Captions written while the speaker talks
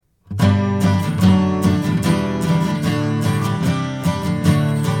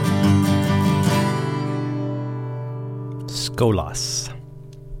Legolas.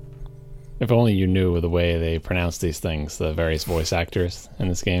 If only you knew the way they pronounce these things, the various voice actors in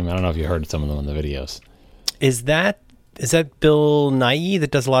this game. I don't know if you heard some of them in the videos. Is that Bill Nighy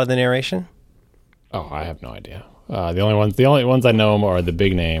that does a lot of the narration? Oh, I have no idea. The only ones I know are the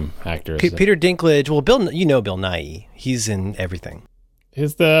big name actors. Peter Dinklage. Well, Bill Nighy. He's in everything.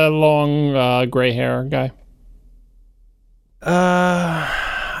 Is the long gray hair guy?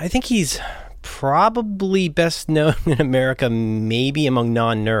 I think he's probably best known in America, maybe among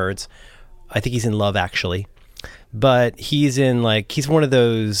non-nerds. I think he's in Love Actually, but he's one of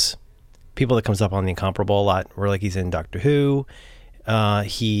those people that comes up on The Incomparable a lot, where like he's in Doctor Who.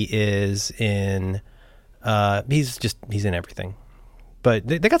 He is in, he's in everything, but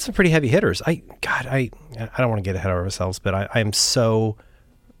they got some pretty heavy hitters. I don't want to get ahead of ourselves, but I am so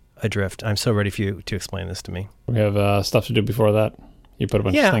adrift. I'm so ready for you to explain this to me. We have stuff to do before that. You put a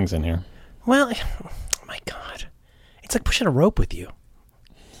bunch of things in here. Well, my God, it's like pushing a rope with you.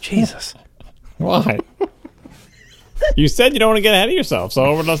 Jesus. Why? You said you don't want to get ahead of yourself,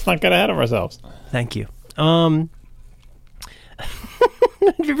 so let's not get ahead of ourselves. Thank you. Have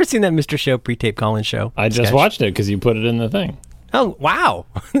you ever seen that Mr. Show pre-tape call-in show? I just watched it because you put it in the thing. Oh, wow.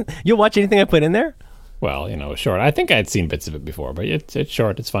 You'll watch anything I put in there? Well, it's short. I think I had seen bits of it before, but it's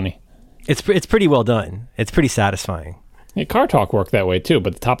short. It's funny. It's pretty well done. It's pretty satisfying. Yeah, Car Talk worked that way, too,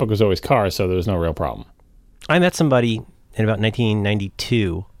 but the topic was always cars, so there was no real problem. I met somebody in about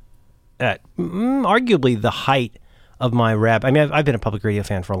 1992 at arguably the height of my rap. I mean, I've been a public radio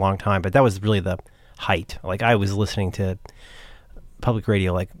fan for a long time, but that was really the height. Like, I was listening to public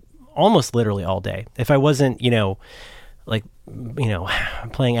radio, like, almost literally all day. If I wasn't,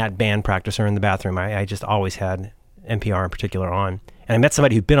 playing at band practice or in the bathroom, I just always had NPR in particular on. And I met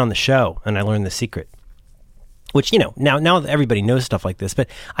somebody who'd been on the show, and I learned the secret. Which, now everybody knows stuff like this, but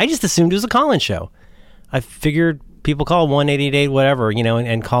I just assumed it was a call-in show. I figured people call 1-888 whatever,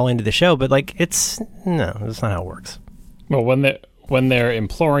 and call into the show, but that's not how it works. Well, when they're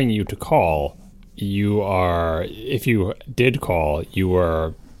imploring you to call, if you did call, you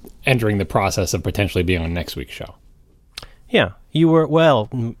were entering the process of potentially being on next week's show. Yeah, you were. Well,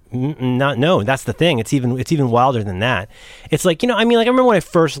 no, that's the thing. It's even wilder than that. It's like, I remember when I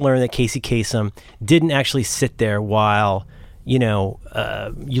first learned that Casey Kasem didn't actually sit there while, You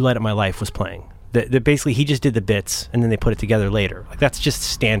Light Up My Life was playing. That basically he just did the bits and then they put it together later. Like, that's just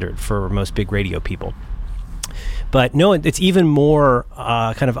standard for most big radio people. But no, it's even more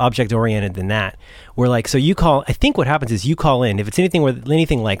kind of object-oriented than that. Where so you call, I think what happens is you call in, if it's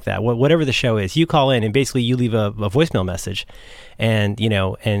anything like that, whatever the show is, you call in and basically you leave a voicemail message and,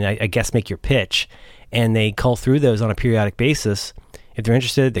 and I guess make your pitch. And they call through those on a periodic basis. If they're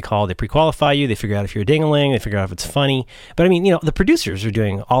interested, they call, they pre-qualify you, they figure out if you're a ding-a-ling, they figure out if it's funny. But I mean, the producers are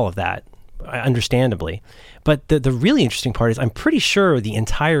doing all of that, understandably. But the really interesting part is I'm pretty sure the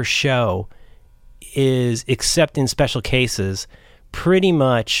entire show is, except in special cases, pretty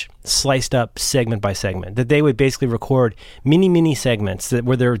much sliced up segment by segment. That they would basically record mini segments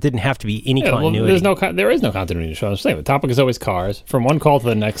where there didn't have to be any continuity. Well, there is no continuity in the show. I'm saying the topic is always cars. From one call to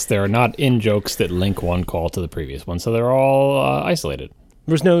the next, there are not in-jokes that link one call to the previous one, so they're all isolated.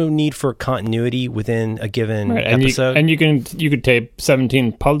 There's no need for continuity within a given episode. You could tape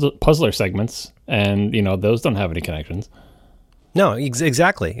 17 puzzler segments, and those don't have any connections. No,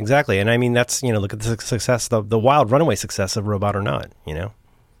 exactly. And I mean, that's, look at the success, the wild runaway success of Robot or Not,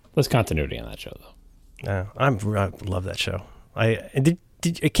 There's continuity in that show, though. I love that show.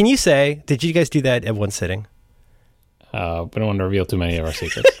 Can you say, did you guys do that at one sitting? We don't want to reveal too many of our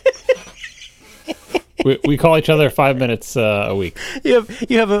secrets. we call each other 5 minutes a week. You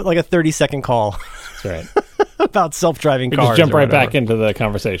have a 30-second call. That's right. About self-driving cars. We just jump right back into the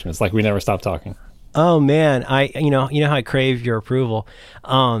conversation. It's like we never stop talking. Oh man, you know how I crave your approval,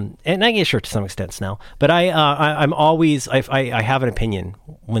 and I get sure to some extent, Snell. But I'm always I have an opinion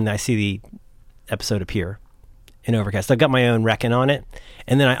when I see the episode appear in Overcast. I've got my own reckon on it,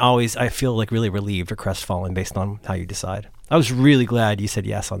 and then I feel like really relieved or crestfallen based on how you decide. I was really glad you said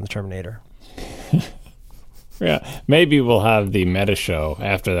yes on the Terminator. Yeah, maybe we'll have the meta show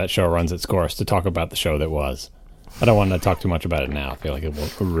after that show runs its course to talk about the show that was. I don't want to talk too much about it now. I feel like it will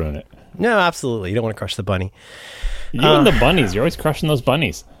ruin it. No, absolutely. You don't want to crush the bunny. You and the bunnies. You're always crushing those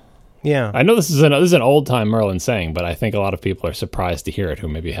bunnies. Yeah. I know this is an old-time Merlin saying, but I think a lot of people are surprised to hear it who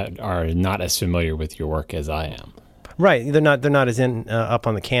maybe are not as familiar with your work as I am. Right. They're not as up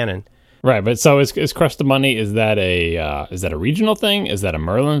on the canon. Right. But so is Crush the Bunny, is that a regional thing? Is that a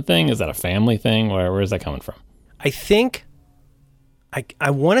Merlin thing? Is that a family thing? Where is that coming from? I think I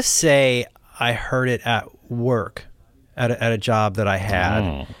want to say I heard it at work. At a job that I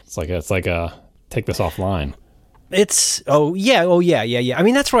had. It's like a take this offline. Yeah. I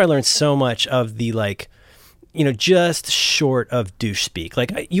mean, that's where I learned so much of the like, just short of douche speak.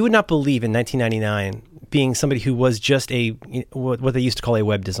 Like you would not believe in 1999 being somebody who was just what they used to call a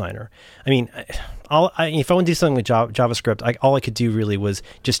web designer. I mean, if I want to do something with JavaScript, all I could do really was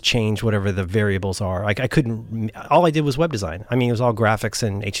just change whatever the variables are. Like I couldn't. All I did was web design. I mean, it was all graphics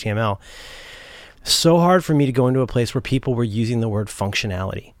and HTML. So hard for me to go into a place where people were using the word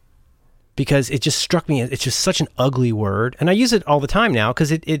functionality, because it just struck me. It's just such an ugly word. And I use it all the time now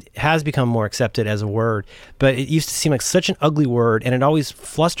because it has become more accepted as a word. But it used to seem like such an ugly word. And it always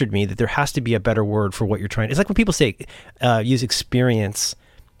flustered me that there has to be a better word for what you're trying. It's like when people say, use experience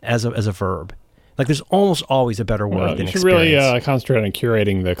as a verb. Like there's almost always a better word than experience. You should really concentrate on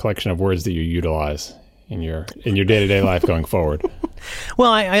curating the collection of words that you utilize in your day-to-day life going forward.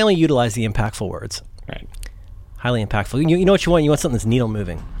 Well, I only utilize the impactful words. Right. Highly impactful. You know what you want? You want something that's needle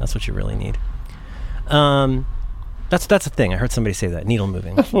moving. That's what you really need. That's a thing. I heard somebody say that, needle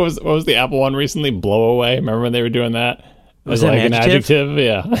moving. What was the Apple one recently? Blow away. Remember when they were doing that? Was that like an adjective?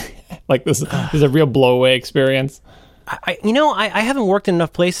 Yeah. Like this is a real blow away experience. I haven't worked in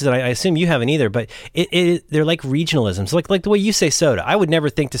enough places, and I assume you haven't either, but they're like regionalisms. Like the way you say soda. I would never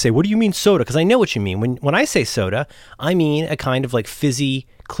think to say, what do you mean soda? Because I know what you mean. When I say soda, I mean a kind of like fizzy,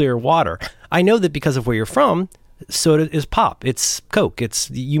 clear water. I know that because of where you're from, soda is pop. It's Coke.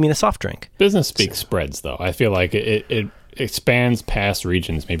 You mean a soft drink. Business speak spreads, though. I feel like it expands past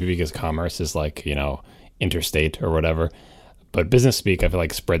regions, maybe because commerce is like, interstate or whatever. But business speak, I feel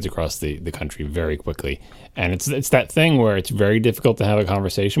like, spreads across the country very quickly. And it's that thing where it's very difficult to have a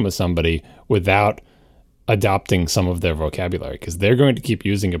conversation with somebody without adopting some of their vocabulary, because they're going to keep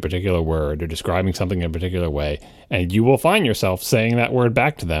using a particular word or describing something in a particular way. And you will find yourself saying that word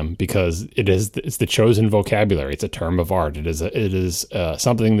back to them because it's the chosen vocabulary. It's a term of art. It is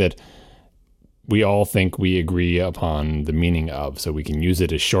something that we all think we agree upon the meaning of, so we can use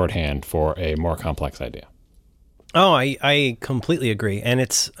it as shorthand for a more complex idea. Oh, I completely agree. And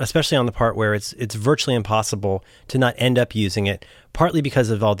it's especially on the part where it's virtually impossible to not end up using it, partly because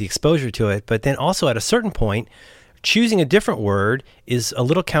of all the exposure to it, but then also at a certain point, choosing a different word is a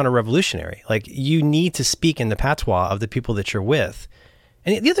little counter-revolutionary. Like you need to speak in the patois of the people that you're with.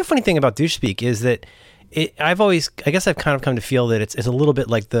 And the other funny thing about douche speak is that I've kind of come to feel that it's a little bit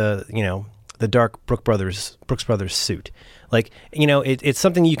like the dark Brooks Brothers suit. Like, it's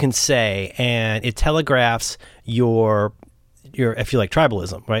something you can say and it telegraphs your I feel like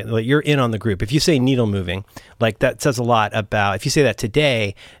tribalism, right? Like you're in on the group. If you say needle moving, like that says a lot about, if you say that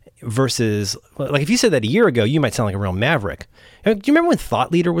today versus like if you said that a year ago, you might sound like a real maverick. Do you remember when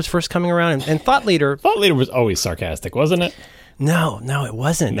Thought Leader was first coming around? And Thought Leader was always sarcastic, wasn't it? No, it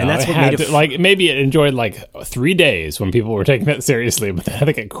wasn't. No, and that's what made it like maybe it enjoyed like 3 days when people were taking that seriously, but I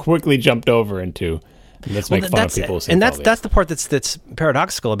think it quickly jumped over into let's make fun of people. And that's the part that's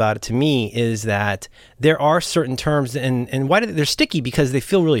paradoxical about it to me, is that there are certain terms and why they're sticky, because they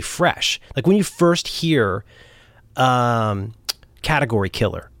feel really fresh. Like when you first hear category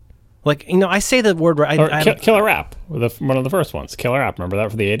killer. Like, I say the word right. Killer app, one of the first ones. Killer app, remember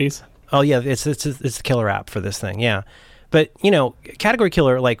that for the 80s? Oh yeah, it's the killer app for this thing, yeah. But, category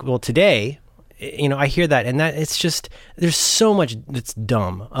killer, like, well, today, I hear that, and that it's just, there's so much that's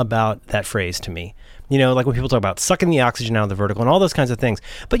dumb about that phrase to me. Like when people talk about sucking the oxygen out of the vertical and all those kinds of things.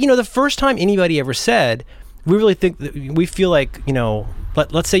 But, the first time anybody ever said, we really think that we feel like,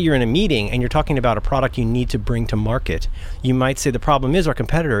 let's say you're in a meeting and you're talking about a product you need to bring to market. You might say the problem is our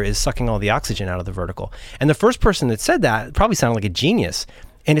competitor is sucking all the oxygen out of the vertical. And the first person that said that probably sounded like a genius.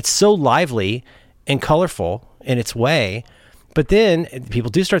 And it's so lively and colorful in its way. But then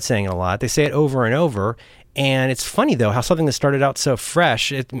people do start saying it a lot. They say it over and over. And it's funny, though, how something that started out so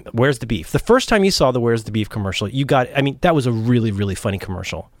fresh, Where's the Beef? The first time you saw the Where's the Beef commercial, that was a really, really funny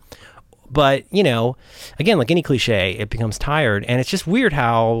commercial. But, again, like any cliche, it becomes tired. And it's just weird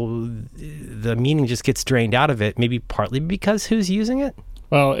how the meaning just gets drained out of it, maybe partly because who's using it?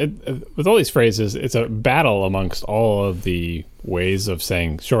 Well, with all these phrases, it's a battle amongst all of the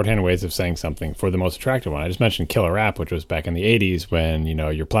shorthand ways of saying something for the most attractive one. I just mentioned killer app, which was back in the 80s when,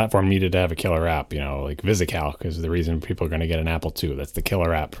 your platform needed to have a killer app, like VisiCalc is the reason people are going to get an Apple II. That's the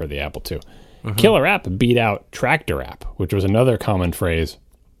killer app for the Apple II. Mm-hmm. Killer app beat out tractor app, which was another common phrase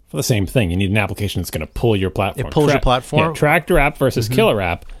for the same thing. You need an application that's going to pull your platform. It pulls your platform? Yeah, tractor app versus killer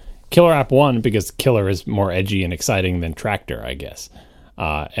app. Killer app won because killer is more edgy and exciting than tractor, I guess.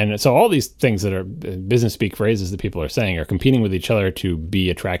 And so all these things that are business speak phrases that people are saying are competing with each other to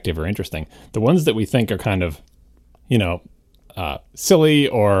be attractive or interesting. The ones that we think are kind of, silly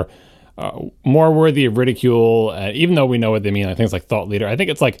or more worthy of ridicule, even though we know what they mean, like things like thought leader. I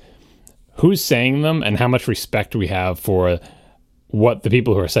think it's like, who's saying them and how much respect we have for what the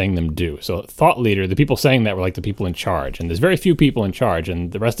people who are saying them do. So thought leader, the people saying that were like the people in charge. And there's very few people in charge.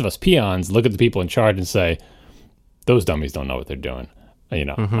 And the rest of us peons look at the people in charge and say, those dummies don't know what they're doing. You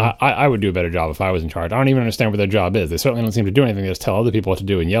know, I would do a better job if I was in charge. I don't even understand what their job is. They certainly don't seem to do anything. They just tell other people what to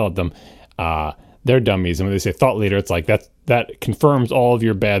do and yell at them. They're dummies. And when they say thought leader, it's like that confirms all of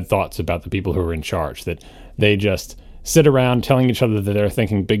your bad thoughts about the people who are in charge, that they just sit around telling each other that they're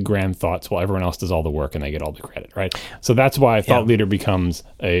thinking big, grand thoughts while everyone else does all the work and they get all the credit, right? So that's why thought leader becomes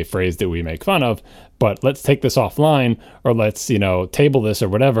a phrase that we make fun of. But let's take this offline, or let's, table this or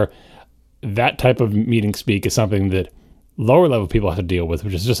whatever. That type of meeting speak is something that lower level people have to deal with,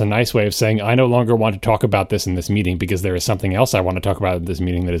 which is just a nice way of saying, I no longer want to talk about this in this meeting because there is something else I want to talk about in this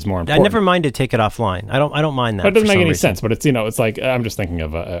meeting that is more important. I never mind to take it offline. I don't mind that. But it doesn't make any sense. But it's it's like, I'm just thinking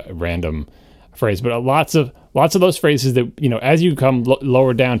of a random phrase. But lots of those phrases that as you come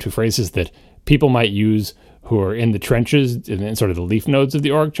lower down to phrases that people might use who are in the trenches and sort of the leaf nodes of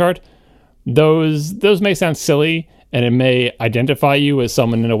the org chart, those may sound silly and it may identify you as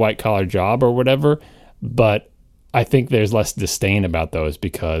someone in a white collar job or whatever, but I think there's less disdain about those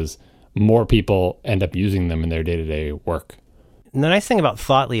because more people end up using them in their day-to-day work. And the nice thing about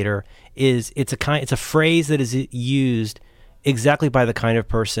thought leader is it's a phrase that is used exactly by the kind of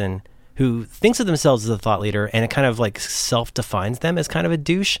person who thinks of themselves as a thought leader, and it kind of like self-defines them as kind of a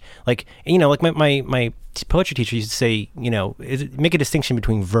douche. Like, like my poetry teacher used to say, make a distinction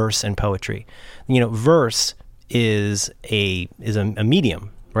between verse and poetry. Verse is a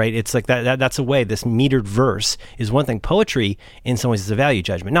medium. Right, it's like that's a way. This metered verse is one thing. Poetry, in some ways, is a value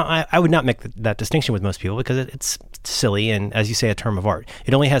judgment. Now, I would not make that distinction with most people because it's silly and, as you say, a term of art.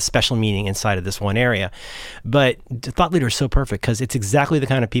 It only has special meaning inside of this one area. But thought leader is so perfect because it's exactly the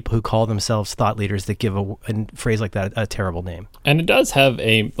kind of people who call themselves thought leaders that give a phrase like that a terrible name. And it does have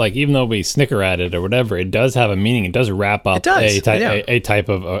even though we snicker at it or whatever, it does have a meaning. It does wrap up a type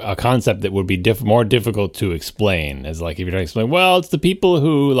of a concept that would be more difficult to explain. As like if you're trying to explain, well, it's the people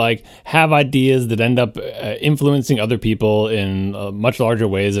who have ideas that end up influencing other people in much larger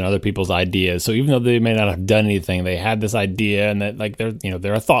ways than other people's ideas. So even though they may not have done anything, they had this idea and that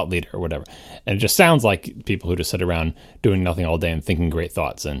they're a thought leader or whatever. And it just sounds like people who just sit around doing nothing all day and thinking great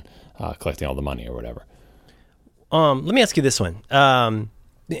thoughts and collecting all the money or whatever. Let me ask you this one.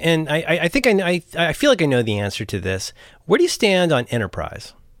 And I think I feel like I know the answer to this. Where do you stand on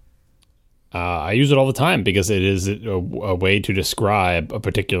enterprise? I use it all the time because it is a way to describe a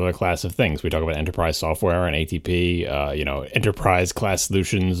particular class of things. We talk about enterprise software and ATP, enterprise class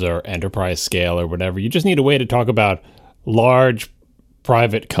solutions or enterprise scale or whatever. You just need a way to talk about large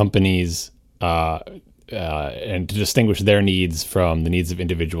private companies and to distinguish their needs from the needs of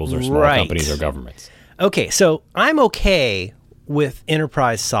individuals or small companies or governments. Okay, so I'm okay with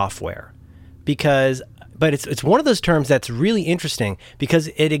enterprise software but it's one of those terms that's really interesting because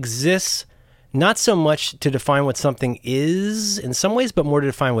it exists not so much to define what something is in some ways, but more to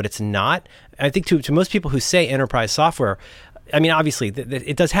define what it's not. I think to most people who say enterprise software, I mean, obviously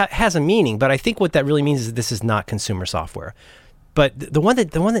it does has a meaning, but I think what that really means is that this is not consumer software. But the one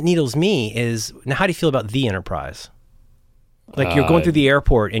that needles me is, now how do you feel about the enterprise? Like you're going through the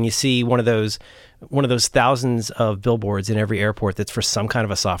airport and you see one of those thousands of billboards in every airport that's for some kind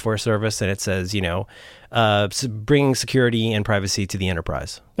of a software service, and it says, bringing security and privacy to the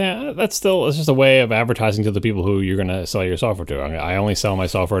enterprise. Yeah, it's just a way of advertising to the people who you're going to sell your software to. I only sell my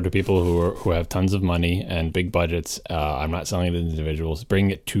software to people who have tons of money and big budgets. I'm not selling it to individuals. Bring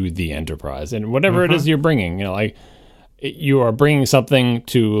it to the enterprise, and whatever it is you're bringing, you are bringing something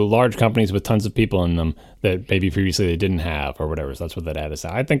to large companies with tons of people in them that maybe previously they didn't have or whatever. So that's what that ad is.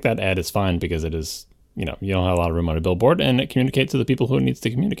 I think that ad is fine because it is, you don't have a lot of room on a billboard and it communicates to the people who it needs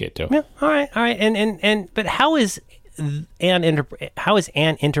to communicate to. Yeah. All right. But how is an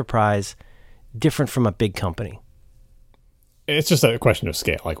enterprise different from a big company? It's just a question of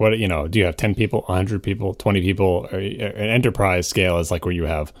scale. Like, what, do you have 10 people, 100 people, 20 people? Or an enterprise scale is like where you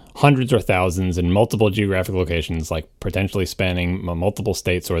have hundreds or thousands in multiple geographic locations, like potentially spanning multiple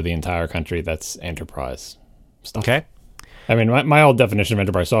states or the entire country. That's enterprise stuff. Okay. I mean, my old definition of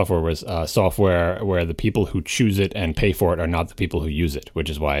enterprise software was software where the people who choose it and pay for it are not the people who use it, which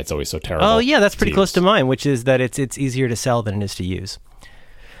is why it's always so terrible. Oh, yeah, that's pretty close to mine, which is that it's easier to sell than it is to use.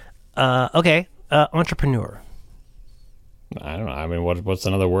 Okay, entrepreneur. I don't know. I mean, what's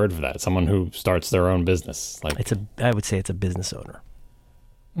another word for that? Someone who starts their own business. I would say it's a business owner.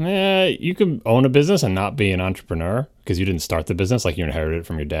 You can own a business and not be an entrepreneur because you didn't start the business, like you inherited it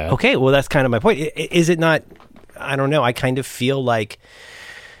from your dad. Okay, well, that's kind of my point. Is it not? I don't know. I kind of feel like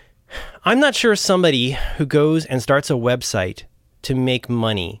I'm not sure somebody who goes and starts a website to make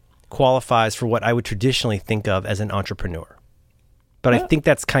money qualifies for what I would traditionally think of as an entrepreneur. But I think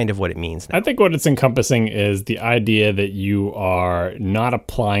that's kind of what it means now. I think what it's encompassing is the idea that you are not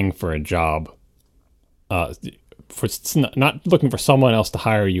applying for a job, not looking for someone else to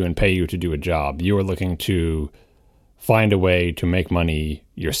hire you and pay you to do a job. You are looking to find a way to make money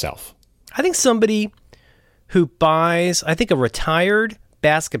yourself. I think somebody who buys, I think a retired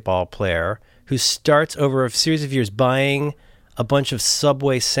basketball player who starts over a series of years buying a bunch of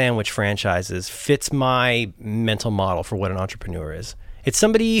Subway sandwich franchises fits my mental model for what an entrepreneur is. It's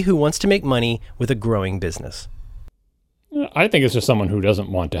somebody who wants to make money with a growing business. I think it's just someone who doesn't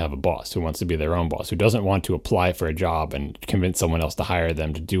want to have a boss, who wants to be their own boss, who doesn't want to apply for a job and convince someone else to hire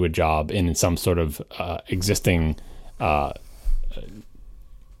them to do a job in some sort of existing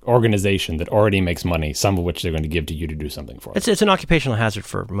organization that already makes money, some of which they're going to give to you to do something for. It's an occupational hazard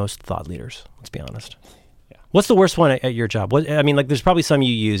for most thought leaders, let's be honest. What's the worst one at your job? There's probably some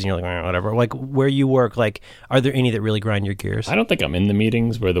you use and you're like, whatever. Like, where you work, like, are there any that really grind your gears? I don't think I'm in the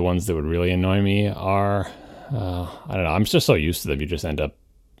meetings where the ones that would really annoy me are. I don't know. I'm just so used to them. You just end up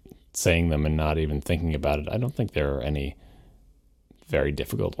saying them and not even thinking about it. I don't think there are any very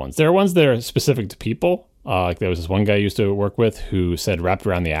difficult ones. There are ones that are specific to people. Like there was this one guy I used to work with who said wrapped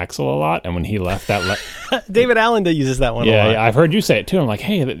around the axle a lot. And when he left that... David Allen uses that one a lot. Yeah, I've heard you say it too. I'm like,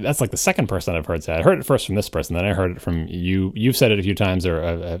 hey, that's like the second person I've heard say it. I heard it first from this person, then I heard it from you. You've said it a few times, or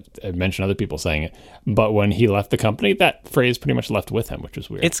I've mentioned other people saying it. But when he left the company, that phrase pretty much left with him, which was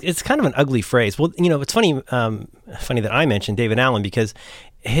weird. It's kind of an ugly phrase. Well, it's funny that I mentioned David Allen because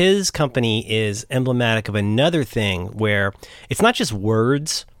his company is emblematic of another thing where it's not just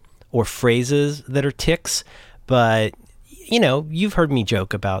words or phrases that are tics, but, you've heard me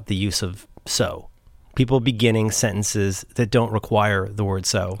joke about the use of so. People beginning sentences that don't require the word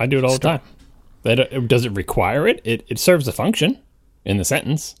so. I do it all the time. Does it require it? It serves a function in the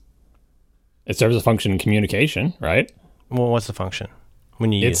sentence. It serves a function in communication, right? Well, what's the function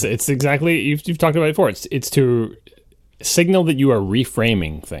when you use it? It's exactly, you've talked about it before. It's to signal that you are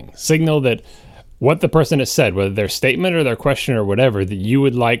reframing things. Signal that what the person has said, whether their statement or their question or whatever, that you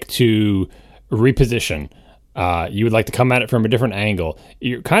would like to reposition. You would like to come at it from a different angle.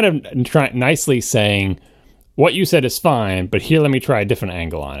 You're kind of nicely saying, what you said is fine, but here, let me try a different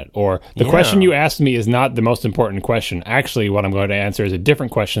angle on it. Or the question you asked me is not the most important question. Actually, what I'm going to answer is a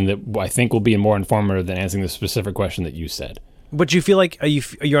different question that I think will be more informative than answering the specific question that you said. But you feel like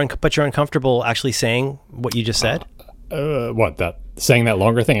you're uncomfortable actually saying what you just said? Saying that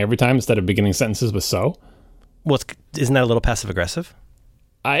longer thing every time instead of beginning sentences with so? Well, isn't that a little passive aggressive?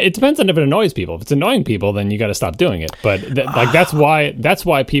 It depends on if it annoys people. If it's annoying people, then you got to stop doing it. But that's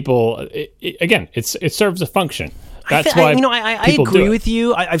why people. It serves a function. That's why I agree with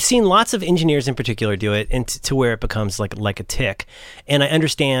you. I've seen lots of engineers in particular do it, and to where it becomes like a tick. And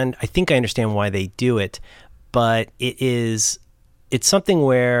I think I understand why they do it, but it's something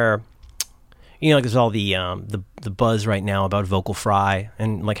where. Like there's all the buzz right now about vocal fry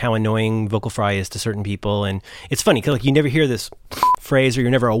and like how annoying vocal fry is to certain people. And it's funny because like you never hear this phrase or you're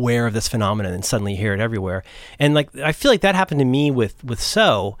never aware of this phenomenon and suddenly you hear it everywhere. And like I feel like that happened to me with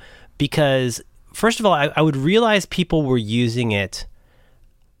so, because first of all, I would realize people were using it.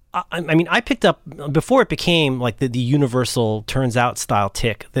 I picked up before it became like the universal turns out style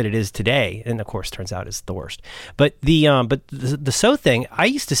tick that it is today. And of course, turns out is the worst. But the so thing, I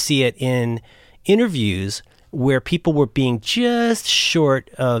used to see it in interviews where people were being just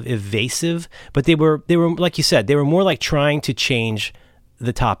short of evasive, but they were like you said, they were more like trying to change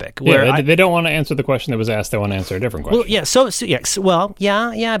the topic. Where they don't want to answer the question that was asked. They want to answer a different question. Well,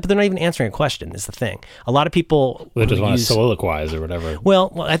 yeah, but they're not even answering a question is the thing. A lot of people they just want to soliloquize or whatever.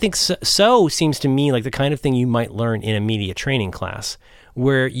 Well, I think so seems to me like the kind of thing you might learn in a media training class,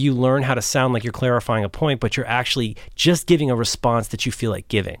 where you learn how to sound like you're clarifying a point, but you're actually just giving a response that you feel like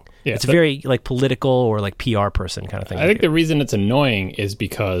giving. Yeah, it's very like political or like PR person kind of thing. I think the reason it's annoying is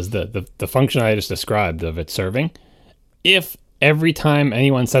because the function I just described of it serving, if every time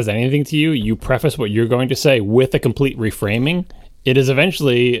anyone says anything to you, you preface what you're going to say with a complete reframing, it is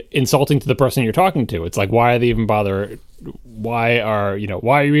eventually insulting to the person you're talking to. It's like, why are they even bother? Why are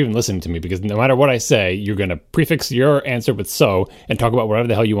you even listening to me? Because no matter what I say, you're going to prefix your answer with so and talk about whatever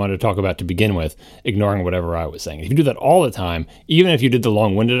the hell you wanted to talk about to begin with, ignoring whatever I was saying. If you do that all the time, even if you did the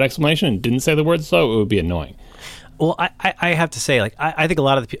long-winded explanation and didn't say the word so, it would be annoying. Well, I have to say, like, I think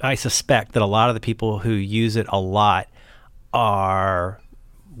I suspect that a lot of the people who use it a lot are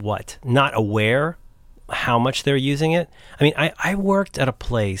not aware how much they're using it. I mean, I worked at a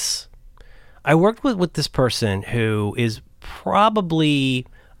place. I worked with this person who is probably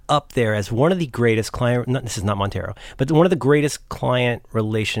up there as one of the greatest client. This is not Montero, but one of the greatest client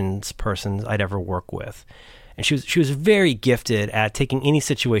relations persons I'd ever work with. And she was very gifted at taking any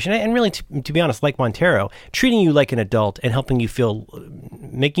situation, and really, to be honest, like Montero, treating you like an adult and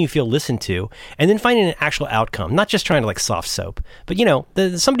making you feel listened to, and then finding an actual outcome, not just trying to like soft soap, but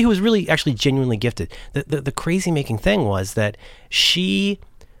somebody who was really actually genuinely gifted. The crazy making thing was that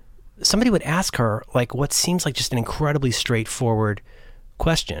somebody would ask her like what seems like just an incredibly straightforward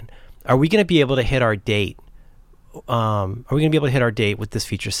question: Are we going to be able to hit our date? Are we going to be able to hit our date with this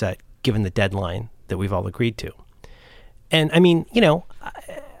feature set given the deadline that we've all agreed to? And I mean,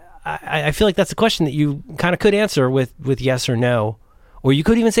 I feel like that's a question that you kind of could answer with yes or no, or you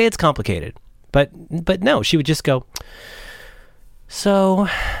could even say it's complicated. But no, she would just go, so,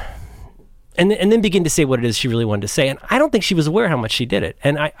 and then begin to say what it is she really wanted to say. And I don't think she was aware how much she did it.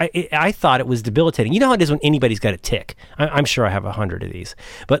 And I thought it was debilitating. You know how it is when anybody's got a tick. I'm sure I have 100 of these.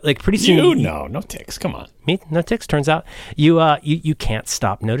 But like pretty soon, no ticks. Come on. Me? No ticks. Turns out you can't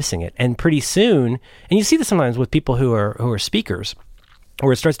stop noticing it. And pretty soon, and you see this sometimes with people who are speakers,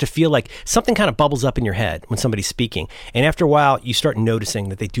 where it starts to feel like something kind of bubbles up in your head when somebody's speaking. And after a while, you start noticing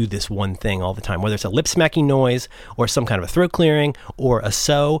that they do this one thing all the time, whether it's a lip smacking noise or some kind of a throat clearing or a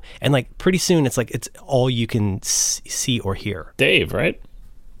so. And like pretty soon, it's like it's all you can see or hear. Dave, right?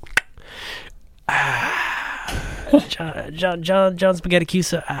 John Spaghetti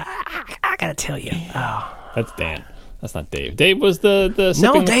Cusa. I gotta tell you. That's Dan. That's not Dave. Dave was the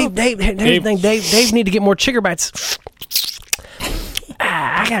no, Dave. Dave need to get more chigger bites.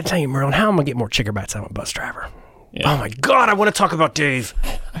 I gotta tell you, Merlin, how am I gonna get more chigger bites out of a bus driver? Yeah. Oh my God, I want to talk about Dave.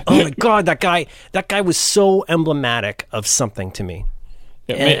 Oh my God, that guy was so emblematic of something to me.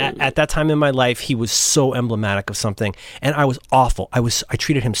 At that time in my life, he was so emblematic of something, and I was awful. I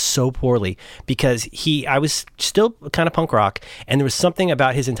treated him so poorly because I was still kind of punk rock, and there was something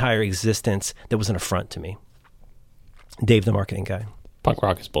about his entire existence that was an affront to me. Dave, the marketing guy. Punk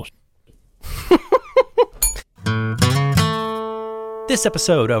rock is bullshit. This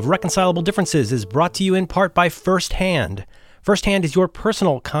episode of Reconcilable Differences is brought to you in part by First Hand. First Hand is your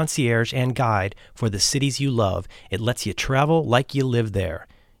personal concierge and guide for the cities you love. It lets you travel like you live there.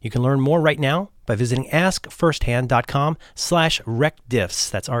 You can learn more right now by visiting askfirsthand.com/recdiffs.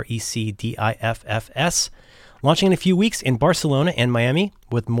 That's RECDIFFS. Launching in a few weeks in Barcelona and Miami,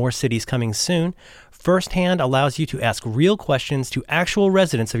 with more cities coming soon, First Hand allows you to ask real questions to actual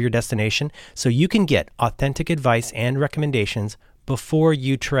residents of your destination so you can get authentic advice and recommendations before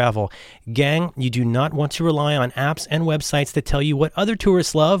you travel. Gang, you do not want to rely on apps and websites that tell you what other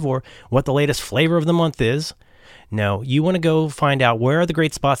tourists love or what the latest flavor of the month is. No, you want to go find out where are the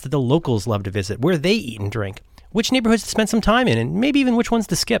great spots that the locals love to visit, where they eat and drink, which neighborhoods to spend some time in, and maybe even which ones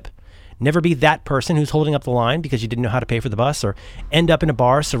to skip. Never be that person who's holding up the line because you didn't know how to pay for the bus, or end up in a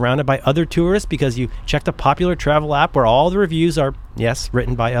bar surrounded by other tourists because you checked a popular travel app where all the reviews are, yes,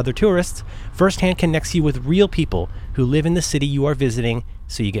 written by other tourists. First Hand connects you with real people who live in the city you are visiting,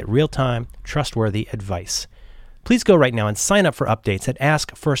 so you get real-time, trustworthy advice. Please go right now and sign up for updates at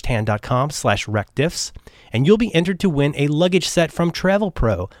askfirsthand.com/recdiffs, and you'll be entered to win a luggage set from Travel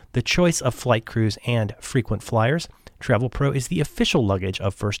Pro, the choice of flight crews and frequent flyers. Travel Pro is the official luggage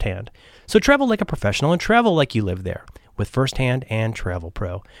of First Hand. So travel like a professional and travel like you live there with First Hand and Travel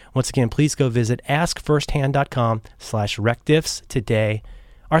Pro. Once again, please go visit askfirsthand.com/recdiffs today.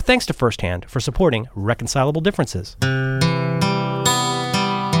 Our thanks to First Hand for supporting Reconcilable Differences.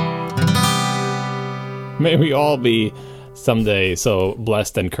 May we all be someday so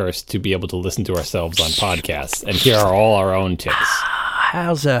blessed and cursed to be able to listen to ourselves on podcasts and hear all our own ticks.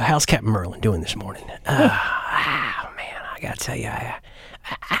 How's Captain Merlin doing this morning? Man, I gotta tell you,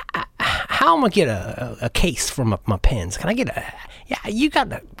 how am I gonna get a case for my pens? Can I get you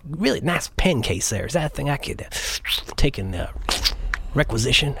got a really nice pen case there. Is that a thing I could take in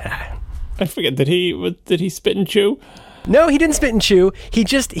requisition? I forget, did he spit and chew? No, he didn't spit and chew. He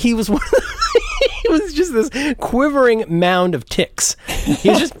was one of he was just this quivering mound of ticks. He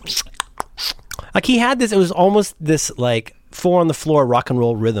was just like, he had this, it was almost this like 4 on the floor rock and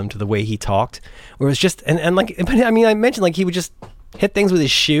roll rhythm to the way he talked, where it was just, and like, I mean, I mentioned like he would just hit things with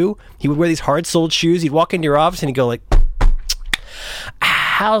his shoe. He would wear these hard-soled shoes. He'd walk into your office and he'd go like,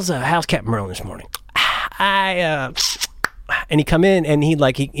 how's Captain Merlin this morning? And he'd come in and he'd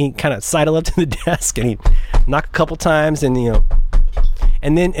kind of sidle up to the desk and he'd knock a couple times, and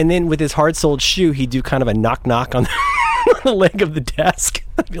and then with his hard-soled shoe, he'd do kind of a knock on the leg of the desk.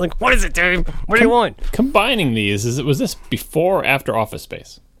 I'd be like, what is it, Dave? What do you want? Combining these, was this before or after Office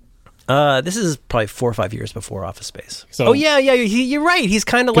Space? This is probably 4 or 5 years before Office Space. So- oh yeah, you're right. He's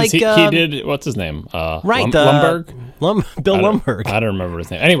kind of like he did, what's his name? right, Lumberg? Bill Lumberg. I don't remember his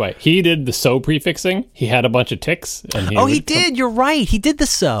name. Anyway, he did the so prefixing. He had a bunch of ticks. And he did. You're right. He did the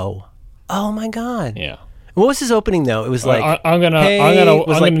so. Oh my God. Yeah. What was his opening though? It was like, I'm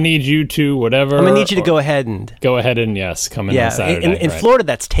gonna need you to whatever. I'm gonna need you to go ahead and yes, come in on Saturday. In Florida,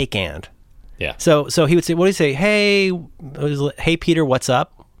 that's take and. Yeah. So he would say, what do you say? Hey Peter, what's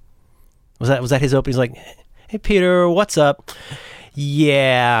up? Was that his opening? He's like, hey Peter, what's up?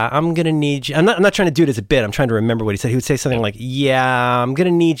 Yeah, I'm gonna need you. I'm not trying to do it as a bit. I'm trying to remember what he said. He would say something like, yeah, I'm gonna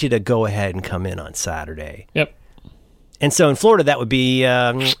need you to go ahead and come in on Saturday. Yep. And so in Florida, that would be,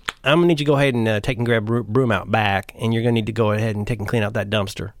 I'm going to need you to go ahead and take and grab broom out back, and you're going to need to go ahead and take and clean out that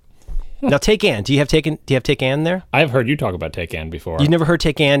dumpster. Now, take and. Do you have take and there? I've heard you talk about take and before. You've never heard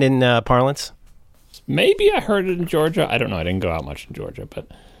take and in parlance? Maybe I heard it in Georgia. I don't know. I didn't go out much in Georgia, but...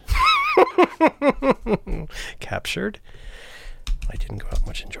 Captured? I didn't go out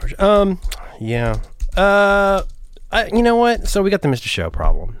much in Georgia. Yeah. You know what? So we got the Mr. Show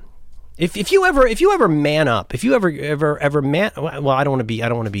problem. If you ever man up, if you ever man, well, I don't want to be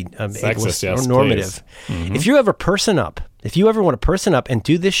sexist, yes, or normative. Mm-hmm. If you ever person up, if you ever want to person up and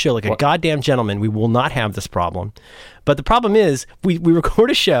do this show like a goddamn gentleman, we will not have this problem. But the problem is, we record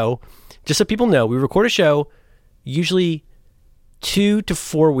a show, just so people know, we record a show usually 2 to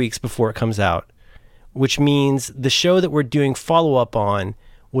 4 weeks before it comes out, which means the show that we're doing follow up on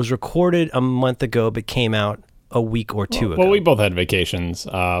was recorded a month ago but came out a week or two ago. Well, we both had vacations,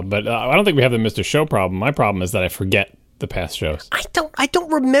 but I don't think we have the Mr. Show problem. My problem is that I forget the past shows. I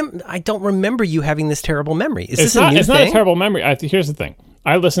don't remember you having this terrible memory. It's not a terrible memory. Here's the thing.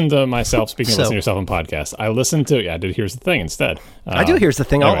 I listen to myself, speaking of listening to yourself on podcasts. I listen to, I did Here's the Thing instead. I do Here's the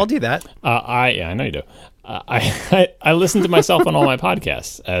Thing. I'll do that. I know you do. I listen to myself on all my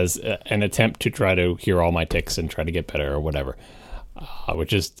podcasts as an attempt to try to hear all my ticks and try to get better or whatever.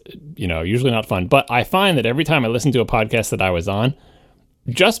 Which is, usually not fun. But I find that every time I listen to a podcast that I was on,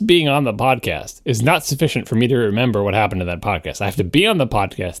 just being on the podcast is not sufficient for me to remember what happened to that podcast. I have to be on the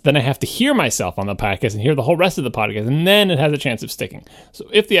podcast, then I have to hear myself on the podcast and hear the whole rest of the podcast, and then it has a chance of sticking. So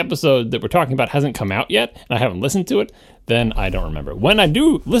if the episode that we're talking about hasn't come out yet, and I haven't listened to it, then I don't remember. When I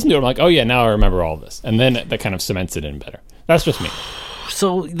do listen to it, I'm like, oh yeah, now I remember all this. And then that kind of cements it in better. That's just me.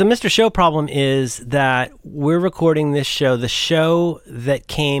 So the Mr. Show problem is that we're recording this show. The show that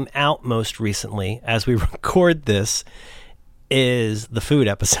came out most recently as we record this is the food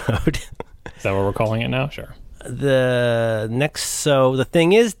episode. Is that what we're calling it now? Sure. So the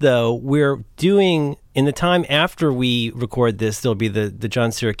thing is, though, we're doing, in the time after we record this, there'll be the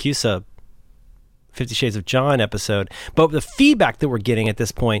John Siracusa 50 Shades of John episode. But the feedback that we're getting at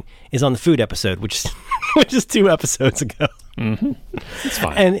this point is on the food episode, which is 2 episodes ago. Mm-hmm. It's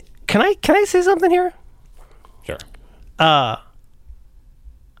fine. And can I say something here? Sure.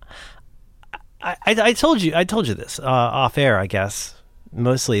 I told you this off air, I guess,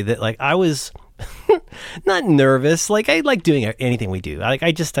 mostly, that like I was not nervous. Like I like doing anything we do. I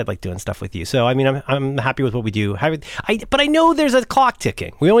like doing stuff with you. So I mean, I'm happy with what we do. But I know there's a clock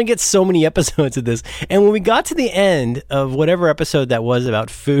ticking. We only get so many episodes of this, and when we got to the end of whatever episode that was about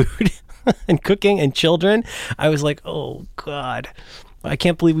food and cooking and children, I was like, oh God, I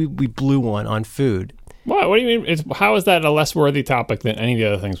can't believe we blew one on food. What do you mean? How is that a less worthy topic than any of the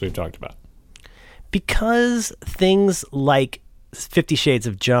other things we've talked about? Because things like 50 Shades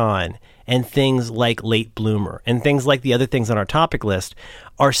of John and things like Late Bloomer and things like the other things on our topic list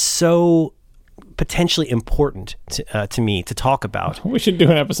are so potentially important to me to talk about. We should do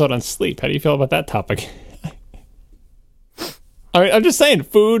an episode on sleep. How do you feel about that topic? I mean, I'm just saying,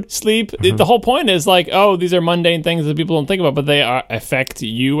 food, sleep. Mm-hmm. The whole point is like, oh, these are mundane things that people don't think about, but they affect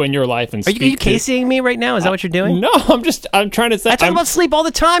you and your life. And are you casing me right now? Is that what you're doing? No, I'm trying to say. I talk about sleep all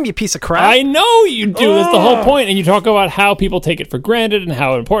the time, you piece of crap. I know you do. That's the whole point. And you talk about how people take it for granted and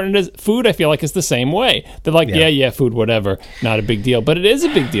how important it is. Food, I feel like, is the same way. They're like, yeah, food, whatever, not a big deal. But it is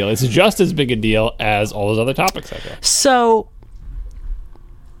a big deal. It's just as big a deal as all those other topics, I feel. So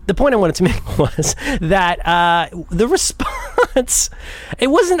the point I wanted to make was that the response, it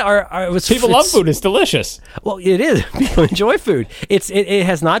wasn't people love food. It's delicious. Well, it is. People enjoy food. It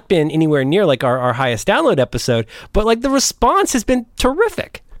has not been anywhere near like our highest download episode, but like the response has been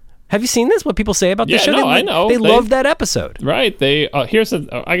terrific. Have you seen this? What people say about the show? No, I know. They love that episode. Right. Here's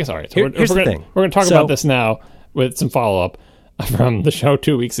the, I guess, all right. So here's the thing. We're going to talk about this now with some follow-up from the show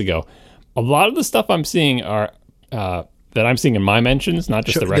 2 weeks ago. A lot of the stuff I'm seeing are, that I'm seeing in my mentions, not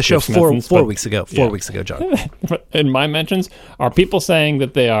just the show four weeks ago, John. In my mentions are people saying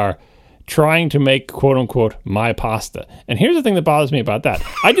that they are trying to make quote unquote my pasta. And here's the thing that bothers me about that.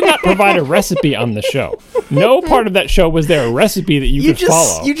 I did not provide a recipe on the show. No part of that show was there a recipe that you could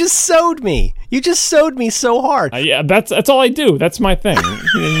follow. You just sewed me. You just sewed me so hard. Yeah, that's all I do. That's my thing.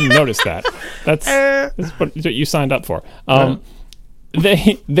 You didn't notice that. That's what you signed up for.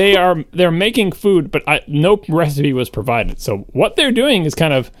 They're making food, but no recipe was provided. So what they're doing is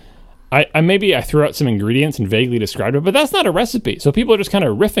kind of, I threw out some ingredients and vaguely described it, but that's not a recipe. So people are just kind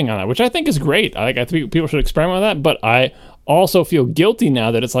of riffing on it, which I think is great. I think people should experiment with that, but I also feel guilty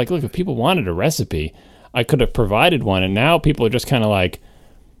now that it's like, look, if people wanted a recipe, I could have provided one, and now people are just kind of like,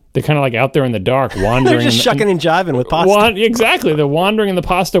 they're kind of like out there in the dark, wandering. They're just shucking and jiving with pasta. Exactly. They're wandering in the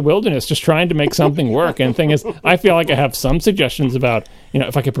pasta wilderness, just trying to make something work. And the thing is, I feel like I have some suggestions about,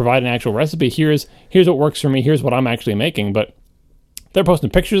 if I could provide an actual recipe, here's what works for me, here's what I'm actually making. But they're posting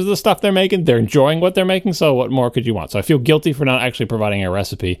pictures of the stuff they're making. They're enjoying what they're making. So what more could you want? So I feel guilty for not actually providing a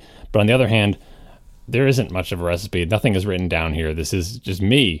recipe. But on the other hand, there isn't much of a recipe. Nothing is written down here. This is just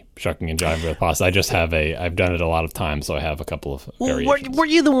me shucking and jiving with pasta. I just have I've done it a lot of times, so I have a couple of variations. Were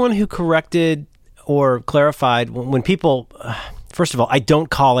you the one who corrected or clarified when people... First of all, I don't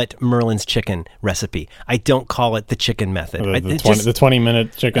call it Merlin's chicken recipe. I don't call it the chicken method. The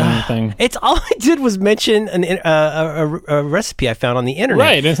 20-minute chicken thing. It's all I did was mention a recipe I found on the internet.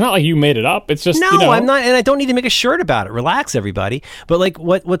 Right. It's not like you made it up. It's just I'm not, and I don't need to make a shirt about it. Relax, everybody. But like,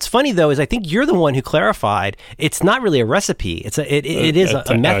 what's funny though is I think you're the one who clarified it's not really a recipe. It is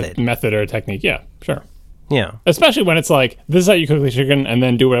a method, a method or a technique. Yeah, sure. Yeah. Especially when it's like, this is how you cook the chicken, and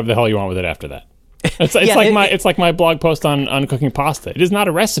then do whatever the hell you want with it after that. It's like my blog post on cooking pasta. It is not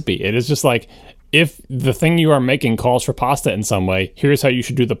a recipe. It is just like, if the thing you are making calls for pasta in some way, here's how you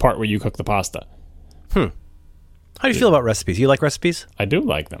should do the part where you cook the pasta. How do you feel about recipes? You like recipes? I do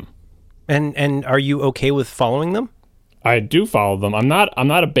like them. And are you okay with following them? I do follow them. I'm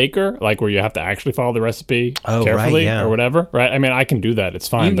not a baker, like where you have to actually follow the recipe carefully or whatever, right? I mean, I can do that. It's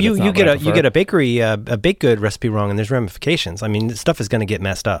fine. You get a bakery a baked good recipe wrong, and there's ramifications. I mean, stuff is going to get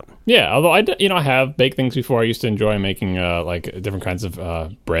messed up. Yeah, although I have baked things before. I used to enjoy making like different kinds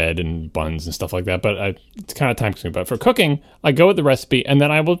of bread and buns and stuff like that. But it's kind of time consuming. But for cooking, I go with the recipe, and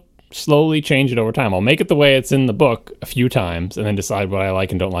then I will slowly change it over time. I'll make it the way it's in the book a few times and then decide what I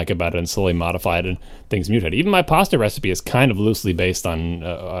like and don't like about it and slowly modify it and things mutate. Even my pasta recipe is kind of loosely based on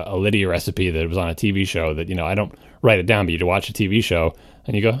a Lydia recipe that was on a TV show that, I don't write it down, but you watch a TV show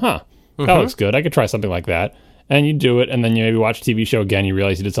and you go, that looks good. I could try something like that. And you do it, and then you maybe watch a TV show again, you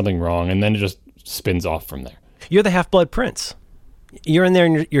realize you did something wrong, and then it just spins off from there. You're the Half-Blood Prince. You're in there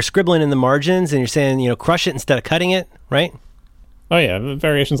and you're scribbling in the margins and you're saying, crush it instead of cutting it, right? Oh, yeah,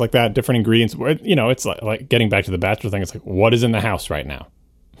 variations like that, different ingredients. It's like getting back to the Bachelor thing. It's like, what is in the house right now?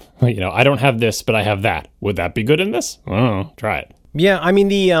 I don't have this, but I have that. Would that be good in this? I don't know. Try it. Yeah, I mean,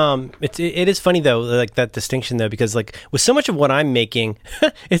 it is funny, though, like that distinction, though, because like with so much of what I'm making,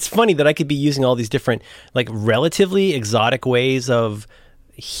 it's funny that I could be using all these different, like relatively exotic ways of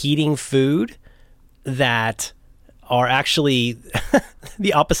heating food that are actually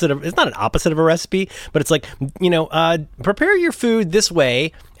the opposite of, it's not an opposite of a recipe, but it's like, prepare your food this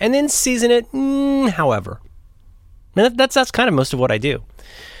way and then season it however. And that's kind of most of what I do.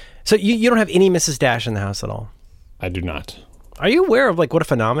 So you don't have any Mrs. Dash in the house at all? I do not. Are you aware of like what a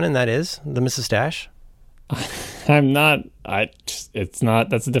phenomenon that is, the Mrs. Dash? I'm not. It's not.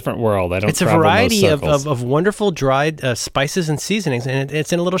 That's a different world. I don't. It's a variety of wonderful dried spices and seasonings, and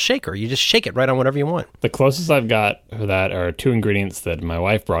it's in a little shaker. You just shake it right on whatever you want. The closest I've got for that are two ingredients that my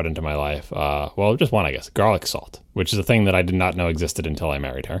wife brought into my life. Well, just one, I guess. Garlic salt, which is a thing that I did not know existed until I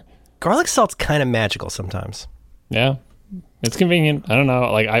married her. Garlic salt's kind of magical sometimes. Yeah, it's convenient. I don't know.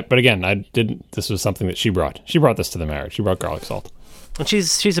 But again, I didn't. This was something that she brought. She brought this to the marriage. She brought garlic salt. And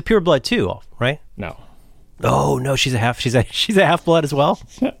she's a pure blood too, right? No. Oh no, she's a half blood as well.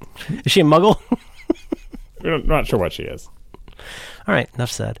 Is she a Muggle? I'm not sure what she is. All right,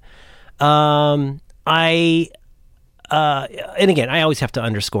 enough said. And again, I always have to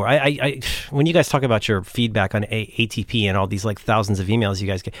underscore. I when you guys talk about your feedback on ATP and all these like thousands of emails you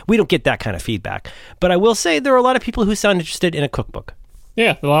guys get, we don't get that kind of feedback. But I will say there are a lot of people who sound interested in a cookbook.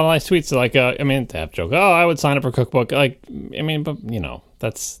 Yeah, a lot of nice tweets. Like, they have joke. Oh, I would sign up for a cookbook. But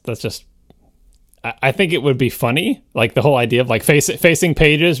that's just. I think it would be funny, like the whole idea of like facing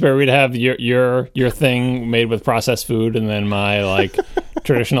pages where we'd have your thing made with processed food and then my like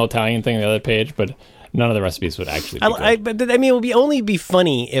traditional Italian thing on the other page, but none of the recipes would actually be good. But it would only be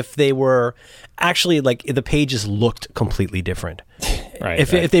funny if they were actually like the pages looked completely different. Right.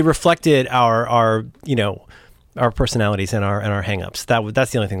 If they reflected our our personalities and our hangups.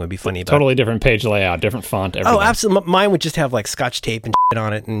 That's the only thing that would be funny about. Totally different page layout, different font, everything. Oh, absolutely. Mine would just have like Scotch tape and shit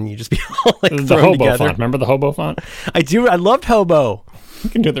on it, and you just be all like The thrown hobo together. font. Remember the hobo font? I do. I loved hobo. You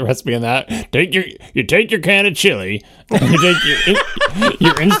can do the recipe in that. You take your can of chili, and you take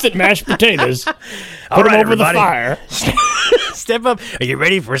your instant mashed potatoes, put them right, over everybody. the fire. Step up. Are you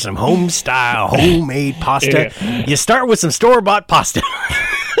ready for some homemade pasta? Yeah. You start with some store-bought pasta.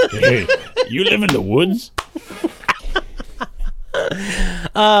 Hey, you live in the woods?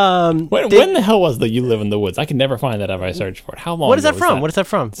 When the hell was the "You Live in the Woods"? I can never find that if I search for it. How long? What is that ago was from? What is that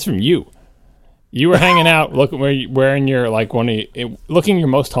from? It's from you. You were hanging out, wearing your like looking your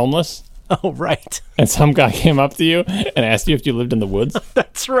most homeless, Oh, right. and some guy came up to you and asked you if you lived in the woods.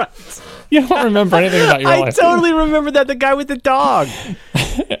 That's right. You don't remember anything about your I life. totally remember that. The guy with the dog.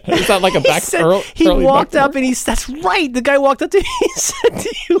 Is that like a back? He early walked back up and that's right. The guy walked up to me and said, "Do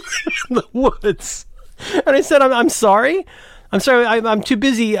you live in the woods?" And I said, I'm sorry. I'm sorry. I'm too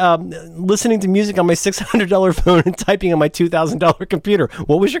busy listening to music on my $600 phone and typing on my $2,000 computer.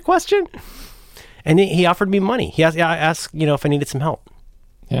 What was your question? And he offered me money. He asked, if I needed some help.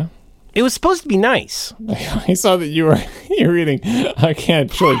 Yeah. It was supposed to be nice. I saw that you were eating a can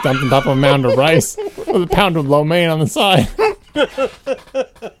of chili dumped on top of a mound of rice with a pound of lo mein on the side.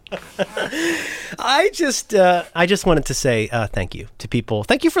 I just wanted to say thank you to people.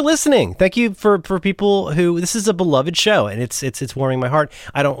 Thank you for listening. Thank you for people who, this is a beloved show, and it's warming my heart.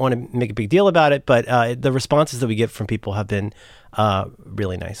 I don't want to make a big deal about it, but the responses that we get from people have been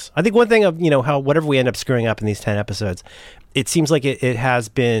really nice. I think one thing of how whatever we end up screwing up in these 10 episodes, it seems like it has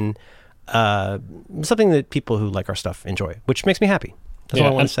been something that people who like our stuff enjoy, which makes me happy. That's all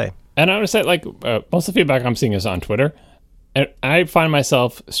I want to say. And I want to say, most of the feedback I'm seeing is on Twitter. And I find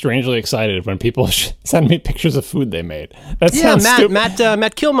myself strangely excited when people send me pictures of food they made. That sounds stupid.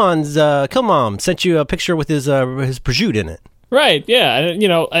 Matt Kilmom sent you a picture with his prosciutto in it. Right, yeah, and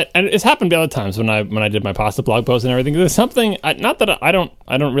and it's happened the other times when I did my pasta blog post and everything. There's something, not that I don't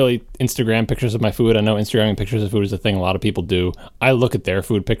really Instagram pictures of my food. I know Instagramming pictures of food is a thing a lot of people do. I look at their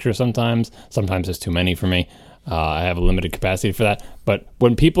food pictures sometimes. Sometimes there's too many for me. I have a limited capacity for that. But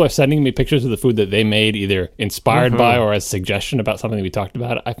when people are sending me pictures of the food that they made, either inspired by or as suggestion about something we talked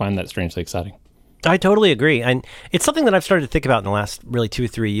about, I find that strangely exciting. I totally agree, and it's something that I've started to think about in the last really 2 or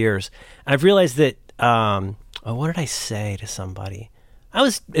 3 years. I've realized that. What did I say to somebody? I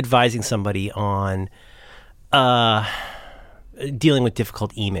was advising somebody on dealing with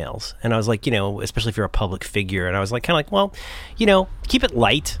difficult emails. And I was like, especially if you're a public figure. And I was like, kind of like, well, keep it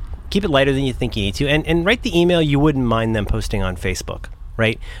light. Keep it lighter than you think you need to. And write the email you wouldn't mind them posting on Facebook,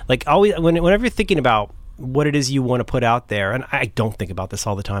 right? Like always, whenever you're thinking about what it is you want to put out there, and I don't think about this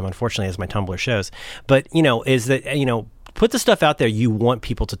all the time, unfortunately, as my Tumblr shows, but, is that, put the stuff out there you want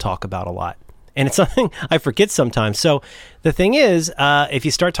people to talk about a lot. And it's something I forget sometimes. So the thing is, if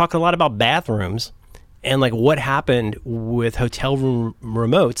you start talking a lot about bathrooms and like what happened with hotel room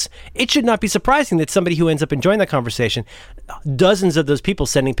remotes, it should not be surprising that somebody who ends up enjoying that conversation, dozens of those people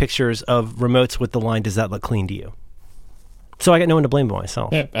sending pictures of remotes with the line, "Does that look clean to you?" So I got no one to blame but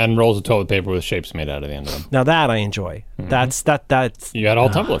myself. Yeah, and rolls of toilet paper with shapes made out of the end of them. Now that I enjoy. Mm-hmm. That's you got all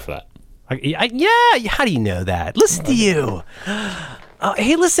Tumblr for that. Yeah. How do you know that? Listen to you.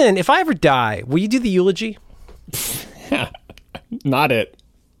 Hey, listen, if I ever die, will you do the eulogy? Not it.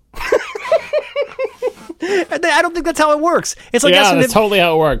 I don't think that's how it works. It's like that's totally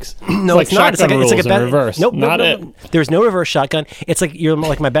how it works. No, it's not. It's like a reverse. Nope, not it. There's no reverse shotgun. It's like you're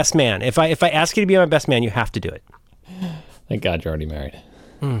like my best man. If I ask you to be my best man, you have to do it. Thank God you're already married.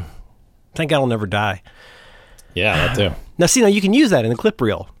 Thank God I'll never die. Yeah, that too. Now, see, you can use that in the clip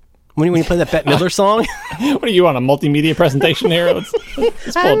reel. When you play that Bette Midler song. What are you on, a multimedia presentation here? Let's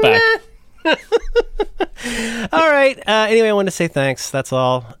pull it back. All right. Anyway, I wanted to say thanks. That's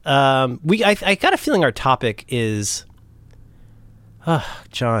all. I got a feeling our topic is...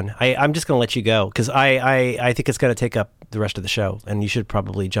 John, I'm just going to let you go because I think it's going to take up the rest of the show, and you should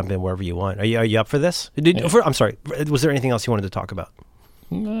probably jump in wherever you want. Are you up for this? I'm sorry. Was there anything else you wanted to talk about?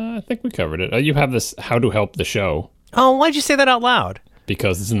 I think we covered it. You have this how to help the show. Oh, why'd you say that out loud?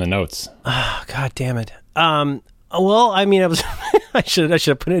 Because it's in the notes. Oh, God damn it. Well, I mean, I should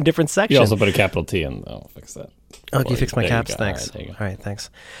have put it in a different section. You also put a capital T in. I'll fix that. Oh, you fix my caps? Thanks. All right, thanks.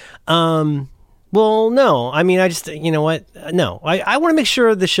 Well, no. I mean, I just, you know what? No. I want to make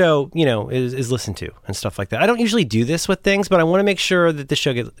sure the show, is listened to and stuff like that. I don't usually do this with things, but I want to make sure that the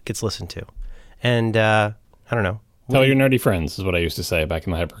show gets listened to. And, I don't know. Tell your nerdy friends is what I used to say back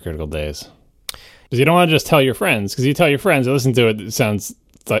in the hypercritical days. Because you don't want to just tell your friends, because you tell your friends, they listen to it, it sounds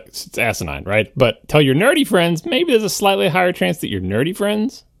like it's asinine, right? But tell your nerdy friends, maybe there's a slightly higher chance that your nerdy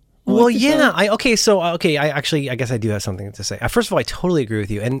friends Well, yeah. I guess I do have something to say. First of all, I totally agree with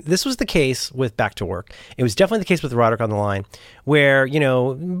you. And this was the case with Back to Work. It was definitely the case with Roderick on the Line, where,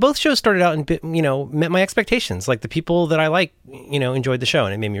 both shows started out and, met my expectations. Like the people that I like, enjoyed the show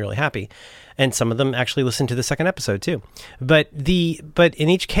and it made me really happy. And some of them actually listened to the second episode too. But in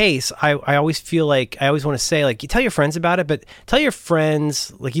each case, I always feel like I always want to say, like, you tell your friends about it, but tell your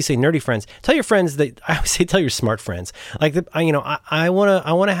friends, like you say, nerdy friends, tell your friends that I always say, tell your smart friends. Like, I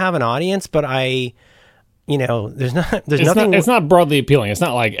want to have an audience, but there's nothing. It's not broadly appealing. It's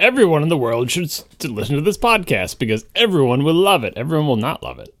not like everyone in the world should listen to this podcast because everyone will love it. Everyone will not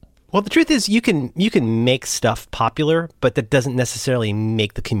love it. Well, the truth is you can make stuff popular, but that doesn't necessarily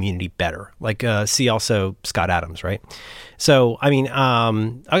make the community better. Like, see also Scott Adams, right? So,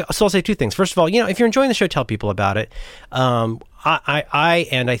 I'll say two things. First of all, if you're enjoying the show, tell people about it.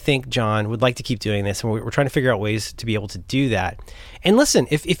 I think John would like to keep doing this, and we're trying to figure out ways to be able to do that. And listen,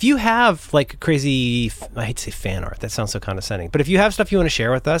 if you have like crazy, I hate to say fan art, that sounds so condescending, but if you have stuff you want to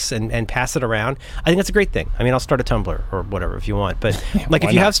share with us and pass it around, I think that's a great thing. I'll start a Tumblr or whatever if you want, but like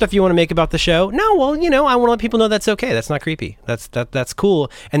if you have stuff you want to make about the show, I want to let people know that's okay. That's not creepy. That's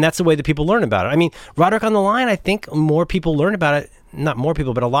cool. And that's the way that people learn about it. Roderick on the Line, I think more people learn about it. Not more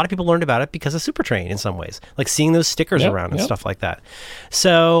people, but a lot of people learned about it because of Super Train in some ways, like seeing those stickers around and stuff like that.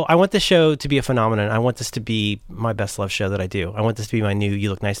 So I want this show to be a phenomenon. I want this to be my best love show that I do. I want this to be my new You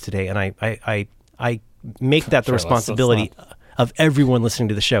Look Nice Today. And I make that the responsibility of everyone listening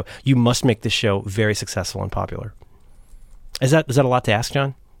to the show. You must make this show very successful and popular. Is that a lot to ask,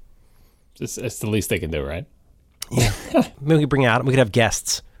 John? It's the least they can do, right? Yeah. Maybe we could bring out, we could have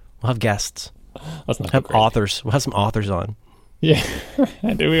guests. We'll have guests. Let's not have authors. We'll have some authors on. Yeah,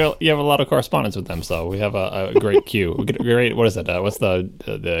 you have a lot of correspondence with them, so we have a great queue. We get a great, what is it? What's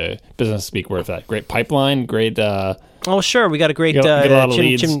the business speak word for that? Great pipeline, great. Oh, sure, we got a great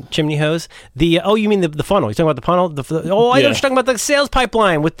chimney hose. You mean the funnel? You're talking about the funnel? I thought you were talking about the sales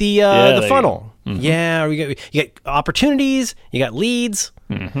pipeline with the funnel. Mm-hmm. Yeah, you got opportunities, you got leads.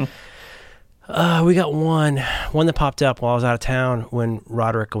 Mm-hmm. We got one that popped up while I was out of town when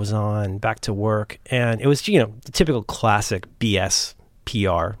Roderick was on Back to Work, and it was the typical classic BS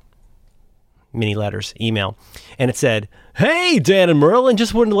PR mini letters email, and it said, "Hey Dan and Merlin,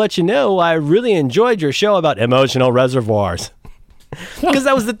 just wanted to let you know I really enjoyed your show about emotional reservoirs." Because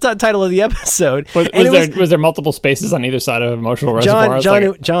that was the title of the episode. Was there multiple spaces on either side of emotional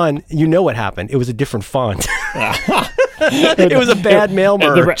reservoirs? John, you know what happened? It was a different font. It was a bad mail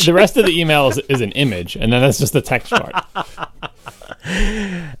merge. The rest of the email is an image, and then that's just the text part.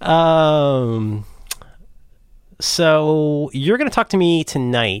 So you're going to talk to me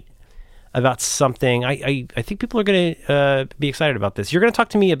tonight about something. I think people are going to be excited about this. You're going to talk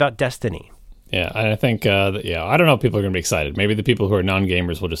to me about Destiny. Yeah, and I think, I don't know if people are going to be excited. Maybe the people who are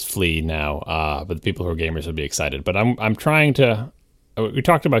non-gamers will just flee now, but the people who are gamers will be excited. But I'm trying to... We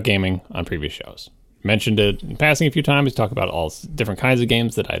talked about gaming on previous shows. Mentioned it in passing a few times. Talk about all different kinds of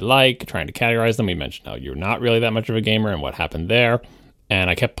games that I like, trying to categorize them. We mentioned how you're not really that much of a gamer and what happened there. And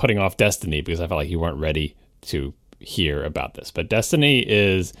I kept putting off Destiny because I felt like you weren't ready to hear about this. But Destiny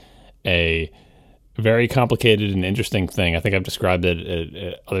is a very complicated and interesting thing. I think I've described it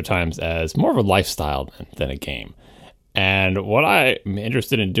at other times as more of a lifestyle than a game. And what I'm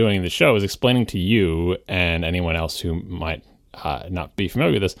interested in doing in the show is explaining to you and anyone else who might not be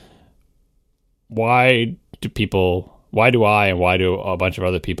familiar with this, why do I and why do a bunch of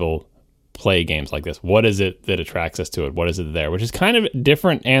other people play games like this? What is it that attracts us to it? What is it there? Which is kind of a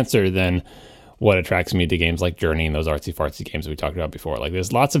different answer than what attracts me to games like Journey and those artsy-fartsy games we talked about before. Like,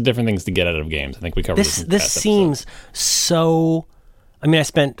 there's lots of different things to get out of games. I think we covered this. This seems so... I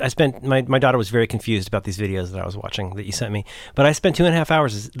spent my daughter was very confused about these videos that I was watching that you sent me, but I spent 2.5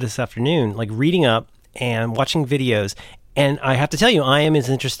 hours this afternoon, like, reading up and watching videos, and I have to tell you, I am as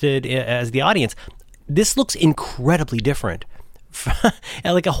interested as the audience. This looks incredibly different.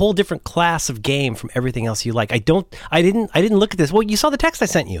 Like a whole different class of game from everything else you like. I didn't look at this. Well, you saw the text I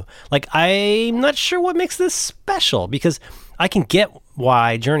sent you. Like, I'm not sure what makes this special, because I can get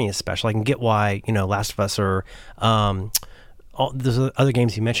why Journey is special. I can get why, Last of Us or all those other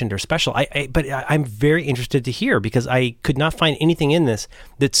games you mentioned are special. But I'm very interested to hear, because I could not find anything in this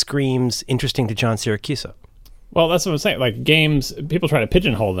that screams interesting to John Siracusa. Well, that's what I'm saying. Like, games, people try to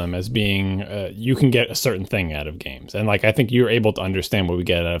pigeonhole them as being, you can get a certain thing out of games. And, like, I think you're able to understand what we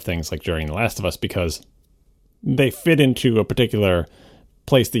get out of things like Journey and The Last of Us, because they fit into a particular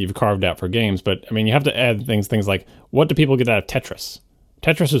place that you've carved out for games. But, you have to add things like, what do people get out of Tetris?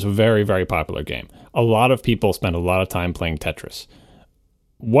 Tetris is a very, very popular game. A lot of people spend a lot of time playing Tetris.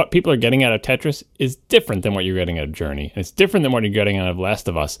 what people are getting out of Tetris is different than what you're getting out of Journey. And it's different than what you're getting out of Last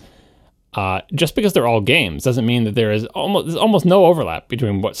of Us. Just because they're all games doesn't mean that there's almost no overlap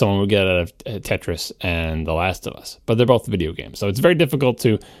between what someone would get out of Tetris and The Last of Us. But they're both video games. So it's very difficult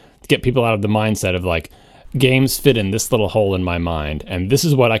to get people out of the mindset of like, games fit in this little hole in my mind, and this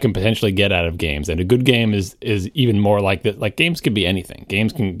is what I can potentially get out of games. And a good game is even more like that. Like, games can be anything.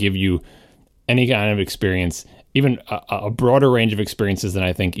 Games can give you any kind of experience, even a broader range of experiences than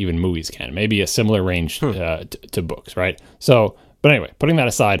I think even movies can. Maybe a similar range to books, right? So, but anyway, putting that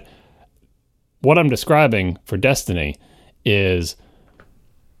aside, what I'm describing for Destiny is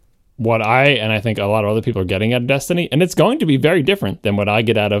what I think a lot of other people are getting out of Destiny, and it's going to be very different than what I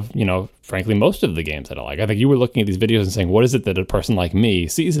get out of, frankly, most of the games that I like. I think you were looking at these videos and saying, what is it that a person like me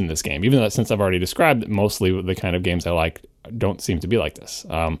sees in this game? Even though, since I've already described that mostly the kind of games I like don't seem to be like this.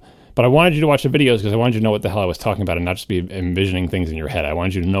 But I wanted you to watch the videos because I wanted you to know what the hell I was talking about and not just be envisioning things in your head. I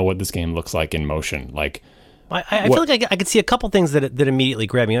wanted you to know what this game looks like in motion. Like, I feel like I could see a couple things that immediately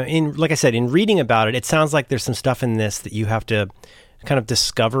grab me. Like I said, in reading about it, it sounds like there's some stuff in this that you have to kind of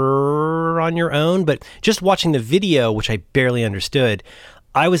discover on your own. But just watching the video, which I barely understood,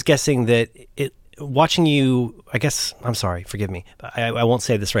 I was guessing that watching you, I guess, I'm sorry, forgive me, I won't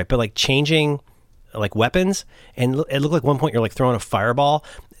say this right, but like changing like weapons, and it looked like one point you're like throwing a fireball.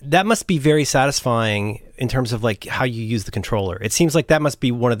 That must be very satisfying in terms of like how you use the controller. It seems like that must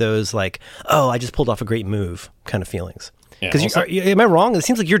be one of those like, oh, I just pulled off a great move kind of feelings. Because am I wrong? It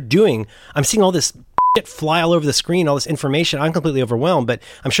seems like I'm seeing all this shit fly all over the screen, all this information. I'm completely overwhelmed, but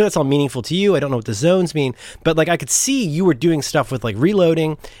I'm sure that's all meaningful to you. I don't know what the zones mean, but like I could see you were doing stuff with like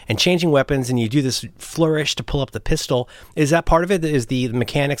reloading and changing weapons, and you do this flourish to pull up the pistol. Is that part of it? Is the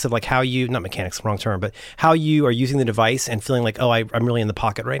mechanics of like how you, not mechanics, wrong term, but how you are using the device and feeling like, oh, I'm really in the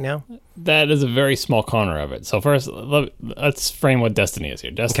pocket right now? That is a very small corner of it. So first, let's frame what Destiny is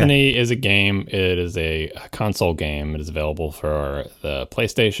here. Destiny is a game. It is a console game. It is available for the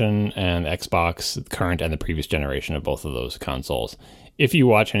PlayStation and Xbox, the current and the previous generation of both of those consoles. If you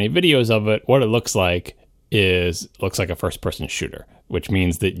watch any videos of it, what it looks like a first-person shooter, which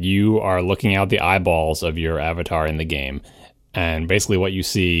means that you are looking out the eyeballs of your avatar in the game. And basically what you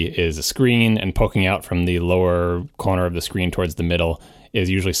see is a screen, and poking out from the lower corner of the screen towards the middle is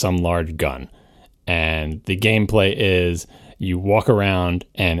usually some large gun. And the gameplay is you walk around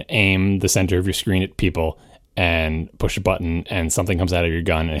and aim the center of your screen at people and push a button, and something comes out of your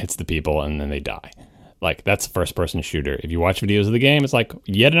gun and hits the people, and then they die. Like, that's a first-person shooter. If you watch videos of the game, it's like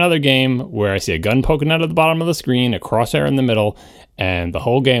yet another game where I see a gun poking out of the bottom of the screen, a crosshair in the middle, and the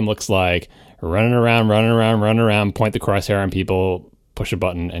whole game looks like running around, point the crosshair on people, push a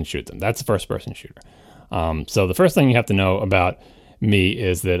button, and shoot them. That's a first-person shooter. So the first thing you have to know about me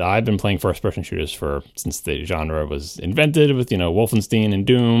is that I've been playing first-person shooters since the genre was invented with, Wolfenstein and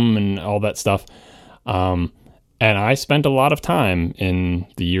Doom and all that stuff. And I spent a lot of time in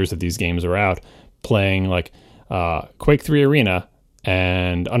the years that these games are out playing like Quake 3 Arena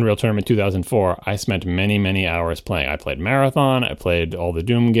and Unreal Tournament 2004. I spent many, many hours playing. I played Marathon. I played all the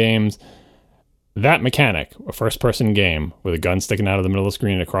Doom games. That mechanic, a first-person game with a gun sticking out of the middle of the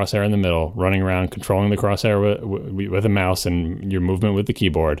screen and a crosshair in the middle, running around, controlling the crosshair with a mouse and your movement with the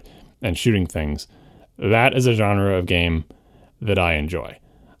keyboard and shooting things, that is a genre of game that I enjoy.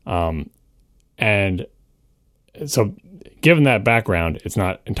 And so given that background, it's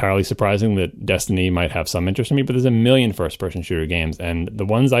not entirely surprising that Destiny might have some interest in me, but there's a million first-person shooter games, and the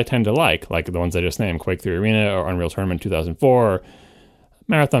ones I tend to like the ones I just named, Quake 3 Arena or Unreal Tournament 2004, or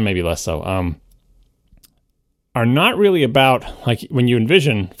Marathon maybe less so, are not really about, like, when you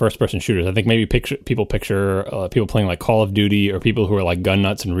envision first-person shooters, I think maybe people picture people playing like Call of Duty, or people who are like gun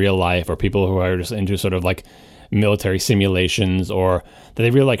nuts in real life, or people who are just into sort of like military simulations, or that they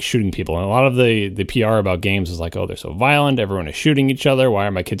really like shooting people. And a lot of the PR about games is like, oh, they're so violent, everyone is shooting each other, why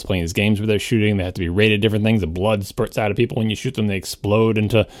are my kids playing these games where they're shooting, they have to be rated different things, the blood spurts out of people when you shoot them, they explode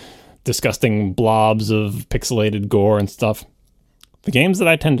into disgusting blobs of pixelated gore and stuff. The games that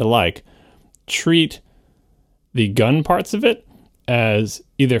I tend to like treat the gun parts of it as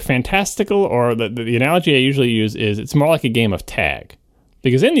either fantastical, or the analogy I usually use is it's more like a game of tag.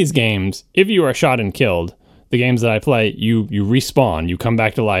 Because in these games, if you are shot and killed, the games that I play, you respawn, you come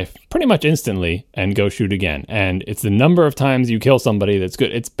back to life pretty much instantly and go shoot again. And it's the number of times you kill somebody that's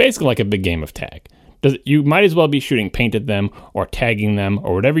good. It's basically like a big game of tag. You might as well be shooting paint at them or tagging them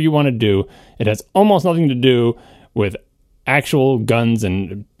or whatever you want to do. It has almost nothing to do with actual guns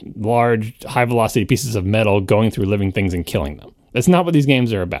and large, high-velocity pieces of metal going through living things and killing them. That's not what these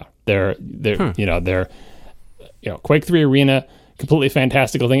games are about. They're Quake 3 Arena, completely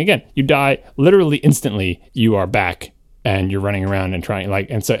fantastical thing. Again, you die literally instantly, you are back and you're running around and trying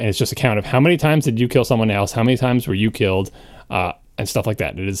and it's just a count of how many times did you kill someone else, how many times were you killed, and stuff like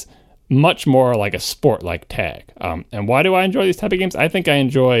that. It is much more like a sport, like tag. And why do I enjoy these type of games? I think I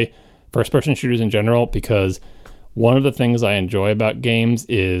enjoy first-person shooters in general because one of the things I enjoy about games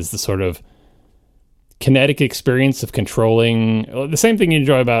is the sort of kinetic experience of controlling the same thing you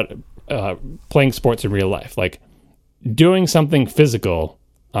enjoy about playing sports in real life, like doing something physical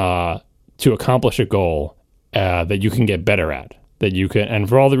to accomplish a goal that you can get better at, that you can, and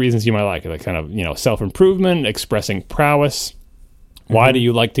for all the reasons you might like kind of, self-improvement, expressing prowess. Why do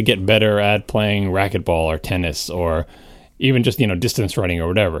you like to get better at playing racquetball or tennis or even just, distance running or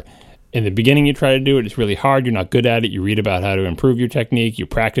whatever? In the beginning, you try to do it. It's really hard. You're not good at it. You read about how to improve your technique. You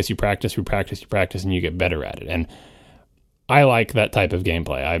practice, and you get better at it. And I like that type of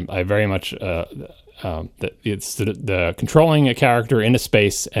gameplay. I very much, it's the controlling a character in a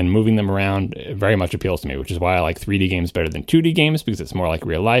space and moving them around very much appeals to me, which is why I like 3D games better than 2D games, because it's more like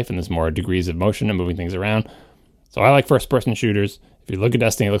real life and there's more degrees of motion and moving things around. So I like first-person shooters. If you look at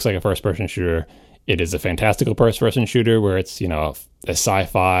Destiny, it looks like a first-person shooter. It is a fantastical first-person shooter where it's, a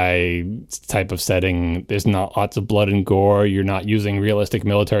sci-fi type of setting. There's not lots of blood and gore. You're not using realistic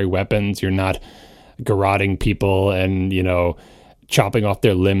military weapons. You're not garroting people and, chopping off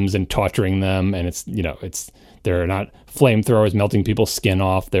their limbs and torturing them. And there are not flamethrowers melting people's skin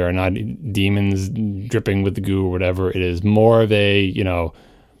off. There are not demons dripping with the goo or whatever. It is more of a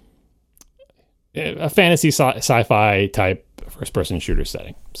fantasy sci-fi type first-person shooter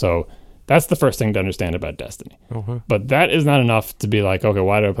setting. So that's the first thing to understand about Destiny. Mm-hmm. But that is not enough to be like, okay,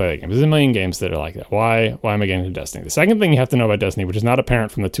 why do I play that game? There's a million games that are like that. Why am I getting into Destiny? The second thing you have to know about Destiny, which is not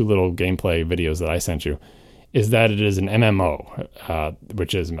apparent from the 2 little gameplay videos that I sent you, is that it is an MMO,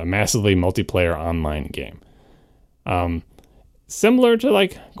 which is a massively multiplayer online game. Similar to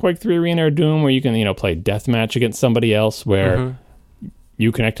like Quake 3 Arena or Doom, where you can, play deathmatch against somebody else, where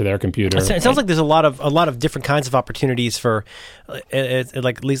you connect to their computer. It sounds like there's a lot of different kinds of opportunities for,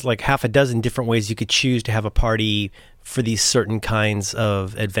 at least like half a dozen different ways you could choose to have a party for these certain kinds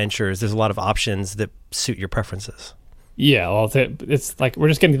of adventures. There's a lot of options that suit your preferences. Yeah, well, it's like we're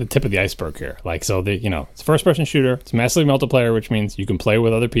just getting to the tip of the iceberg here. Like, so it's a first-person shooter. It's massively multiplayer, which means you can play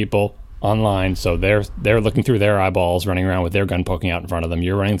with other people online. So they're looking through their eyeballs, running around with their gun poking out in front of them.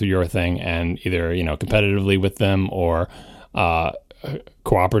 You're running through your thing, and either competitively with them or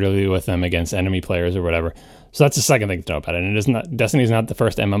cooperatively with them against enemy players or whatever. So that's the second thing to know about it. And it is not, Destiny is not the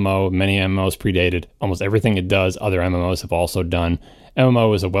first MMO. Many MMOs predated. Almost everything it does, other MMOs have also done.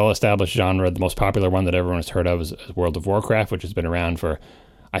 MMO is a well-established genre. The most popular one that everyone has heard of is World of Warcraft, which has been around for,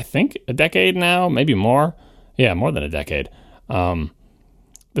 I think, a decade now, maybe more. Yeah, more than a decade. The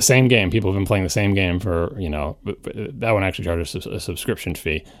same game. People have been playing the same game for, that one actually charges a subscription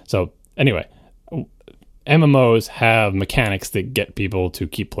fee. So anyway, MMOs have mechanics that get people to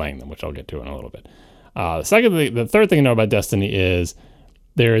keep playing them, which I'll get to in a little bit. The third thing to know about Destiny is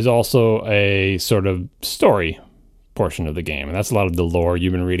there is also a sort of story portion of the game, and that's a lot of the lore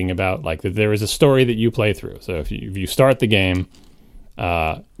you've been reading about. Like that, there is a story that you play through. So if you start the game,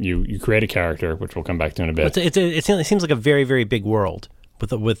 you create a character, which we'll come back to in a bit. It seems like a very, very big world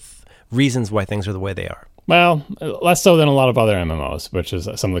with reasons why things are the way they are. Well, less so than a lot of other MMOs, which is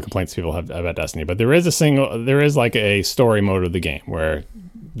some of the complaints people have about Destiny. But there is like a story mode of the game where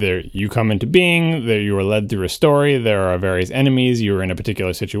you come into being, you are led through a story, there are various enemies, you're in a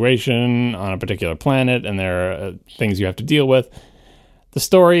particular situation on a particular planet, and there are things you have to deal with. The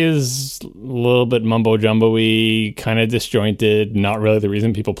story is a little bit mumbo-jumbo-y, kind of disjointed, not really the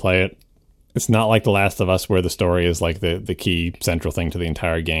reason people play it. It's not like The Last of Us, where the story is like the key central thing to the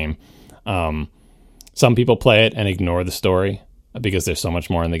entire game. Some people play it and ignore the story because there's so much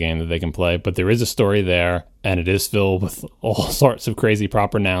more in the game that they can play. But there is a story there, and it is filled with all sorts of crazy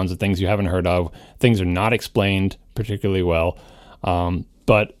proper nouns and things you haven't heard of. Things are not explained particularly well.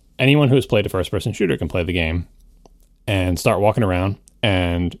 But anyone who has played a first-person shooter can play the game and start walking around,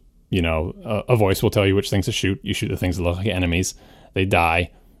 and a voice will tell you which things to shoot. You shoot the things that look like enemies. They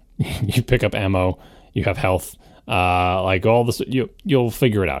die. You pick up ammo. You have health. Like all this, you'll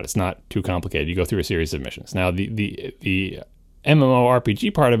figure it out. It's not too complicated. You go through a series of missions. Now, the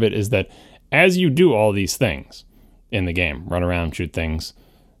MMORPG part of it is that as you do all these things in the game, run around, shoot things,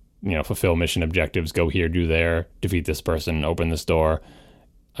 fulfill mission objectives, go here, do there, defeat this person, open this door,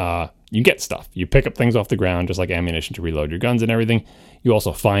 you get stuff. You pick up things off the ground, just like ammunition to reload your guns and everything. You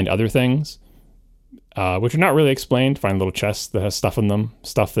also find other things, which are not really explained. Find little chests that has stuff in them,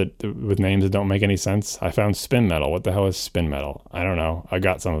 stuff that with names that don't make any sense. I found spin metal. What the hell is spin metal? I don't know. I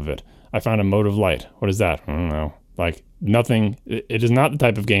got some of it. I found a mode of light. What is that? I don't know. Like nothing. It is not the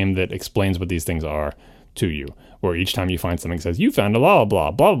type of game that explains what these things are. to you, where each time you find something that says, you found a blah,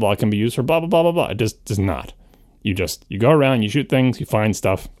 blah, blah, blah, blah, can be used for blah, blah, blah, blah, blah. It just does not. You go around, you shoot things, you find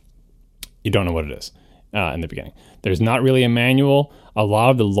stuff, you don't know what it is in the beginning. There's not really a manual. A lot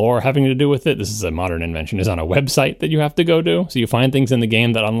of the lore having to do with it, this is a modern invention, is on a website that you have to go to. So you find things in the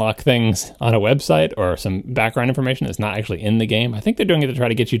game that unlock things on a website or some background information that's not actually in the game. I think they're doing it to try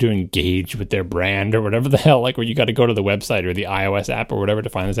to get you to engage with their brand or whatever the hell, like where you got to go to the website or the iOS app or whatever to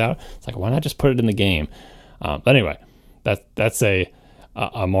find this out. It's like, why not just put it in the game? But anyway, that's a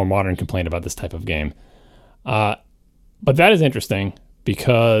more modern complaint about this type of game. But that is interesting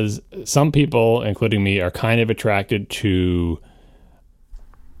because some people, including me, are kind of attracted to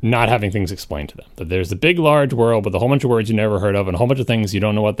not having things explained to them. That there's a big, large world with a whole bunch of words you never heard of and a whole bunch of things you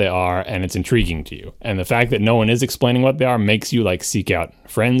don't know what they are, and it's intriguing to you. And the fact that no one is explaining what they are makes you like seek out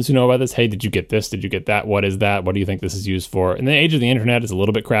friends who know about this. Hey, did you get this? Did you get that? What is that? What do you think this is used for? In the age of the internet, it's a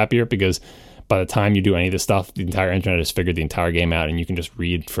little bit crappier because by the time you do any of this stuff, the entire internet has figured the entire game out, and you can just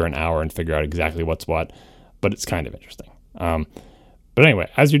read for an hour and figure out exactly what's what. But it's kind of interesting. But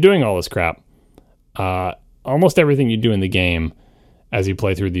anyway, as you're doing all this crap, almost everything you do in the game as you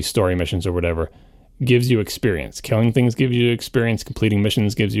play through these story missions or whatever gives you experience. Killing things gives you experience. Completing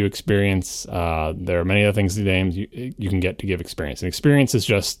missions gives you experience. There are many other things in the games you can get to give experience. And experience is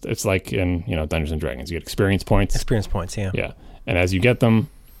just, it's like in Dungeons and Dragons. You get experience points. Experience points, yeah. Yeah. And as you get them,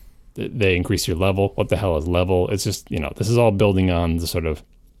 they increase your level. What the hell is level? It's just, this is all building on the sort of...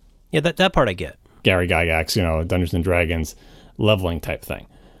 Yeah, that part I get. Gary Gygax, Dungeons and Dragons leveling type thing.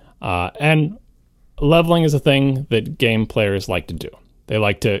 And leveling is a thing that game players like to do. They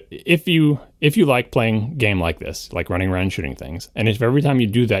like to, if you like playing a game like this, like running around shooting things, and if every time you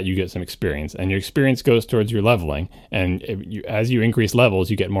do that, you get some experience, and your experience goes towards your leveling, and as you increase levels,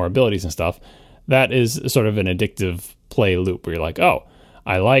 you get more abilities and stuff, that is sort of an addictive play loop where you're like, oh,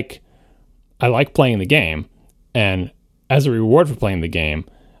 I like playing the game, and as a reward for playing the game,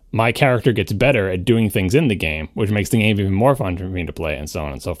 my character gets better at doing things in the game, which makes the game even more fun for me to play, and so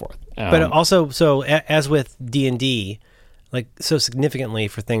on and so forth. But also, so as with D&D, like so significantly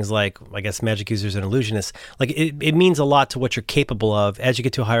for things like, I guess, magic users and illusionists, like it means a lot to what you're capable of as you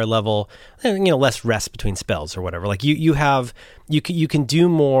get to a higher level. Less rest between spells or whatever. Like you can do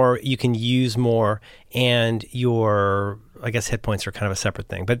more, you can use more, and your, I guess, hit points are kind of a separate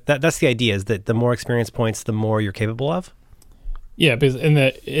thing. But that's the idea: is that the more experience points, the more you're capable of. Yeah, because in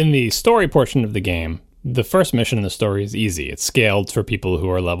the story portion of the game, the first mission in the story is easy. It's scaled for people who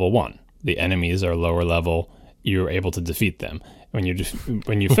are level 1. The enemies are lower level. You're able to defeat them. When you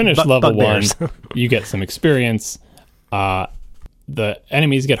finish level 1, you get some experience. The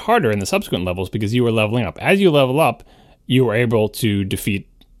enemies get harder in the subsequent levels because you are leveling up. As you level up, you are able to defeat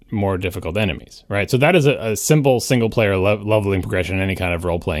more difficult enemies, right? So that is a simple single-player leveling progression in any kind of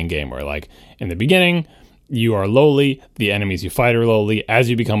role-playing game where, like, in the beginning, you are lowly, the enemies you fight are lowly. As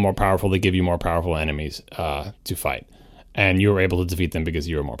you become more powerful, they give you more powerful enemies to fight. And you were able to defeat them because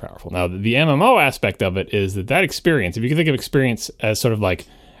you were more powerful. Now, the MMO aspect of it is that experience, if you can think of experience as sort of like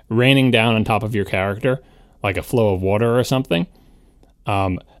raining down on top of your character, like a flow of water or something,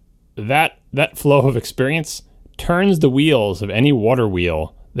 that flow of experience turns the wheels of any water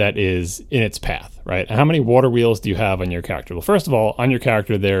wheel that is in its path, right? And how many water wheels do you have on your character? Well, first of all, on your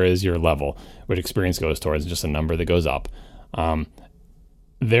character, there is your level, which experience goes towards, just a number that goes up.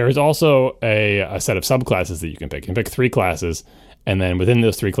 There is also a set of subclasses that you can pick. You can pick 3 classes, and then within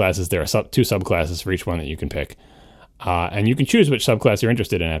those 3 classes, there are 2 subclasses for each one that you can pick. And you can choose which subclass you're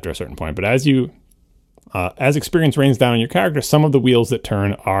interested in after a certain point. But as experience rains down on your character, some of the wheels that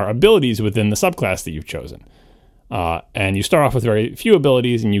turn are abilities within the subclass that you've chosen. And you start off with very few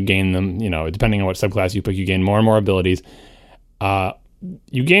abilities, and you gain them, depending on what subclass you pick, you gain more and more abilities.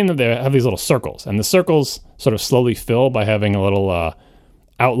 You gain them, they have these little circles, and the circles sort of slowly fill by having a little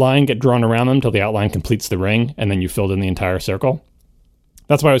outline get drawn around them until the outline completes the ring, and then you filled in the entire circle.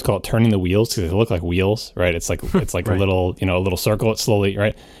 That's why I always call it turning the wheels, because they look like wheels, right? It's like right. A little circle. It's slowly,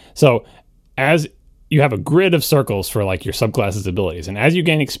 right? So as you have a grid of circles for like your subclass's abilities, and as you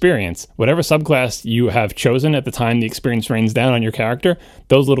gain experience, whatever subclass you have chosen at the time the experience rains down on your character,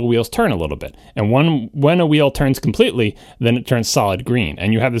 those little wheels turn a little bit. And when a wheel turns completely, then it turns solid green.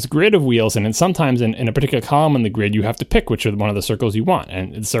 And you have this grid of wheels, and then sometimes in a particular column in the grid, you have to pick which are one of the circles you want.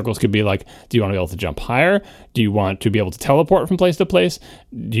 And the circles could be like, do you want to be able to jump higher? Do you want to be able to teleport from place to place?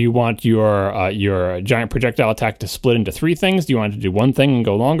 Do you want your giant projectile attack to split into 3 things? Do you want to do one thing and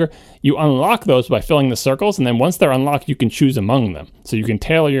go longer? You unlock those by filling the circles, and then once they're unlocked, you can choose among them. So you can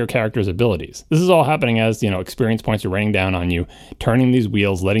tailor your character's abilities. This is all happening as, experience points are raining down on you, turning these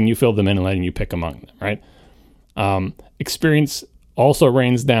wheels, letting you fill them in, and letting you pick among them, right? Experience also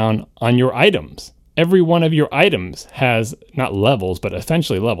rains down on your items. every one of your items has not levels, but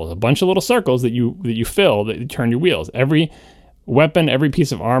essentially levels, a bunch of little circles that you fill that you turn your wheels. Every weapon, every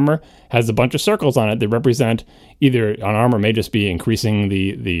piece of armor has a bunch of circles on it that represent either on armor may just be increasing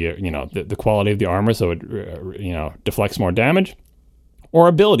the quality of the armor so it deflects more damage, or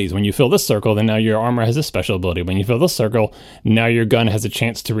abilities. When you fill this circle, then now your armor has a special ability. When you fill this circle, now your gun has a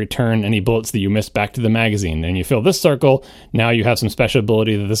chance to return any bullets that you missed back to the magazine. And you fill this circle, now you have some special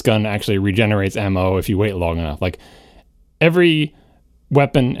ability that this gun actually regenerates ammo if you wait long enough. Like every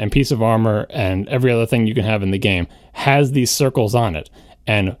weapon and piece of armor and every other thing you can have in the game has these circles on it.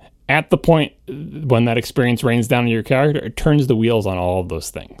 And at the point when that experience rains down on your character, it turns the wheels on all of those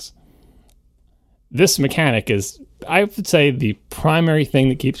things. This mechanic is, I would say, the primary thing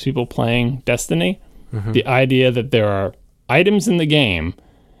that keeps people playing Destiny. Mm-hmm. The idea that there are items in the game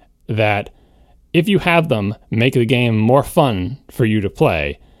that, if you have them, make the game more fun for you to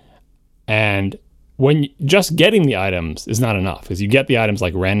play. And when just getting the items is not enough, because you get the items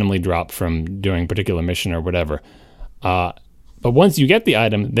like randomly dropped from doing a particular mission or whatever. But once you get the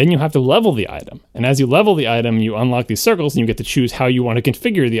item, then you have to level the item. And as you level the item, you unlock these circles, and you get to choose how you want to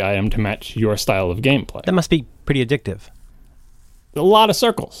configure the item to match your style of gameplay. That must be pretty addictive. A lot of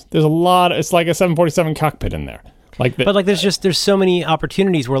circles. There's a lot. It's like a 747 cockpit in there. But there's so many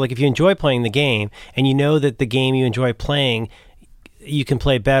opportunities where, like, if you enjoy playing the game and you know that the game you enjoy playing, you can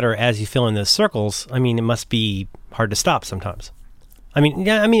play better as you fill in those circles. I mean, it must be hard to stop sometimes. I mean,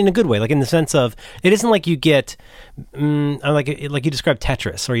 in a good way, like in the sense of it isn't like you get like you described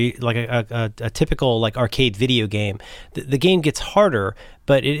Tetris or you like a typical like arcade video game. The game gets harder,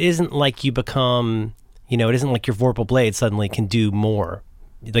 but it isn't like you become, it isn't like your Vorpal blade suddenly can do more.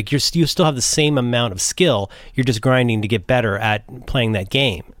 Like you still have the same amount of skill. You're just grinding to get better at playing that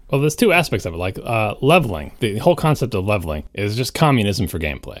game. Well, there's two aspects of it, like leveling. The whole concept of leveling is just communism for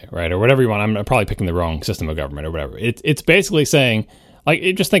gameplay, right? Or whatever you want. I'm probably picking the wrong system of government or whatever. It's basically saying, like,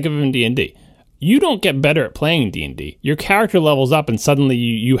 just think of it in D&D. You don't get better at playing D&D. Your character levels up and suddenly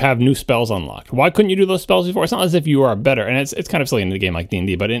you have new spells unlocked. Why couldn't you do those spells before? It's not as if you are better, and it's kind of silly in a game like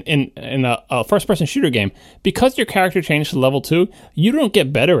D&D, but in a first-person shooter game, because your character changed to level 2, you don't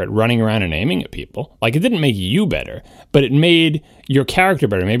get better at running around and aiming at people. Like, it didn't make you better, but it made your character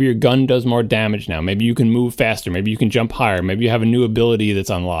better. Maybe your gun does more damage now. Maybe you can move faster. Maybe you can jump higher. Maybe you have a new ability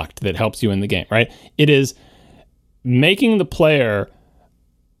that's unlocked that helps you in the game, right? It is making the player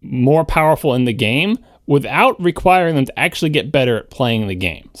more powerful in the game without requiring them to actually get better at playing the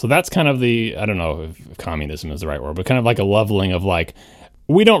game. So that's kind of the, I don't know if communism is the right word, but kind of like a leveling of like,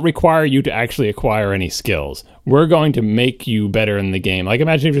 we don't require you to actually acquire any skills. We're going to make you better in the game. Like,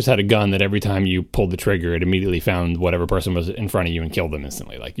 imagine if you just had a gun that every time you pulled the trigger, it immediately found whatever person was in front of you and killed them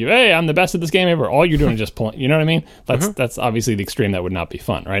instantly. Like, hey, I'm the best at this game ever. All you're doing is just pulling. You know what I mean? That's obviously the extreme. That would not be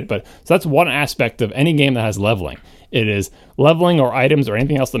fun, right? But so that's one aspect of any game that has leveling. It is leveling or items or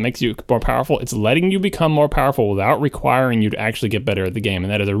anything else that makes you more powerful. It's letting you become more powerful without requiring you to actually get better at the game.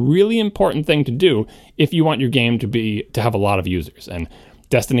 And that is a really important thing to do if you want your game to have a lot of users. And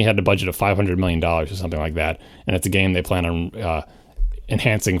Destiny had a budget of $500 million or something like that. And it's a game they plan on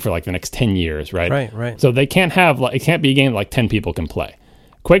enhancing for like the next 10 years, right? Right. So they can't it can't be a game that like 10 people can play.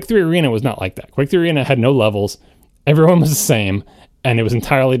 Quake 3 Arena was not like that. Quake 3 Arena had no levels. Everyone was the same. And it was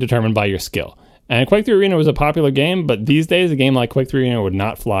entirely determined by your skill. And Quake 3 Arena was a popular game, but these days a game like Quake 3 Arena would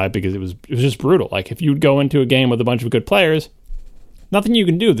not fly because it was just brutal. Like, if you'd go into a game with a bunch of good players, nothing you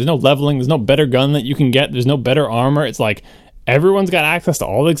can do. There's no leveling. There's no better gun that you can get. There's no better armor. It's like everyone's got access to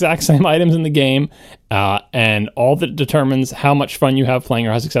all the exact same items in the game, and all that determines how much fun you have playing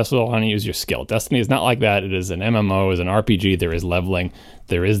or how successful you use your skill. Destiny is not like that. It is an MMO, it is an RPG. There is leveling.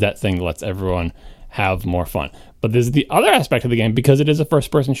 There is that thing that lets everyone have more fun. But there's the other aspect of the game, because it is a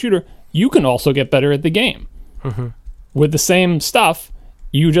first-person shooter, you can also get better at the game. Mm-hmm. With the same stuff,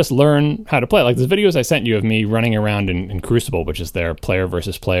 you just learn how to play. Like, there's videos I sent you of me running around in Crucible, which is their player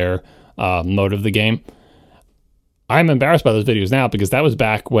versus player mode of the game. I'm embarrassed by those videos now, because that was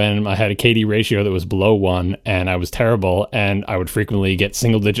back when I had a KD ratio that was below 1, and I was terrible, and I would frequently get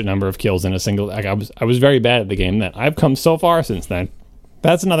single-digit number of kills in a single... Like, I was very bad at the game then. I've come so far since then.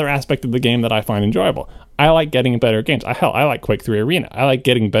 That's another aspect of the game that I find enjoyable. I like getting better at games. I like Quake 3 Arena. I like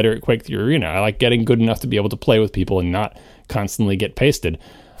getting better at Quake 3 Arena. I like getting good enough to be able to play with people and not constantly get pasted.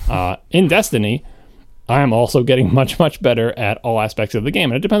 In Destiny, I am also getting much, much better at all aspects of the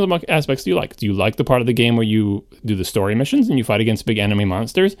game. And it depends on what aspects do you like. Do you like the part of the game where you do the story missions and you fight against big enemy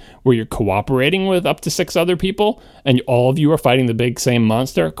monsters, where you're cooperating with up to 6 other people, and all of you are fighting the big same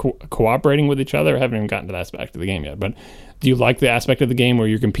monster, cooperating with each other? I haven't even gotten to that aspect of the game yet. But do you like the aspect of the game where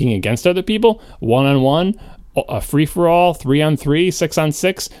you're competing against other people, one-on-one, a free-for-all, 3-on-3,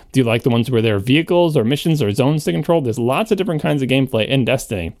 6-on-6? Do you like the ones where there are vehicles or missions or zones to control? There's lots of different kinds of gameplay in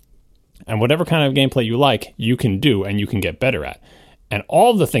Destiny. And whatever kind of gameplay you like, you can do and you can get better at. And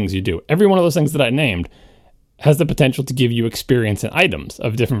all of the things you do, every one of those things that I named, has the potential to give you experience and items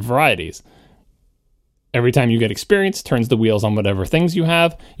of different varieties. Every time you get experience, turns the wheels on whatever things you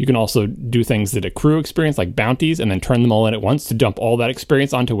have. You can also do things that accrue experience, like bounties, and then turn them all in at once to dump all that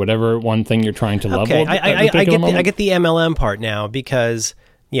experience onto whatever one thing you're trying to level. Okay, I get the MLM part now because,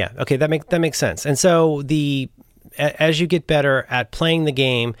 that makes sense. And so as you get better at playing the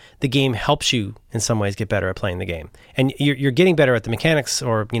game helps you in some ways get better at playing the game, and you're getting better at the mechanics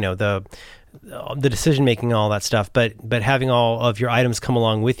or the decision making, all that stuff. But having all of your items come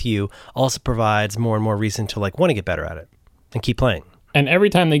along with you also provides more and more reason to want to get better at it and keep playing. And every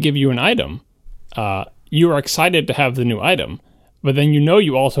time they give you an item, you are excited to have the new item, but then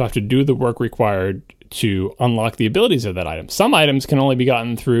you also have to do the work required to unlock the abilities of that item. Some items can only be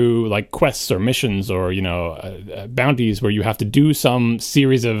gotten through quests or missions or bounties where you have to do some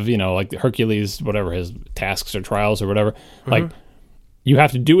series of like Hercules, whatever his tasks or trials or whatever. Mm-hmm. You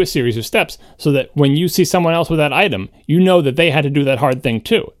have to do a series of steps so that when you see someone else with that item, you know that they had to do that hard thing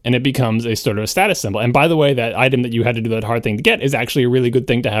too. And it becomes a sort of a status symbol. And by the way, that item that you had to do that hard thing to get is actually a really good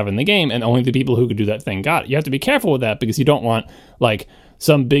thing to have in the game. And only the people who could do that thing got it. You have to be careful with that because you don't want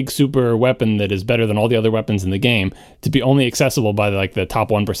some big super weapon that is better than all the other weapons in the game to be only accessible by the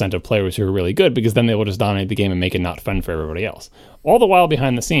top 1% of players who are really good, because then they will just dominate the game and make it not fun for everybody else. All the while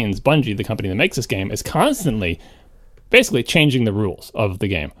behind the scenes, Bungie, the company that makes this game, is constantly basically changing the rules of the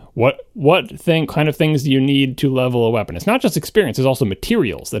game. What kind of things do you need to level a weapon? It's not just experience, there's also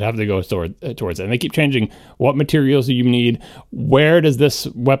materials that have to go towards it. And they keep changing what materials do you need, where does this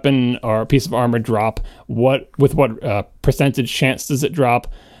weapon or piece of armor drop, what percentage chance does it drop,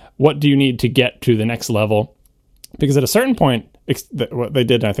 what do you need to get to the next level? Because at a certain point, what they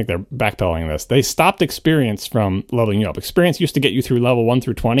did, and I think they're backpedaling this, they stopped experience from leveling you up. Experience used to get you through level 1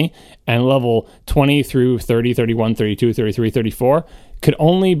 through 20, and level 20 through 30, 31, 32, 33, 34 could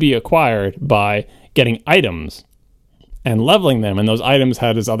only be acquired by getting items and leveling them. And those items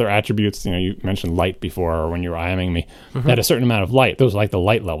had as other attributes, you mentioned light before, or when you were IMing me, had a certain amount of light. Those are the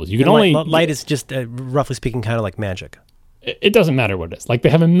light levels. You can only... Light is just, roughly speaking, kind of like magic. It doesn't matter what it is. They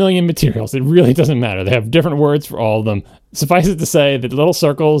have a million materials. It really doesn't matter. They have different words for all of them. Suffice it to say that little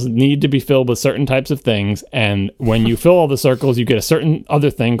circles need to be filled with certain types of things, and when you fill all the circles, you get a certain other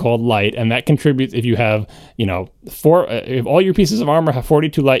thing called light, and that contributes. If you have, if all your pieces of armor have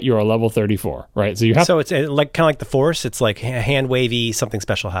 42 light, you're a level 34, right? So you have. So it's kind of like the Force. It's like hand wavy, something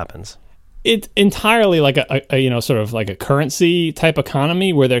special happens. It's entirely like a sort of like a currency type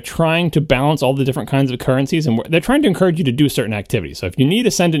economy where they're trying to balance all the different kinds of currencies, and they're trying to encourage you to do certain activities. So if you need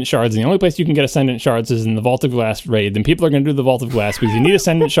Ascendant Shards, and the only place you can get Ascendant Shards is in the Vault of Glass raid, then people are going to do the Vault of Glass because you need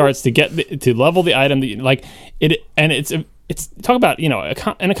Ascendant Shards to level the item that you like. It's talk about,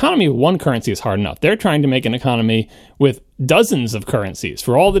 an economy of one currency is hard enough. They're trying to make an economy with dozens of currencies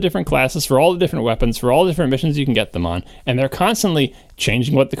for all the different classes, for all the different weapons, for all the different missions you can get them on. And they're constantly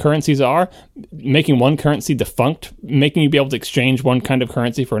changing what the currencies are, making one currency defunct, making you be able to exchange one kind of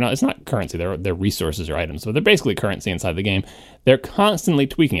currency for another. It's not currency, they're resources or items. So they're basically currency inside the game. They're constantly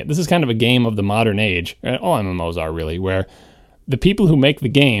tweaking it. This is kind of a game of the modern age, and all MMOs are really, where the people who make the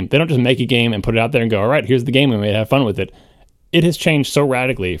game, they don't just make a game and put it out there and go, all right, here's the game we made, have fun with it. It has changed so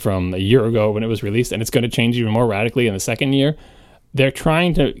radically from a year ago when it was released, and it's going to change even more radically in the second year. They're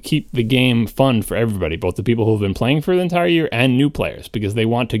trying to keep the game fun for everybody, both the people who have been playing for the entire year and new players, because they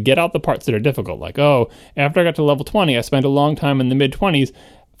want to get out the parts that are difficult. Like, after I got to level 20, I spent a long time in the mid-20s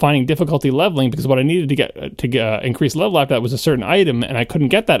finding difficulty leveling because what I needed to get increase level after that was a certain item, and I couldn't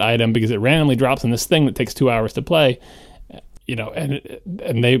get that item because it randomly drops in this thing that takes 2 hours to play.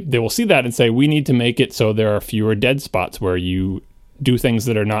 And they will see that and say, we need to make it so there are fewer dead spots where you do things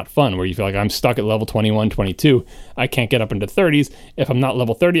that are not fun, where you feel like I'm stuck at level 21, 22. I can't get up into 30s. If I'm not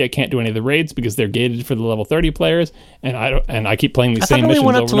level 30, I can't do any of the raids because they're gated for the level 30 players. And I keep playing these same missions over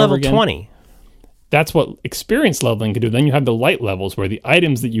and over again. I thought it went up to level 20. That's what experience leveling can do. Then you have the light levels where the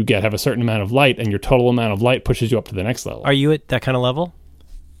items that you get have a certain amount of light, and your total amount of light pushes you up to the next level. Are you at that kind of level?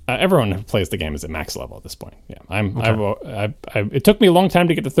 Everyone who plays the game is at max level at this point. Yeah, it took me a long time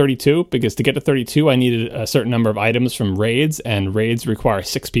to get to 32 because to get to 32, I needed a certain number of items from raids, and raids require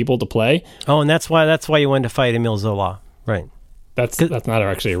 6 people to play. Oh, and that's why you wanted to fight Emil Zola, right? That's not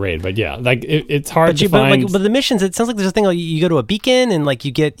actually a raid, but yeah, it's hard to find. But the missions, it sounds like there's a thing like you go to a beacon and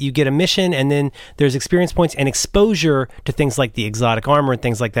you get a mission, and then there's experience points and exposure to things like the exotic armor and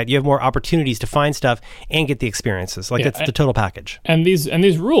things like that. You have more opportunities to find stuff and get the experiences. It's the total package. And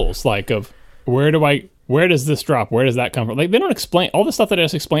these rules of where do where does this drop? Where does that come from? Like, they don't explain all the stuff that I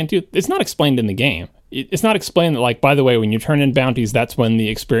just explained to you. It's not explained in the game. It's not explained that, like, by the way, when you turn in bounties, that's when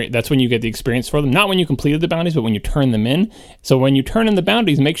you get the experience for them. Not when you completed the bounties, but when you turn them in. So when you turn in the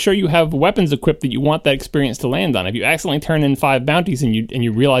bounties, make sure you have weapons equipped that you want that experience to land on. If you accidentally turn in 5 bounties and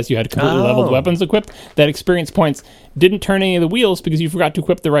you realize you had completely leveled weapons equipped, that experience points didn't turn any of the wheels because you forgot to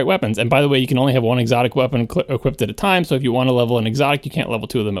equip the right weapons. And by the way, you can only have one exotic weapon equipped at a time. So if you want to level an exotic, you can't level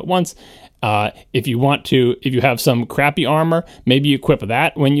 2 of them at once. If you have some crappy armor, maybe equip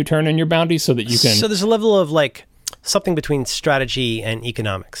that when you turn in your bounties so that you can. So there's a level of like something between strategy and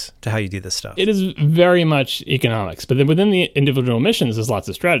economics to how you do this stuff. It is very much economics, but then within the individual missions, there's lots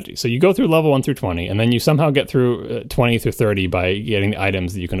of strategy. So you go through level 1 through 20, and then you somehow get through 20 through 30 by getting the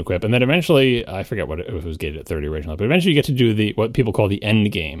items that you can equip, and then eventually, I forget what it was gated at 30 originally, but eventually you get to do what people call the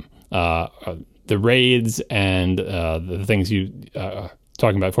end game, the raids and the things you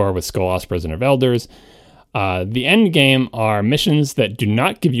talking about before with Skolas, Prisoner of Elders. The end game are missions that do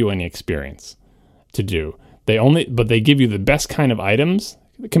not give you any experience to do. But they give you the best kind of items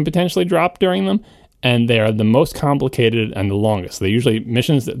that can potentially drop during them, and they are the most complicated and the longest. So they usually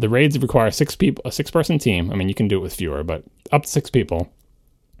missions. The raids require 6 people, a 6-person team. I mean, you can do it with fewer, but up to 6 people.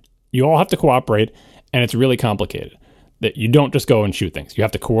 You all have to cooperate, and it's really complicated. That you don't just go and shoot things. You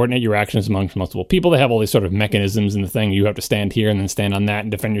have to coordinate your actions amongst multiple people. They have all these sort of mechanisms in the thing. You have to stand here and then stand on that and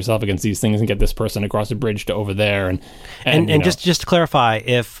defend yourself against these things and get this person across a bridge to over there. And just to clarify,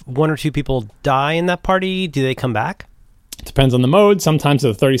 if 1 or 2 people die in that party, do they come back? It depends on the mode. Sometimes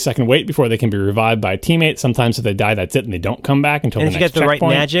there's a 30-second wait before they can be revived by a teammate. Sometimes if they die, that's it, and they don't come back until the next checkpoint. And if you get the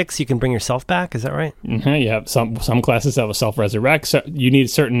right magics, you can bring yourself back. Is that right? Mm-hmm. You have some classes have a self-resurrect. So you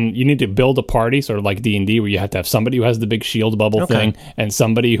need to build a party, sort of like D&D, where you have to have somebody who has the big shield bubble thing, and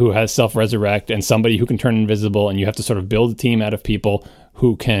somebody who has self-resurrect, and somebody who can turn invisible, and you have to sort of build a team out of people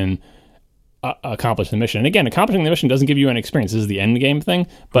who can accomplish the mission. And again, accomplishing the mission doesn't give you any experience. This is the end game thing,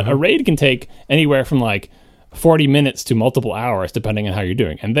 but a raid can take anywhere from like 40 minutes to multiple hours, depending on how you're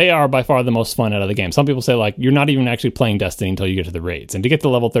doing. And they are by far the most fun out of the game. Some people say, like, you're not even actually playing Destiny until you get to the raids. And to get to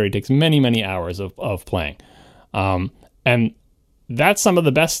level 30 takes many, many hours of playing. And that's some of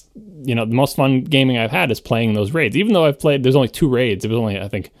the best, the most fun gaming I've had is playing those raids. Even though there's only 2 raids. It was only, I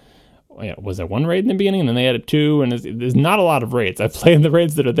think, was there 1 raid in the beginning? And then they added 2, and there's not a lot of raids. I've played the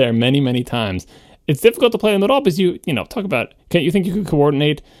raids that are there many, many times. It's difficult to play them at all because talk about, you think you could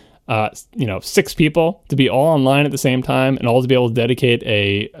coordinate 6 people to be all online at the same time and all to be able to dedicate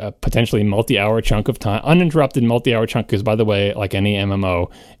a potentially multi-hour chunk of time, uninterrupted multi-hour chunk, because by the way, like any MMO,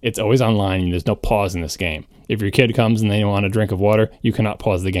 it's always online and there's no pause in this game. If your kid comes and they want a drink of water, you cannot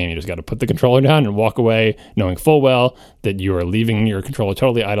pause the game. You just got to put the controller down and walk away, knowing full well that you are leaving your controller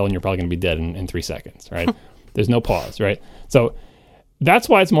totally idle and you're probably going to be dead in 3 seconds, right? There's no pause, right? So that's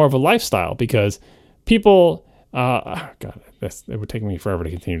why it's more of a lifestyle, because people... it would take me forever to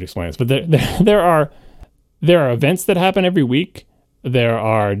continue to explain this, but there are events that happen every week. There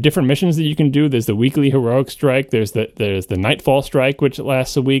are different missions that you can do. There's the weekly heroic strike. There's the nightfall strike, which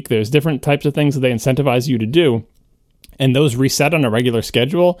lasts a week. There's different types of things that they incentivize you to do, and those reset on a regular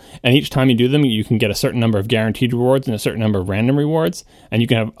schedule. And each time you do them, you can get a certain number of guaranteed rewards and a certain number of random rewards. And you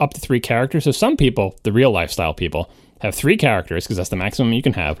can have up to 3 characters. So some people, the real lifestyle people, have 3 characters because that's the maximum you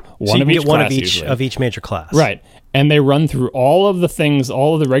can have. One of each major class. Right. And they run through all of the things,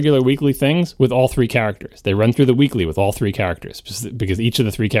 all of the regular weekly things with all 3 characters. They run through the weekly with all 3 characters because each of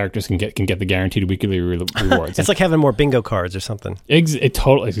the 3 characters can get the guaranteed weekly rewards. It's like having more bingo cards or something. It's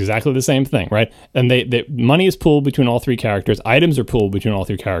exactly the same thing, right? And they money is pooled between all 3 characters. Items are pooled between all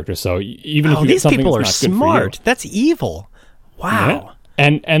 3 characters. So even if you get something these people are that's not smart. Good for you, that's evil. Wow. Yeah.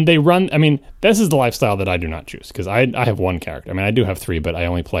 And they run, I mean, this is the lifestyle that I do not choose because I have 1 character. I mean, I do have 3, but I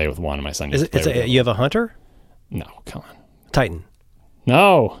only play with 1, and my son used to play with you have a hunter? No, come on. Titan.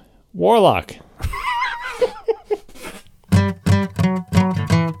 No. Warlock.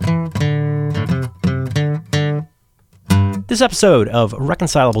 This episode of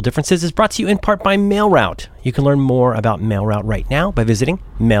Reconcilable Differences is brought to you in part by MailRoute. You can learn more about MailRoute right now by visiting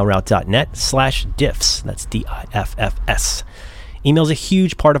mailroute.net/diffs. That's DIFFS. Email is a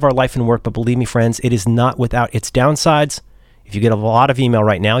huge part of our life and work, but believe me, friends, it is not without its downsides. If you get a lot of email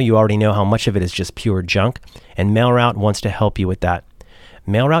right now, you already know how much of it is just pure junk, and MailRoute wants to help you with that.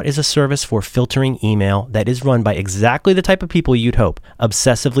 MailRoute is a service for filtering email that is run by exactly the type of people you'd hope,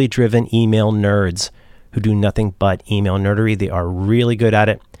 obsessively driven email nerds who do nothing but email nerdery. They are really good at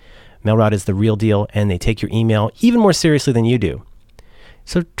it. MailRoute is the real deal, and they take your email even more seriously than you do.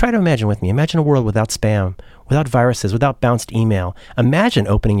 So try to imagine with me. Imagine a world without spam, without viruses, without bounced email. Imagine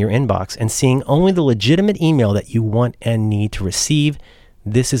opening your inbox and seeing only the legitimate email that you want and need to receive.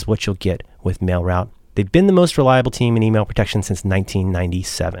 This is what you'll get with MailRoute They've been the most reliable team in email protection since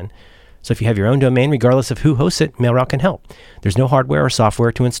 1997. So if you have your own domain, regardless of who hosts it, MailRoute can help. There's no hardware or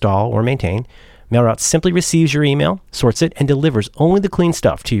software to install or maintain. MailRoute simply receives your email, sorts it, and delivers only the clean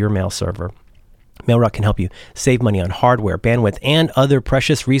stuff to your mail server. MailRoute can help you save money on hardware, bandwidth, and other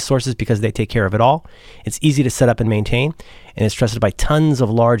precious resources because they take care of it all. It's easy to set up and maintain, and it's trusted by tons of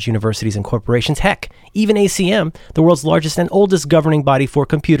large universities and corporations. Heck, even ACM, the world's largest and oldest governing body for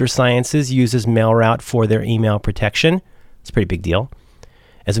computer sciences, uses MailRoute for their email protection. It's a pretty big deal.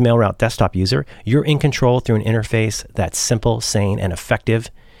 As a MailRoute desktop user, you're in control through an interface that's simple, sane, and effective.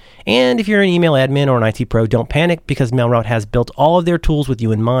 And if you're an email admin or an IT pro, don't panic because MailRoute has built all of their tools with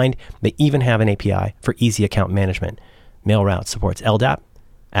you in mind. They even have an API for easy account management. MailRoute supports LDAP,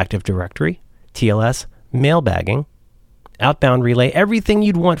 Active Directory, TLS, mailbagging, outbound relay, everything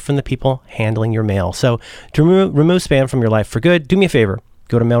you'd want from the people handling your mail. So to remove spam from your life for good, do me a favor.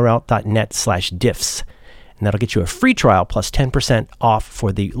 Go to mailroute.net/diffs. And that'll get you a free trial plus 10% off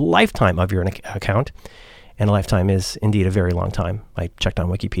for the lifetime of your account. And a lifetime is indeed a very long time. I checked on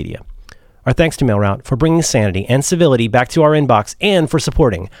Wikipedia. Our thanks to MailRoute for bringing sanity and civility back to our inbox and for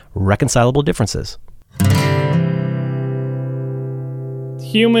supporting Reconcilable Differences.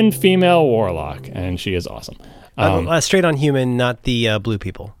 Human female warlock, and she is awesome. Straight on human, not the blue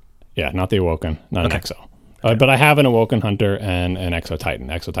people. Yeah, not the Awoken, not an Exo. But I have an Awoken Hunter and an Exo Titan.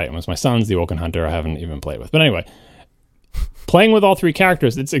 Exo Titan was my son's. The Awoken Hunter I haven't even played with. But anyway, playing with all three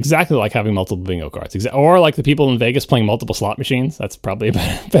characters, it's exactly like having multiple bingo cards. Or like the people in Vegas playing multiple slot machines. That's probably a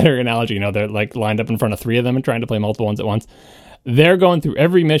better analogy. You know, they're like lined up in front of three of them and trying to play multiple ones at once. They're going through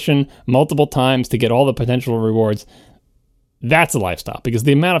every mission multiple times to get all the potential rewards. That's a lifestyle because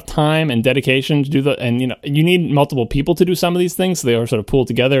the amount of time and dedication to do and you need multiple people to do some of these things. So they are sort of pooled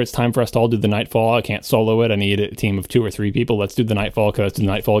together. It's time for us to all do the Nightfall. I can't solo it. I need a team of 2 or 3 people. Let's do the Nightfall. Okay, let's do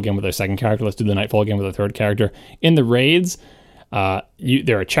the Nightfall again with our second character. Let's do the Nightfall again with our third character. In the raids, there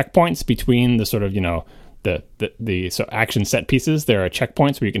are checkpoints between the sort of, the action set pieces. There are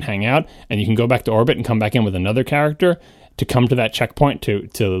checkpoints where you can hang out and you can go back to orbit and come back in with another character to come to that checkpoint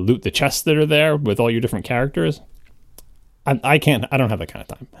to loot the chests that are there with all your different characters. I don't have that kind of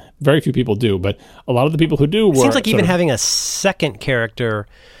time. Very few people do, but a lot of the people who do seems like even having a second character,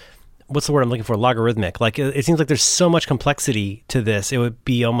 what's the word I'm looking for? Logarithmic. Like it seems like there's so much complexity to this. It would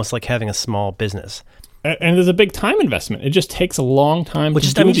be almost like having a small business. And there's a big time investment. It just takes a long time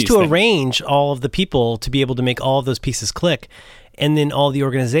to arrange all of the people to be able to make all of those pieces click, and then all the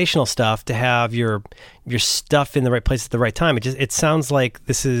organizational stuff to have your stuff in the right place at the right time. It sounds like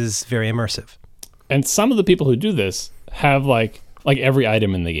this is very immersive. And some of the people who do this have like every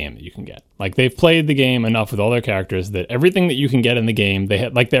item in the game that you can get. Like they've played the game enough with all their characters that everything that you can get in the game,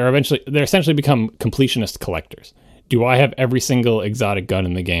 they're essentially become completionist collectors. Do I have every single exotic gun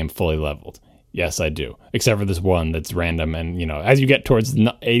in the game fully leveled? Yes, I do. Except for this one that's random. And, as you get towards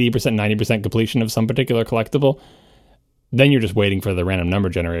 80%, 90% completion of some particular collectible, then you're just waiting for the random number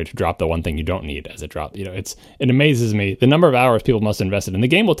generator to drop the one thing you don't need as it drops. It amazes me the number of hours people must have invested. And the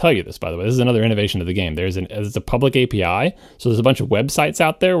game will tell you this, by the way. This is another innovation of the game. It's a public API. So there's a bunch of websites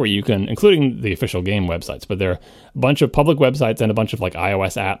out there where you can, including the official game websites, but there are a bunch of public websites and a bunch of like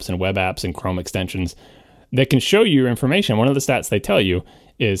iOS apps and web apps and Chrome extensions that can show you your information. One of the stats they tell you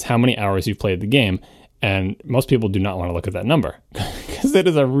is how many hours you've played the game. And most people do not want to look at that number because it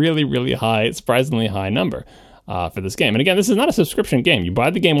is a really, really high, surprisingly high number. For this game. And again, this is not a subscription game. You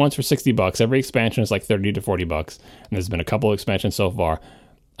buy the game once for $60. Every expansion is like $30 to $40. And there's been a couple of expansions so far.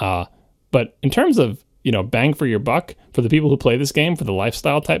 But in terms of, bang for your buck, for the people who play this game, for the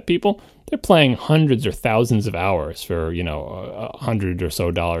lifestyle type people, they're playing hundreds or thousands of hours for, $100 or so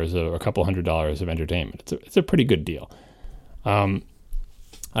or a couple $100 of entertainment. It's a pretty good deal.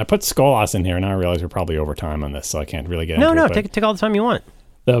 I put Skolas in here, and I realize we're probably over time on this, so I can't really get into it. No, take all the time you want.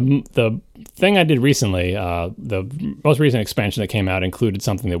 The thing I did recently, the most recent expansion that came out included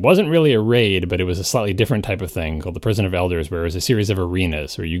something that wasn't really a raid, but it was a slightly different type of thing called the Prison of Elders, where it was a series of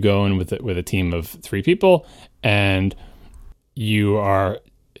arenas where you go in with a team of 3 people, and you are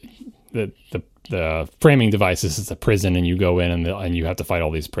the framing device is a prison, and you go in and you have to fight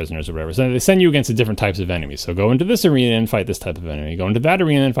all these prisoners or whatever. So they send you against the different types of enemies. So go into this arena and fight this type of enemy. Go into that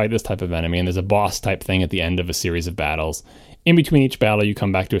arena and fight this type of enemy. And there's a boss type thing at the end of a series of battles. In between each battle, you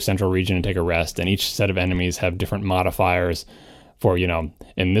come back to a central region and take a rest, and each set of enemies have different modifiers for,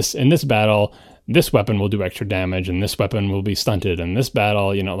 in this battle, this weapon will do extra damage, and this weapon will be stunted. In this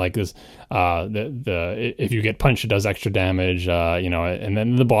battle, like this, if you get punched, it does extra damage, and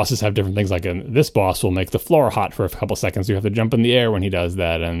then the bosses have different things. Like this boss will make the floor hot for a couple seconds. You have to jump in the air when he does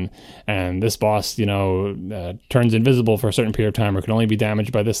that, and this boss, turns invisible for a certain period of time, or can only be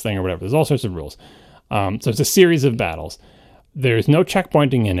damaged by this thing or whatever. There's all sorts of rules. So it's a series of battles. There's no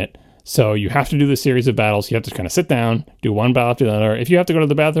checkpointing in it. So you have to do this series of battles. You have to kind of sit down, do one battle after the other. If you have to go to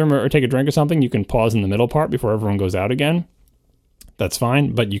the bathroom or take a drink or something, you can pause in the middle part before everyone goes out again. That's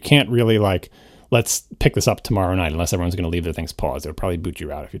fine. But you can't really let's pick this up tomorrow night unless everyone's going to leave their things paused. It would probably boot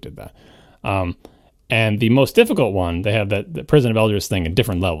you out if you did that. And the most difficult one, they have the Prison of Elders thing at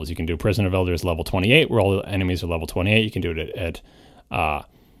different levels. You can do Prison of Elders level 28, where all the enemies are level 28. You can do it at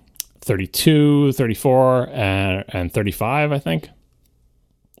 32, 34, and 35, I think.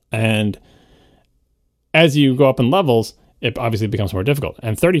 And as you go up in levels, it obviously becomes more difficult.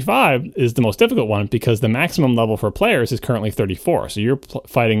 And 35 is the most difficult one because the maximum level for players is currently 34. So you're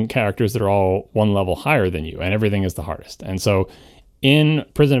fighting characters that are all one level higher than you, and everything is the hardest. And so in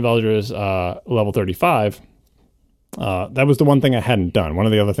Prison of Elders level 35, that was the one thing I hadn't done. One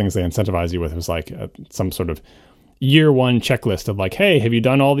of the other things they incentivize you with was some sort of year one checklist of hey, have you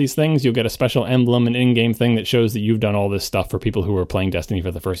done all these things? You'll get a special emblem, an in-game thing that shows that you've done all this stuff for people who are playing Destiny for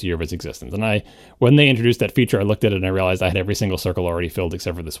the first year of its existence. And when they introduced that feature, I looked at it and I realized I had every single circle already filled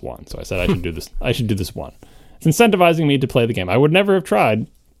except for this one. So I said I should do this. I should do this one. It's incentivizing me to play the game. I would never have tried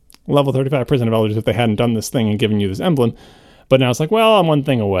level 35 Prison of Elders if they hadn't done this thing and given you this emblem. But now it's well, I'm one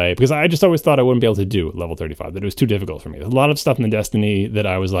thing away, because I just always thought I wouldn't be able to do level 35, that it was too difficult for me. There's a lot of stuff in the Destiny that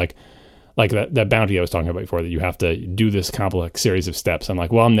I was like that bounty I was talking about before, that you have to do this complex series of steps. I'm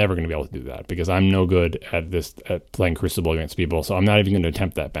well, I'm never going to be able to do that because I'm no good at playing Crucible against people, so I'm not even going to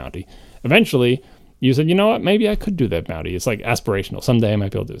attempt that bounty. Eventually, you said, you know what, maybe I could do that bounty. It's aspirational. Someday I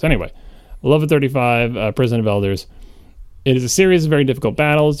might be able to do this. Anyway, level 35, Prison of Elders. It is a series of very difficult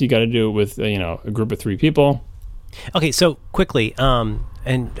battles. You got to do it with a group of 3 people. Okay, so quickly, and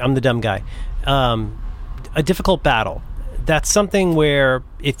I'm the dumb guy. A difficult battle. That's something where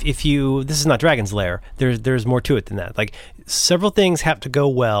if you, this is not Dragon's Lair, there's more to it than that. Several things have to go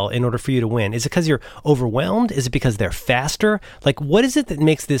well in order for you to win. Is it because you're overwhelmed? Is it because they're faster? What is it that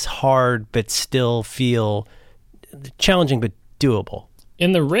makes this hard but still feel challenging but doable?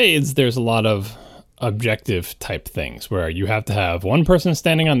 In the raids, there's a lot of objective type things where you have to have one person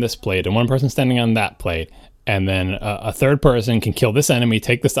standing on this plate and one person standing on that plate. And then a third person can kill this enemy,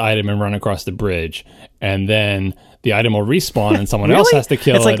 take this item, and run across the bridge. And then the item will respawn, and someone else has to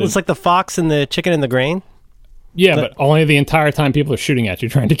kill it. It's like the fox and the chicken and the grain? Yeah, but only the entire time people are shooting at you,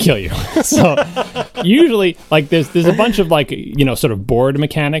 trying to kill you. So usually, there's a bunch of, sort of board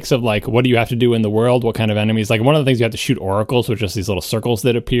mechanics of, what do you have to do in the world, what kind of enemies. One of the things, you have to shoot oracles, which are just these little circles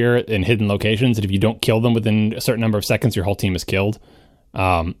that appear in hidden locations. And if you don't kill them within a certain number of seconds, your whole team is killed.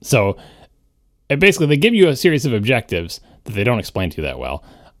 Basically, they give you a series of objectives that they don't explain to you that well.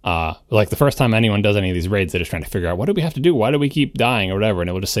 The first time anyone does any of these raids, they're just trying to figure out, what do we have to do? Why do we keep dying or whatever? And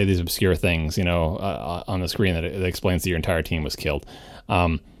it will just say these obscure things, on the screen that it explains that your entire team was killed.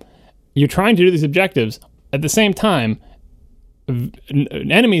 You're trying to do these objectives. At the same time,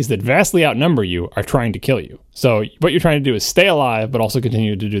 enemies that vastly outnumber you are trying to kill you. So what you're trying to do is stay alive, but also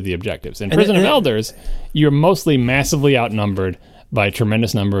continue to do the objectives. In Prison of Elders, you're mostly massively outnumbered by a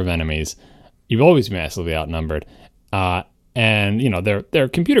tremendous number of enemies. You've always been massively outnumbered. And, they're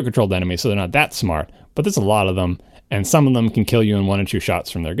computer-controlled enemies, so they're not that smart. But there's a lot of them, and some of them can kill you in 1 or 2 shots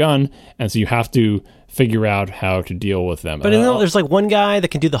from their gun. And so you have to figure out how to deal with them. But there's one guy that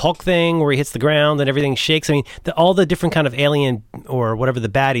can do the Hulk thing where he hits the ground and everything shakes. I mean, all the different kind of alien or whatever the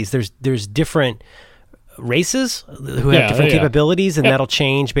baddies, there's different races who have different capabilities, and that'll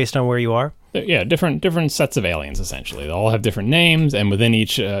change based on where you are. Yeah, different sets of aliens, essentially. They all have different names, and within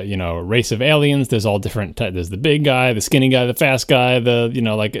each race of aliens, there's all different. There's the big guy, the skinny guy, the fast guy.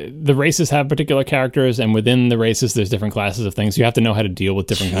 The races have particular characters, and within the races, there's different classes of things. You have to know how to deal with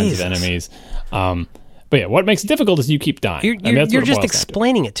different kinds of enemies. But yeah, what makes it difficult is you keep dying. You're just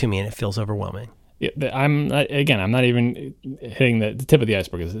explaining it to me, and it feels overwhelming. Yeah, I'm not even hitting the tip of the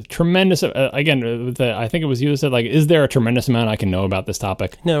iceberg. It's a tremendous. I think it was you that said, is there a tremendous amount I can know about this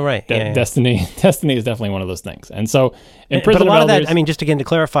topic? No, right. Destiny is definitely one of those things. And so, in Prison but a lot of Elders, of that, just again to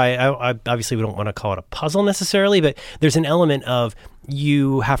clarify, I obviously we don't want to call it a puzzle necessarily, but there's an element of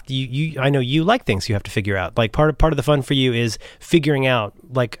you have to. I know you like things you have to figure out. Part of the fun for you is figuring out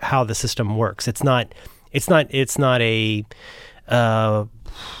how the system works. It's not a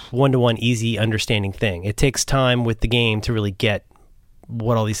one-to-one easy understanding thing. It takes time with the game to really get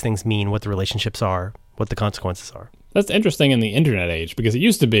what all these things mean, what the relationships are, what the consequences are. That's interesting in the internet age, because it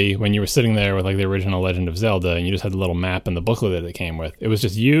used to be when you were sitting there with the original Legend of Zelda and you just had the little map and the booklet that it came with. It was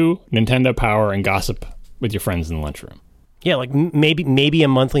just you, Nintendo Power, and gossip with your friends in the lunchroom. Yeah, maybe a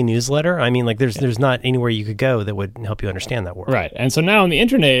monthly newsletter. There's not anywhere you could go that would help you understand that world. Right. And so now in the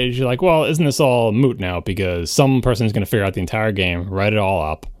internet age, you're well, isn't this all moot now? Because some person is going to figure out the entire game, write it all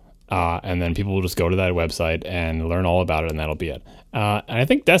up, And then people will just go to that website and learn all about it, and that'll be it. And I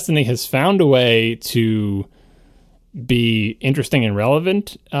think Destiny has found a way to be interesting and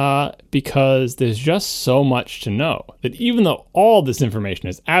relevant because there's just so much to know that even though all this information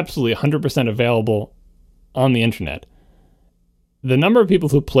is absolutely 100% available on the internet, the number of people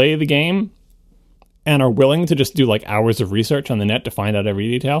who play the game and are willing to just do like hours of research on the net to find out every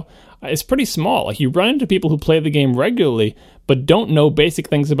detail is pretty small. Like, you run into people who play the game regularly but don't know basic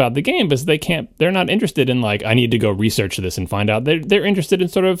things about the game because they're not interested in like, I need to go research this and find out. They're interested in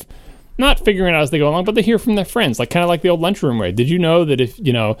sort of not figuring it out as they go along, but they hear from their friends, like kind of like the old lunchroom way. Did you know that if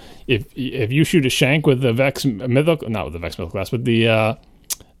you shoot a shank with the Vex Mythical, not with the Vex Mythical class, with the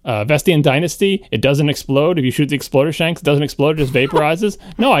Vestian Dynasty, it doesn't explode? If you shoot the exploder shanks, it doesn't explode, it just vaporizes?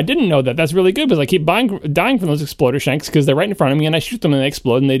 No, I didn't know that. That's really good because I keep dying from those exploder shanks because they're right in front of me and I shoot them and they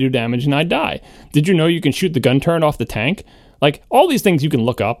explode and they do damage and I die. Did you know you can shoot the gun turret off the tank? Like, all these things you can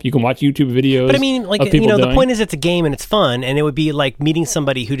look up. You can watch YouTube videos. But I mean, like, the point is it's a game and it's fun, and it would be like meeting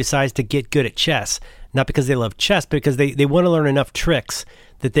somebody who decides to get good at chess, not because they love chess, but because they want to learn enough tricks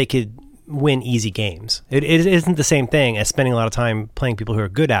that they could win easy games. It isn't the same thing as spending a lot of time playing people who are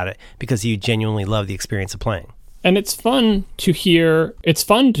good at it because you genuinely love the experience of playing. And it's fun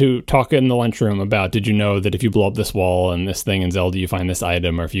to talk in the lunchroom about, did you know that if you blow up this wall and this thing in Zelda, you find this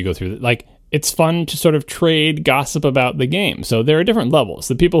item, or if you go through it's fun to sort of trade gossip about the game. So there are different levels.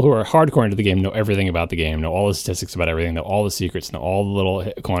 The people who are hardcore into the game know everything about the game, know all the statistics about everything, know all the secrets, know all the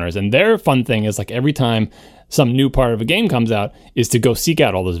little corners. And their fun thing is, like, every time some new part of a game comes out is to go seek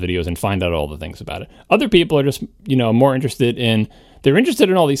out all those videos and find out all the things about it. Other people are just, more interested in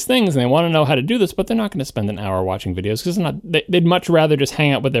all these things and they want to know how to do this, but they're not going to spend an hour watching videos because they'd much rather just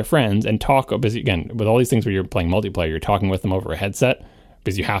hang out with their friends and talk. Because, again, with all these things where you're playing multiplayer, you're talking with them over a headset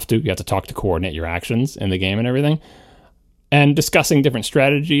because you have to talk to coordinate your actions in the game and everything, and discussing different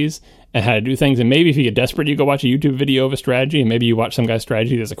strategies and how to do things. And maybe if you get desperate, you go watch a YouTube video of a strategy, and maybe you watch some guy's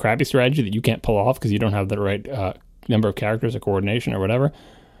strategy that's a crappy strategy that you can't pull off because you don't have the right number of characters or coordination or whatever.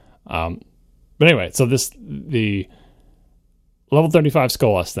 But anyway, so the level 35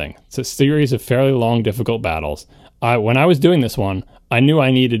 Skolas thing. It's a series of fairly long, difficult battles. When I was doing this one, I knew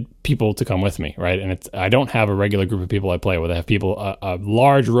I needed people to come with me, right? And I don't have a regular group of people I play with. I have people, a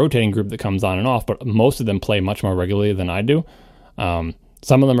large rotating group that comes on and off, but most of them play much more regularly than I do. Some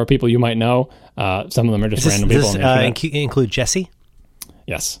of them are people you might know. Some of them are just random people. Does this include Jesse?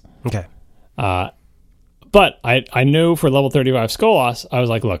 Yes. Okay. But I knew for level 35 Skolas, I was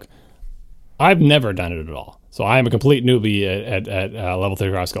like, look, I've never done it at all. So I am a complete newbie at level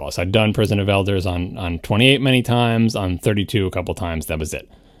 35 Skolas. I'd done Prison of Elders on 28 many times, on 32 a couple times. That was it.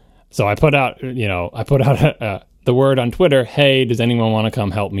 So I put out, the word on Twitter, hey, does anyone want to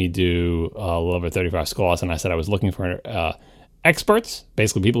come help me do level 35 Skolas? And I said I was looking for experts,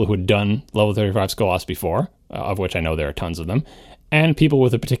 basically people who had done level 35 Skolas before, of which I know there are tons of them, and people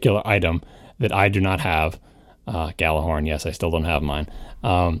with a particular item that I do not have. Galahorn, yes, I still don't have mine.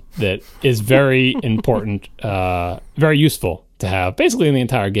 That is very important, very useful to have basically in the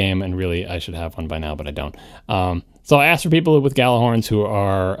entire game, and really I should have one by now, but I don't. So I asked for people with Galahorns who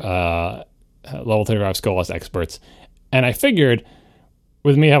are level 35 Skolas experts, and I figured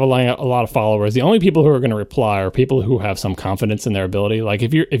with me having a lot of followers, the only people who are going to reply are people who have some confidence in their ability. Like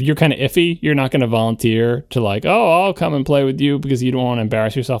if you're kind of iffy, you're not going to volunteer to like, oh, I'll come and play with you because you don't want to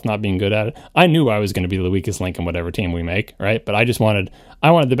embarrass yourself not being good at it. I knew I was going to be the weakest link in whatever team we make, right? But I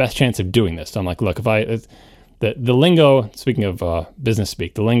wanted the best chance of doing this. So I'm like, look, the lingo, speaking of business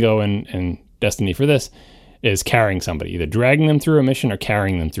speak, the lingo in Destiny for this is carrying somebody, either dragging them through a mission or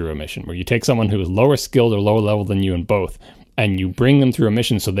carrying them through a mission, where you take someone who is lower skilled or lower level than you in both, and you bring them through a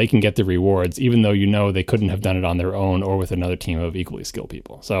mission so they can get the rewards, even though you know they couldn't have done it on their own or with another team of equally skilled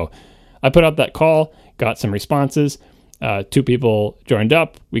people. So I put out that call, got some responses. 2 people joined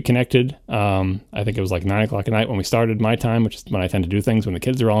up. We connected. I think it was like 9 o'clock at night when we started my time, which is when I tend to do things. When the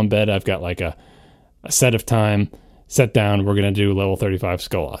kids are all in bed, I've got like a set of time set down. We're going to do level 35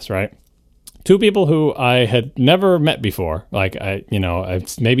 Skolas, right? 2 people who I had never met before, like I've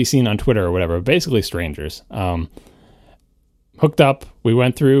maybe seen on Twitter or whatever, basically strangers. Hooked up. We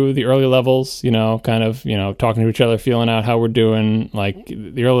went through the early levels, talking to each other, feeling out how we're doing. Like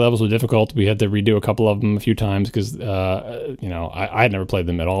the early levels were difficult. We had to redo a couple of them a few times because, I had never played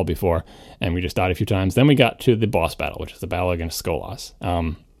them at all before, and we just died a few times. Then we got to the boss battle, which is the battle against Skolas.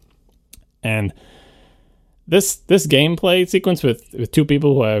 And this gameplay sequence with 2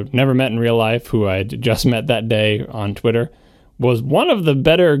 people who I've never met in real life, who I just met that day on Twitter, was one of the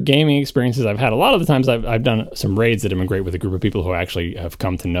better gaming experiences I've had. A lot of the times I've done some raids that have been great with a group of people who I actually have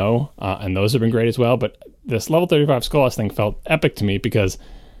come to know, and those have been great as well. But this level 35 Skolas thing felt epic to me because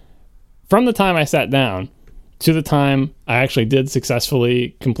from the time I sat down to the time I actually did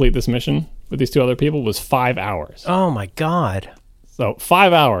successfully complete this mission with these two other people was 5 hours. Oh my God. So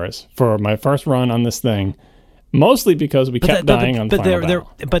 5 hours for my first run on this thing, mostly because we kept dying on the final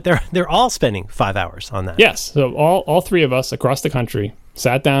battle. But they're all spending 5 hours on that. Yes. So all three of us across the country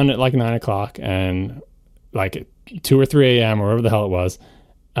sat down at like 9 o'clock, and like at 2 or 3 a.m. or whatever the hell it was,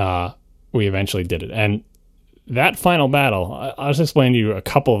 we eventually did it. And that final battle, I'll just explain to you a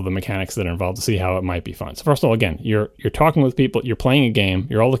couple of the mechanics that are involved to see how it might be fun. So first of all, again, you're talking with people, you're playing a game,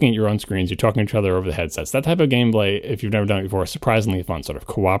 you're all looking at your own screens, you're talking to each other over the headsets. That type of gameplay, if you've never done it before, is surprisingly fun. Sort of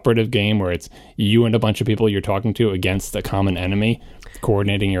cooperative game where it's you and a bunch of people you're talking to against a common enemy,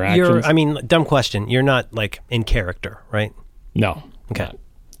 coordinating your actions. Dumb question. You're not like in character, right? No. Okay. Not.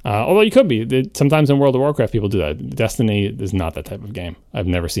 Although you could be. Sometimes in World of Warcraft, people do that. Destiny is not that type of game. I've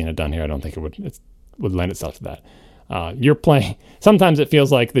never seen it done here. I don't think it would lend itself to that. You're playing. Sometimes it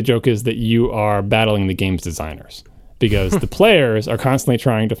feels like the joke is that you are battling the game's designers, because the players are constantly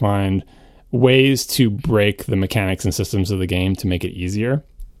trying to find ways to break the mechanics and systems of the game to make it easier.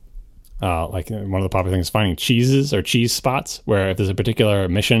 Like one of the popular things is finding cheeses or cheese spots, where if there's a particular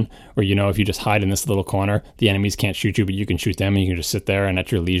mission where if you just hide in this little corner, the enemies can't shoot you, but you can shoot them, and you can just sit there and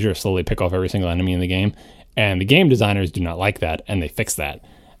at your leisure slowly pick off every single enemy in the game. And the game designers do not like that, and they fix that.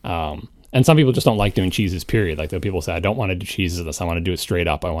 And some people just don't like doing cheeses, period. Like the people say, I don't want to do cheeses this. I want to do it straight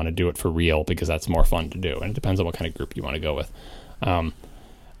up. I want to do it for real because that's more fun to do. And it depends on what kind of group you want to go with.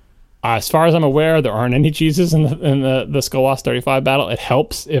 As far as I'm aware, there aren't any cheeses in the Skulllost 35 battle. It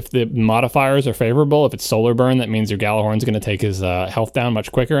helps if the modifiers are favorable. If it's solar burn, that means your Galahorn's going to take his health down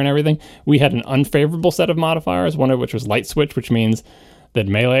much quicker and everything. We had an unfavorable set of modifiers, one of which was light switch, which means that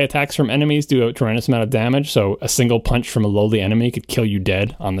melee attacks from enemies do a tremendous amount of damage. So a single punch from a lowly enemy could kill you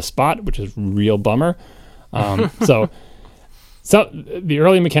dead on the spot, which is a real bummer. So the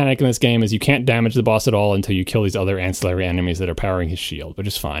early mechanic in this game is you can't damage the boss at all until you kill these other ancillary enemies that are powering his shield, which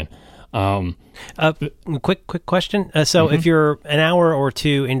is fine. Quick question. So if you're an hour or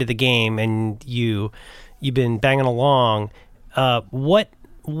two into the game and you've been banging along, what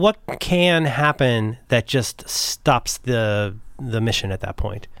can happen that just stops the mission at that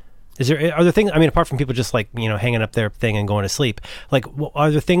point? Are there things, apart from people just like, hanging up their thing and going to sleep, like,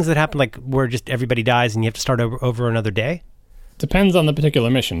 are there things that happen like where just everybody dies and you have to start over another day? Depends on the particular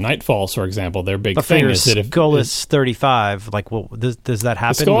mission. Nightfalls, for example, their big thing is that if Skulllost 35, like, does that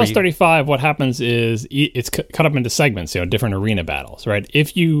happen? Skulllost 35, what happens is it's cut up into segments, different arena battles, right?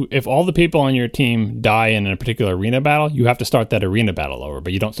 If all the people on your team die in a particular arena battle, you have to start that arena battle over,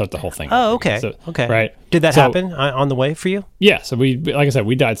 but you don't start the whole thing. Oh, okay. Okay. Right. Did that happen on the way for you? Yeah. So like I said,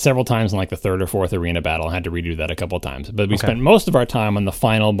 we died several times in like the third or fourth arena battle and had to redo that a couple of times. But we spent most of our time on the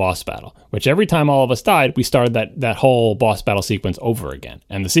final boss battle, which every time all of us died, we started that whole boss battle sequence over again.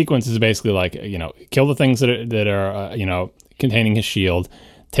 And the sequence is basically like, kill the things that are containing his shield,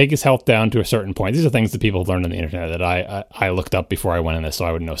 take his health down to a certain point. These are things that people have learned on the internet that I looked up before I went in this, so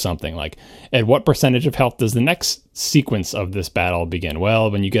I would know something. Like, at what percentage of health does the next sequence of this battle begin?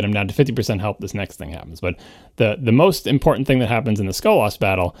 Well, when you get him down to 50% health, this next thing happens. But the most important thing that happens in the Skulllost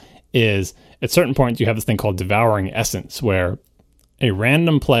battle is, at certain points, you have this thing called Devouring Essence, where a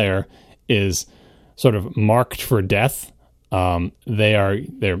random player is sort of marked for death. They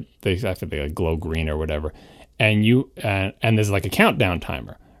actually like glow green or whatever, and and there's like a countdown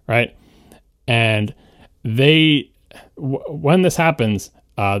timer, right? And when this happens,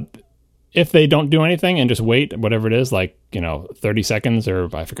 if they don't do anything and just wait, whatever it is, like 30 seconds, or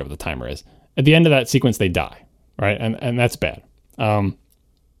I forget what the timer is, at the end of that sequence they die, right? And that's bad.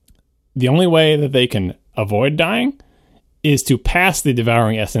 The only way that they can avoid dying is to pass the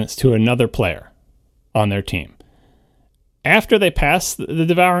Devouring Essence to another player on their team. After they pass the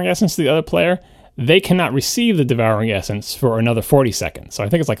Devouring Essence to the other player, they cannot receive the Devouring Essence for another 40 seconds. So I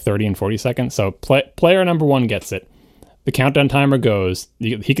think it's like 30 and 40 seconds. So player number one gets it. The countdown timer goes.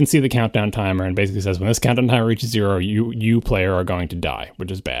 He can see the countdown timer and basically says, when this countdown timer reaches 0, you player are going to die,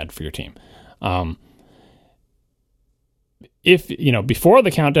 which is bad for your team. If, before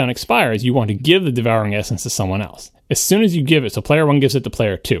the countdown expires, you want to give the Devouring Essence to someone else. As soon as you give it, so player one gives it to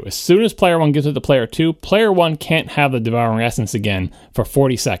player two. As soon as player one gives it to player two, player one can't have the Devouring Essence again for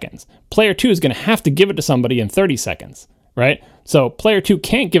 40 seconds. Player two is going to have to give it to somebody in 30 seconds, right? So player two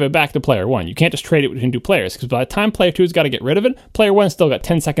can't give it back to player one. You can't just trade it between two players, because by the time player two's got to get rid of it, player one's still got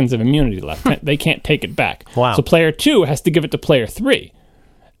 10 seconds of immunity left. They can't take it back. Wow. So player two has to give it to player three.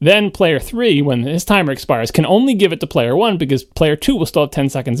 Then player three, when his timer expires, can only give it to player one because player two will still have 10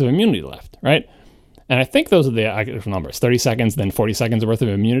 seconds of immunity left, right? And I think those are the actual numbers, 30 seconds, then 40 seconds worth of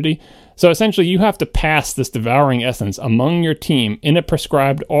immunity. So essentially, you have to pass this devouring essence among your team in a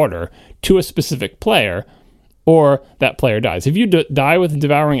prescribed order to a specific player, or that player dies. If you die with the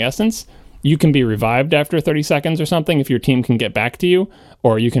devouring essence, you can be revived after 30 seconds or something if your team can get back to you,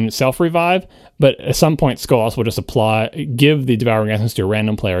 or you can self-revive. But at some point, Skolas will just give the devouring essence to a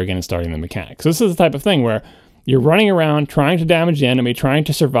random player again and starting the mechanic. So this is the type of thing where you're running around, trying to damage the enemy, trying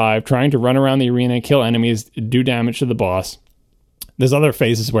to survive, trying to run around the arena, kill enemies, do damage to the boss. There's other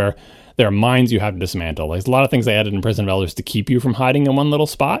phases where there are mines you have to dismantle. There's a lot of things they added in Prison of Elders to keep you from hiding in one little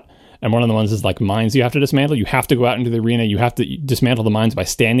spot. And one of the ones is like mines you have to dismantle. You have to go out into the arena. You have to dismantle the mines by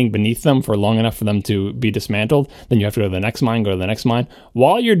standing beneath them for long enough for them to be dismantled. Then you have to go to the next mine, go to the next mine.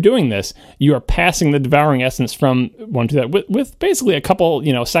 While you're doing this, you are passing the devouring essence from one to that with basically a couple,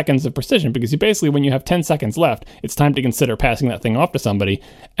 seconds of precision, because you basically, when you have 10 seconds left, it's time to consider passing that thing off to somebody.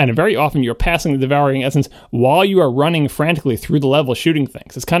 And very often you're passing the devouring essence while you are running frantically through the level shooting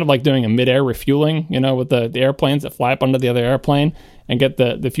things. It's kind of like doing a mid-air refueling, with the airplanes that fly up under the other airplane and get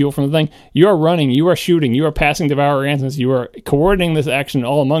the fuel from the thing. You are running, you are shooting, you are passing devouring essence, you are coordinating this action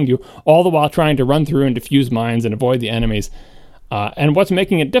all among you, all the while trying to run through and defuse mines and avoid the enemies. And what's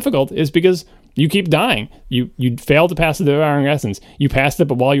making it difficult is because you keep dying. You fail to pass the devouring essence. You passed it,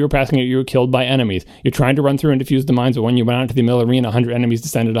 but while you were passing it, you were killed by enemies. You're trying to run through and defuse the mines, but when you went out to the middle arena, 100 enemies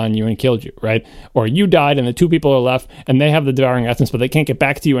descended on you and killed you, right? Or you died and the 2 people are left and they have the devouring essence, but they can't get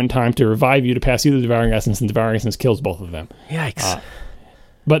back to you in time to revive you to pass you the devouring essence, and the devouring essence kills both of them. Yikes.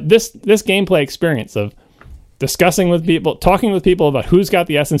 But this gameplay experience of discussing with people, talking with people about who's got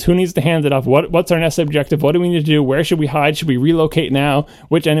the essence, who needs to hand it off, what's our next objective, what do we need to do, where should we hide, should we relocate now,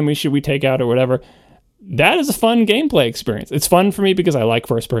 which enemies should we take out or whatever, that is a fun gameplay experience. It's fun for me because I like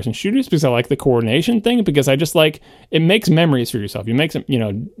first-person shooters, because I like the coordination thing, because I just like, it makes memories for yourself. You make some,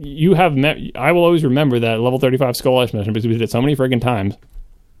 I will always remember that level 35 Skolas mission because we did it so many friggin' times,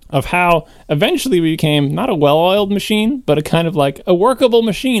 of how eventually we became not a well-oiled machine, but a kind of like a workable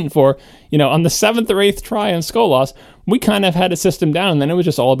machine for, on the 7th or 8th try in Skolas, we kind of had a system down, and then it was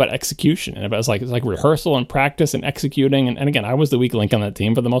just all about execution. And it was like rehearsal and practice and executing. And again, I was the weak link on that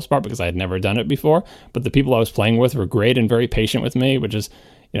team for the most part because I had never done it before. But the people I was playing with were great and very patient with me, which is,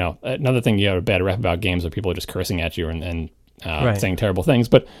 another thing you have a bad rep about games where people are just cursing at you and right, saying terrible things.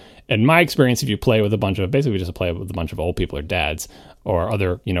 But in my experience, if you play with basically just play with a bunch of old people or dads or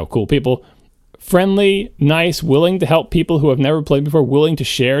other, cool people, friendly, nice, willing to help people who have never played before, willing to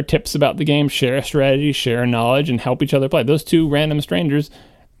share tips about the game, share strategy, share knowledge, and help each other play. Those 2 random strangers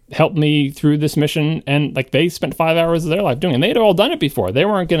helped me through this mission, and they spent 5 hours of their life doing it. And they had all done it before. They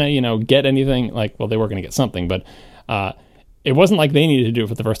weren't going to, get anything they were going to get something, but it wasn't like they needed to do it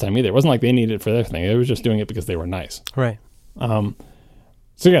for the first time either. It wasn't like they needed it for their thing. They were just doing it because they were nice. Right.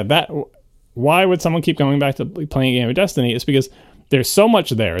 So yeah, why would someone keep going back to playing a game of Destiny? It's because there's so much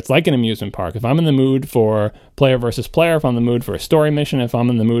there. It's like an amusement park. If I'm in the mood for player versus player, if I'm in the mood for a story mission, if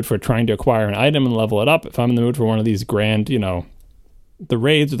I'm in the mood for trying to acquire an item and level it up, if I'm in the mood for one of these grand, the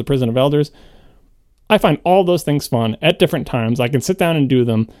raids or the Prison of Elders, I find all those things fun at different times. I can sit down and do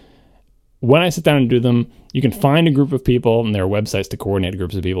them. When I sit down and do them, you can find a group of people, and there are websites to coordinate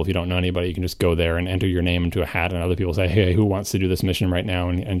groups of people. If you don't know anybody, you can just go there and enter your name into a hat, and other people say, hey, who wants to do this mission right now,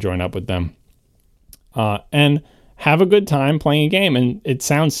 and join up with them. And have a good time playing a game. And it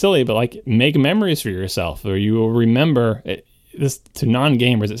sounds silly, but make memories for yourself, or you will remember this. To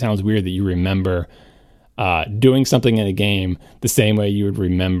non-gamers, it sounds weird that you remember doing something in a game the same way you would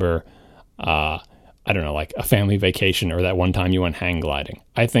remember a family vacation or that one time you went hang gliding.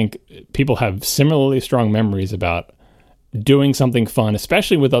 I think people have similarly strong memories about doing something fun,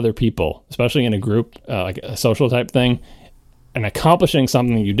 especially with other people, especially in a group, like a social type thing, and accomplishing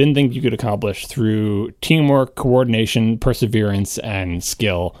something you didn't think you could accomplish through teamwork, coordination, perseverance, and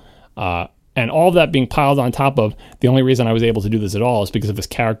skill. And all of that being piled on top of the only reason I was able to do this at all is because of this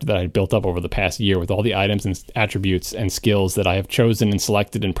character that I had built up over the past year with all the items and attributes and skills that I have chosen and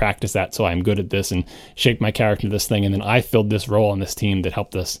selected and practiced at, so I'm good at this and shaped my character to this thing. And then I filled this role in this team that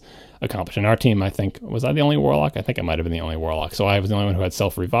helped us accomplish. And our team, I think, was I the only warlock? I think I might have been the only warlock. So I was the only one who had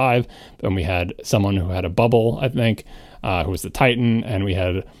self-revive. Then we had someone who had a bubble, I think, who was the Titan. And we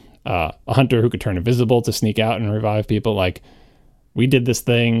had a hunter who could turn invisible to sneak out and revive people. We did this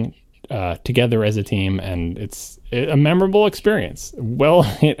thing together as a team, and it's a memorable experience. Well,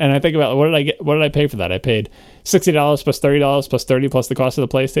 and I think about what did I pay for that? I paid $60 plus $30 plus $30 plus the cost of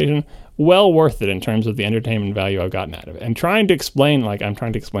the PlayStation. Well worth it in terms of the entertainment value I've gotten out of it. And trying to explain, I'm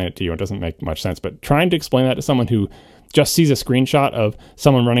trying to explain it to you, it doesn't make much sense, but trying to explain that to someone who just sees a screenshot of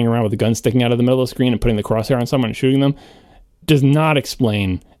someone running around with a gun sticking out of the middle of the screen and putting the crosshair on someone and shooting them does not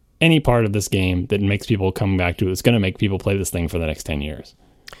explain any part of this game that makes people come back to it. It's going to make people play this thing for the next 10 years.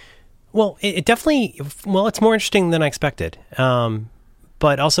 Well, it definitely, it's more interesting than I expected.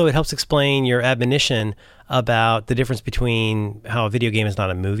 But also it helps explain your admonition about the difference between how a video game is not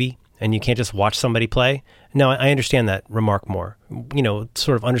a movie and you can't just watch somebody play. No, I understand that remark more,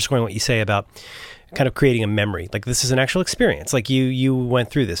 sort of underscoring what you say about kind of creating a memory. Like, this is an actual experience. Like, you went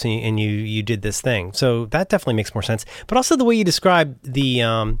through this and you did this thing. So that definitely makes more sense. But also the way you describe the,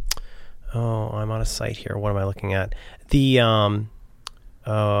 I'm on a site here. What am I looking at? The,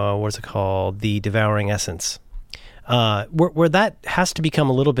 what's it called? The Devouring Essence. Where that has to become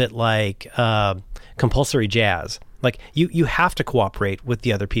a little bit like compulsory jazz. Like, you have to cooperate with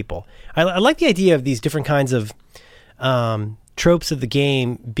the other people. I like the idea of these different kinds of tropes of the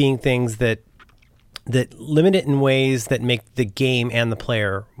game being things that limit it in ways that make the game and the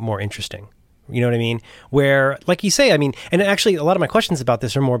player more interesting. You know what I mean? Where, like you say, I mean, and actually a lot of my questions about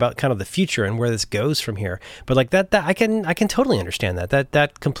this are more about kind of the future and where this goes from here. But like that I can totally understand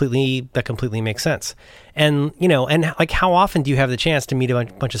that completely makes sense. And, and like, how often do you have the chance to meet a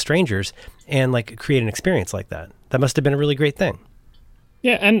bunch of strangers and like create an experience like that? That must have been a really great thing.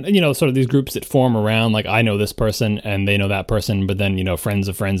 Yeah, and, sort of these groups that form around, like, I know this person and they know that person, but then, friends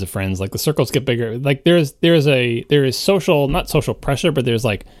of friends of friends, like, the circles get bigger. Like, there is social, not social pressure, but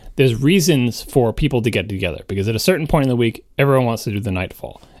there's reasons for people to get together, because at a certain point in the week, everyone wants to do the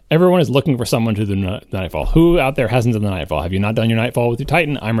Nightfall. Everyone is looking for someone to do the Nightfall. Who out there hasn't done the Nightfall? Have you not done your Nightfall with your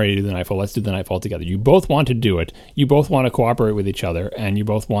Titan? I'm ready to do the Nightfall. Let's do the Nightfall together. You both want to do it. You both want to cooperate with each other, and you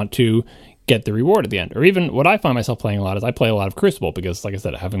both want to get the reward at the end. Or even what I find myself playing a lot is I play a lot of Crucible, because, like I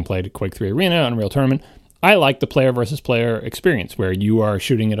said, having played Quake 3 Arena, Unreal Tournament, I like the player versus player experience where you are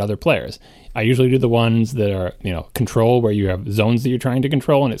shooting at other players. I usually do the ones that are, control, where you have zones that you're trying to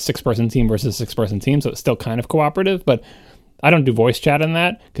control, and it's 6-person team versus 6-person team, so it's still kind of cooperative, but I don't do voice chat in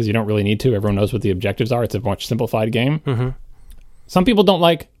that because you don't really need to. Everyone knows what the objectives are. It's a much simplified game. Mm-hmm. Some people don't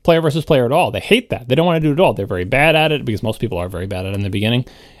like player versus player at all. They hate that. They don't want to do it at all. They're very bad at it, because most people are very bad at it in the beginning.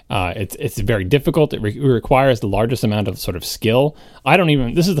 It's very difficult. It requires the largest amount of sort of skill.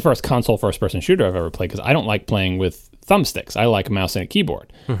 This is the first console first-person shooter I've ever played, because I don't like playing with thumbsticks. I like a mouse and a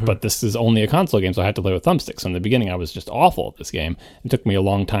keyboard. Mm-hmm. But this is only a console game, so I have to play with thumbsticks. So in the beginning, I was just awful at this game. It took me a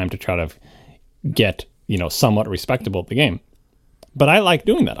long time to try to get, somewhat respectable at the game. But I like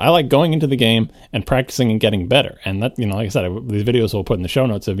doing that. I like going into the game and practicing and getting better. And that, like I said, these videos we'll put in the show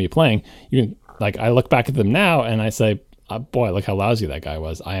notes of me playing. I look back at them now and I say, boy, look how lousy that guy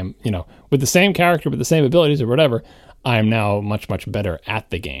was. I am, with the same character, with the same abilities or whatever, I am now much, much better at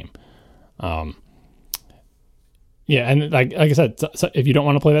the game. Yeah, and like I said, so if you don't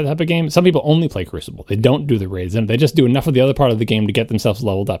want to play that type of game, some people only play Crucible. They don't do the raids, and they just do enough of the other part of the game to get themselves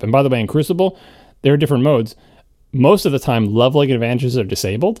leveled up. And by the way, in Crucible, there are different modes. Most of the time, leveling advantages are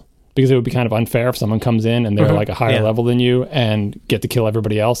disabled, because it would be kind of unfair if someone comes in and they're like a higher level than you and get to kill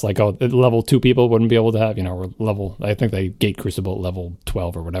everybody else. Like, level 2 people wouldn't be able to have, or level, I think they gate Crucible at level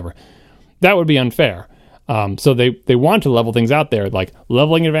 12 or whatever. That would be unfair. So they want to level things out there, like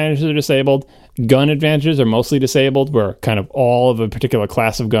leveling advantages are disabled, gun advantages are mostly disabled, where kind of all of a particular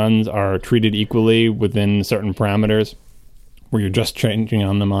class of guns are treated equally within certain parameters, where you're just changing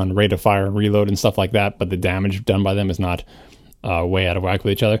on them on rate of fire and reload and stuff like that, but the damage done by them is not way out of whack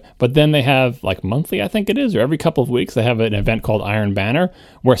with each other. But then they have, like, monthly, I think it is, or every couple of weeks, they have an event called Iron Banner,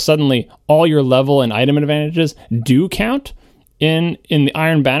 where suddenly all your level and item advantages do count in the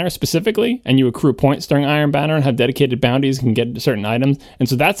Iron Banner specifically, and you accrue points during Iron Banner and have dedicated bounties and can get certain items. And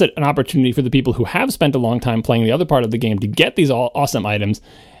so that's an opportunity for the people who have spent a long time playing the other part of the game to get these awesome items,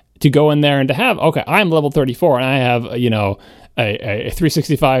 to go in there and to have, okay, I'm level 34 and I have, a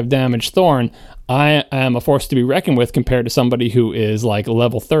 365 damage Thorn. I am a force to be reckoned with compared to somebody who is like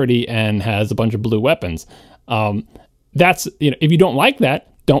level 30 and has a bunch of blue weapons. That's, if you don't like that,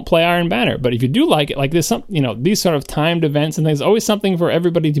 don't play Iron Banner. But if you do like it, like there's some, these sort of timed events and things, always something for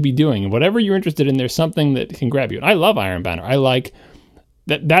everybody to be doing. And whatever you're interested in, there's something that can grab you. And I love Iron Banner. I like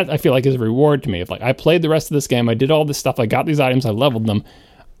that I feel like is a reward to me. If like I played the rest of this game, I did all this stuff, I got these items, I leveled them,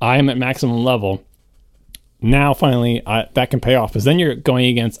 I am at maximum level. Now, finally, that can pay off, because then you're going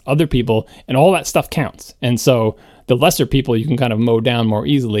against other people, and all that stuff counts. And so the lesser people you can kind of mow down more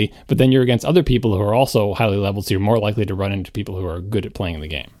easily, but then you're against other people who are also highly leveled, so you're more likely to run into people who are good at playing the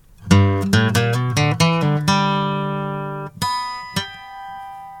game.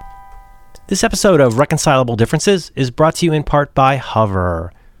 This episode of Reconcilable Differences is brought to you in part by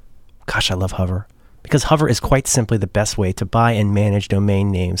Hover. Gosh, I love Hover, because Hover is quite simply the best way to buy and manage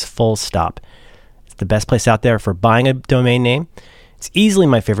domain names, full stop. The best place out there for buying a domain name. It's easily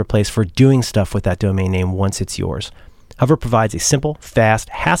my favorite place for doing stuff with that domain name once it's yours. Hover provides a simple, fast,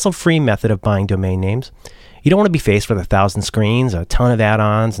 hassle-free method of buying domain names. You don't want to be faced with 1,000 screens, a ton of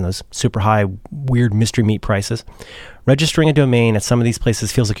add-ons, and those super high, weird mystery meat prices. Registering a domain at some of these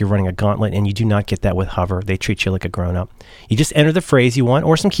places feels like you're running a gauntlet, and you do not get that with Hover. They treat you like a grown-up. You just enter the phrase you want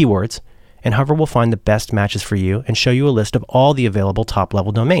or some keywords, and Hover will find the best matches for you and show you a list of all the available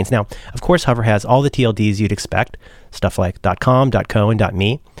top-level domains. Now, of course, Hover has all the TLDs you'd expect, stuff like .com, .co, and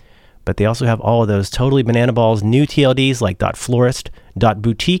 .me, but they also have all of those totally banana balls new TLDs like .florist,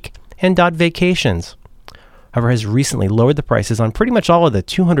 .boutique, and .vacations. Hover has recently lowered the prices on pretty much all of the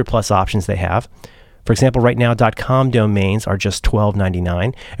 200-plus options they have. For example, right now, .com domains are just $12.99.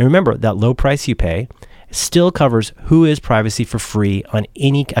 And remember, that low price you pay still covers Whois privacy for free on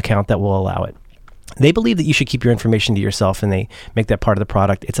any account that will allow it. They believe that you should keep your information to yourself, and they make that part of the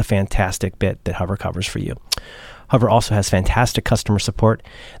product. It's a fantastic bit that Hover covers for you. Hover also has fantastic customer support.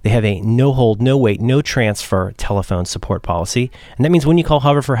 They have a no hold, no wait, no transfer telephone support policy. And that means when you call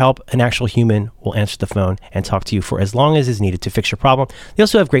Hover for help, an actual human will answer the phone and talk to you for as long as is needed to fix your problem. They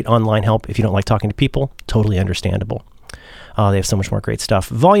also have great online help if you don't like talking to people. Totally understandable. They have so much more great stuff.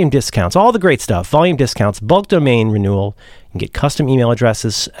 Volume discounts, all the great stuff. Volume discounts, bulk domain renewal. You can get custom email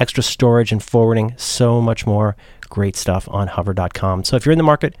addresses, extra storage and forwarding, so much more great stuff on hover.com. So if you're in the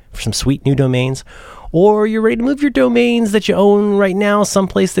market for some sweet new domains, or you're ready to move your domains that you own right now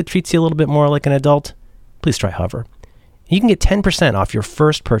someplace that treats you a little bit more like an adult, please try Hover. You can get 10% off your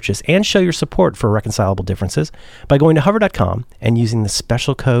first purchase and show your support for reconcilable differences by going to hover.com and using the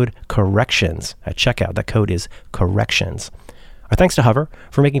special code corrections at checkout. That code is corrections. Our thanks to Hover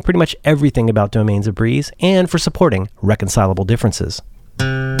for making pretty much everything about domains a breeze and for supporting reconcilable differences.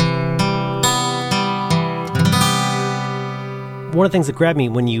 One of the things that grabbed me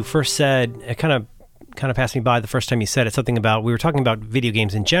when you first said, it kind of passed me by the first time you said it, something about, we were talking about video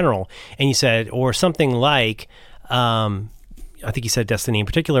games in general, and you said, or something like, I think you said Destiny in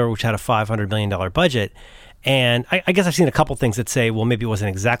particular, which had a $500 million budget. And I guess I've seen a couple things that say, well, maybe it wasn't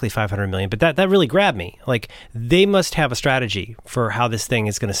exactly $500 million, but that really grabbed me. Like, they must have a strategy for how this thing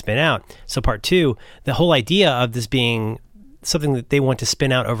is going to spin out. So part two, the whole idea of this being something that they want to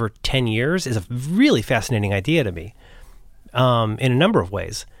spin out over 10 years is a really fascinating idea to me, in a number of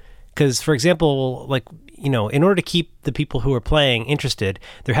ways. Because, for example, like, in order to keep the people who are playing interested,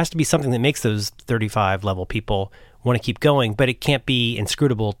 there has to be something that makes those 35 level people want to keep going, but it can't be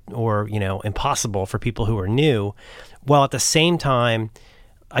inscrutable or, impossible for people who are new. While at the same time,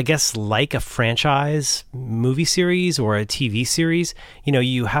 I guess like a franchise movie series or a TV series,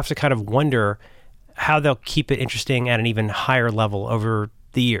 you have to kind of wonder how they'll keep it interesting at an even higher level over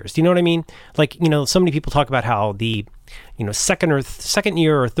the years. Do you know what I mean? Like, so many people talk about how the second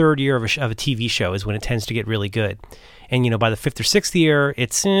year or third year of a TV show is when it tends to get really good. And, by the fifth or sixth year,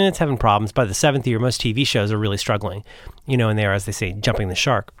 it's having problems. By the seventh year, most TV shows are really struggling, and they're, as they say, jumping the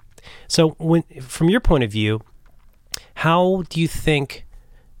shark. So from your point of view, how would you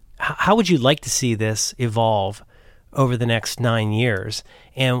like to see this evolve over the next 9 years?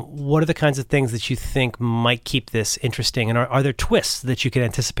 And what are the kinds of things that you think might keep this interesting? And are there twists that you can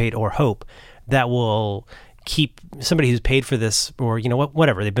anticipate or hope that will keep somebody who's paid for this, or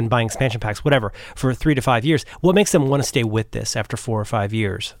whatever, they've been buying expansion packs, whatever, for 3 to 5 years? What makes them want to stay with this after 4 or 5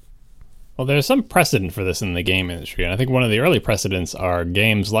 years? Well, there's some precedent for this in the game industry, and I think one of the early precedents are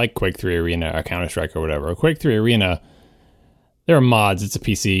games like Quake 3 Arena or Counter-Strike or whatever. Quake 3 Arena, there are mods. It's a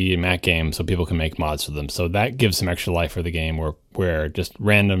PC and Mac game, so people can make mods for them. So that gives some extra life for the game, where just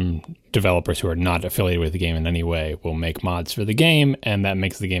random developers who are not affiliated with the game in any way will make mods for the game, and that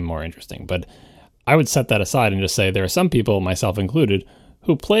makes the game more interesting. But I would set that aside and just say there are some people, myself included,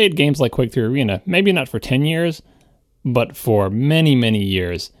 who played games like Quake 3 Arena, maybe not for 10 years, but for many, many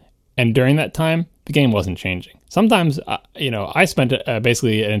years. And during that time, the game wasn't changing. Sometimes, I spent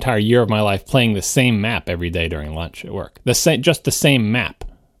basically an entire year of my life playing the same map every day during lunch at work. Just the same map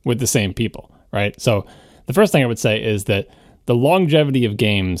with the same people, right? So the first thing I would say is that the longevity of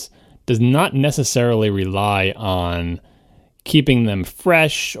games does not necessarily rely on keeping them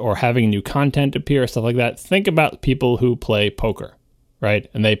fresh or having new content appear, stuff like that. Think about people who play poker, right?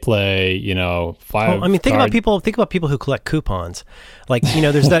 And they play, five. Think about people who collect coupons. Like,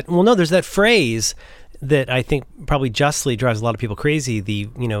 there's that. Well, no, there's that phrase that I think probably justly drives a lot of people crazy. The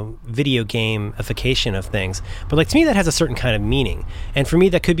video gamification of things. But like, to me, that has a certain kind of meaning. And for me,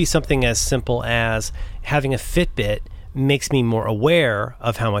 that could be something as simple as having a Fitbit makes me more aware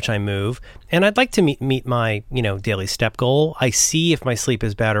of how much I move. And I'd like to meet my, daily step goal. I see if my sleep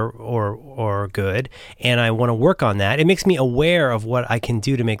is bad or good, and I want to work on that. It makes me aware of what I can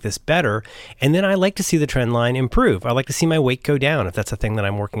do to make this better. And then I like to see the trend line improve. I like to see my weight go down if that's a thing that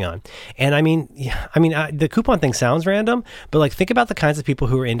I'm working on. And the coupon thing sounds random, but like think about the kinds of people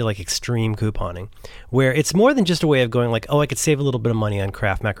who are into like extreme couponing, where it's more than just a way of going like, oh, I could save a little bit of money on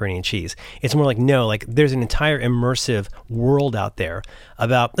Kraft macaroni and cheese. It's more like, no, like there's an entire immersive world out there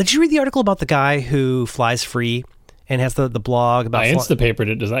about, did you read the article about the guy who flies free and has the blog about Instapapered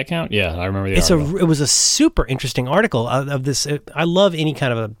it? Does that count? Yeah, I remember the article. It was a super interesting article of this. I love any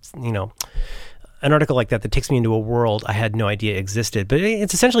kind of an article like that takes me into a world I had no idea existed. But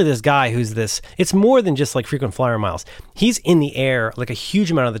it's essentially this guy who's it's more than just like frequent flyer miles. He's in the air like a huge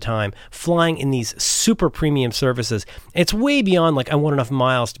amount of the time, flying in these super premium services. It's way beyond like, I want enough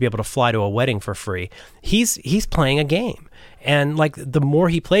miles to be able to fly to a wedding for free. He's playing a game. And like the more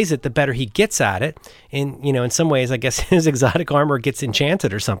he plays it, the better he gets at it. And, in some ways, I guess his exotic armor gets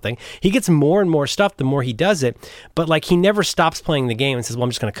enchanted or something. He gets more and more stuff the more he does it. But like he never stops playing the game and says, well,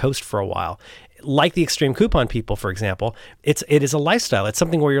 I'm just going to coast for a while. Like the extreme coupon people, for example, it is a lifestyle. It's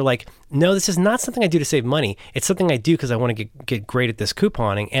something where you're like, no, this is not something I do to save money. It's something I do because I want to get great at this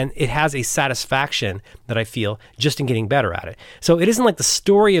couponing. And it has a satisfaction that I feel just in getting better at it. So it isn't like the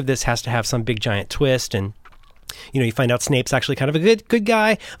story of this has to have some big giant twist and you find out Snape's actually kind of a good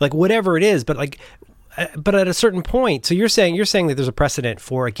guy, like whatever it is, but at a certain point, so you're saying that there's a precedent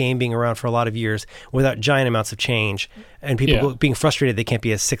for a game being around for a lot of years without giant amounts of change and people being frustrated they can't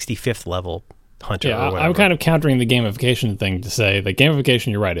be a 65th level hunter or whatever. I'm kind of countering the gamification thing to say that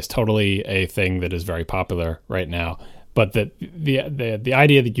gamification, you're right, is totally a thing that is very popular right now. But the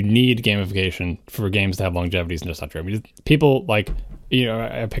idea that you need gamification for games to have longevity is just not true. I mean, people like,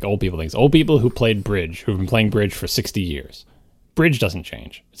 I pick old people things. Old people who played bridge, who've been playing bridge for 60 years. Bridge doesn't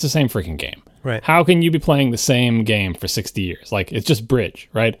change. It's the same freaking game. Right. How can you be playing the same game for 60 years? Like, it's just bridge,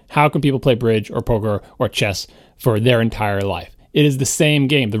 right? How can people play bridge or poker or chess for their entire life? It is the same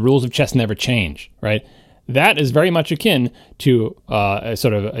game. The rules of chess never change, right? That is very much akin to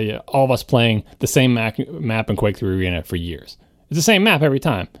all of us playing the same map in Quake 3 Arena for years. It's the same map every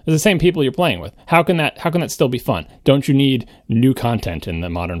time. It's the same people you're playing with. How can that still be fun? Don't you need new content in the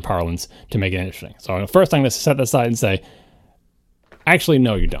modern parlance to make it interesting? So first I'm going to set that aside and say, actually,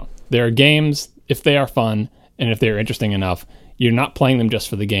 no, you don't. There are games, if they are fun and if they're interesting enough, you're not playing them just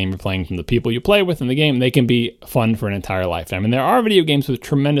for the game. You're playing from the people you play with in the game. They can be fun for an entire lifetime. And there are video games with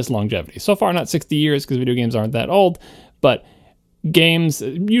tremendous longevity. So far, not 60 years because video games aren't that old, but games,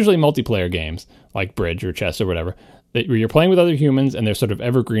 usually multiplayer games like bridge or chess or whatever, where you're playing with other humans and they're sort of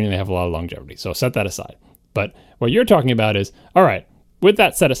evergreen and they have a lot of longevity. So set that aside. But what you're talking about is, all right, with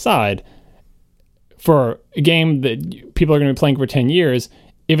that set aside, for a game that people are going to be playing for 10 years,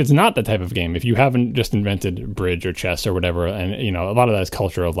 if it's not that type of game, if you haven't just invented bridge or chess or whatever, and a lot of that is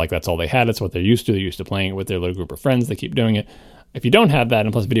culture of like that's all they had, it's what they're used to. They're used to playing it with their little group of friends. They keep doing it. If you don't have that,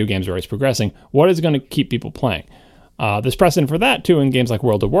 and plus video games are always progressing, what is going to keep people playing? There's precedent for that too in games like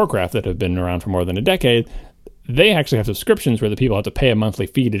World of Warcraft that have been around for more than a decade. They actually have subscriptions where the people have to pay a monthly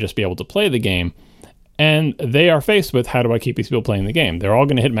fee to just be able to play the game. And they are faced with, how do I keep these people playing the game? They're all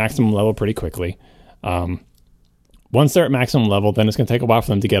going to hit maximum level pretty quickly. Once they're at maximum level, then it's going to take a while for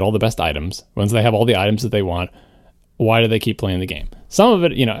them to get all the best items. Once they have all the items that they want, why do they keep playing the game? Some of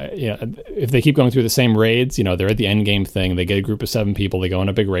it, if they keep going through the same raids, they're at the end game thing. They get a group of 7 people. They go on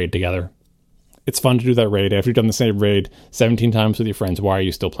a big raid together. It's fun to do that raid. After you've done the same raid 17 times with your friends, why are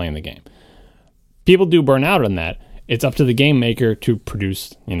you still playing the game? People do burn out on that. It's up to the game maker to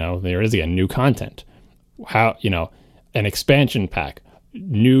produce, there is again, new content. An expansion pack,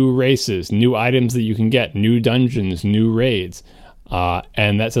 new races, new items that you can get, new dungeons, new raids.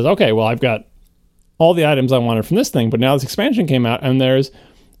 And that says, okay, well, I've got all the items I wanted from this thing, but now this expansion came out and there's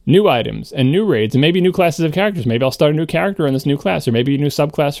new items and new raids and maybe new classes of characters. Maybe I'll start a new character in this new class, or maybe a new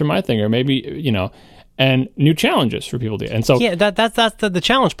subclass for my thing, or maybe, and new challenges for people to do. And so that's the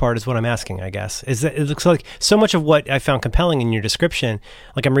challenge part is what I'm asking, I guess. Is that it looks like so much of what I found compelling in your description,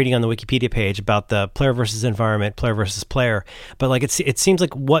 like I'm reading on the Wikipedia page about the player versus environment, player versus player, but like it seems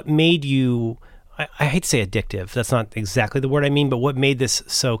like what made you, I hate to say addictive, that's not exactly the word I mean, but what made this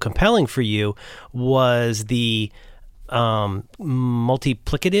so compelling for you was the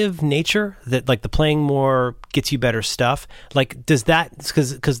multiplicative nature, that like the playing more gets you better stuff. Like does that,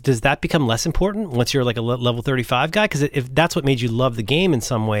 because does that become less important once you're like a level 35 guy? Because if that's what made you love the game in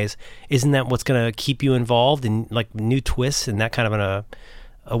some ways, isn't that what's going to keep you involved in like new twists and that kind of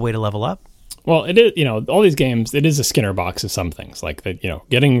a way to level up? Well, it is, all these games, it is a Skinner box of some things. Like that,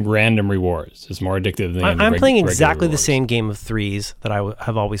 getting random rewards is more addictive than I'm playing exactly the rewards. same game of threes that I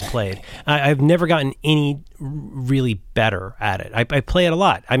have always played. I've never gotten any really better at it. I play it a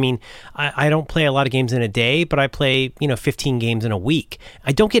lot. I mean, I don't play a lot of games in a day, but I play, 15 games in a week.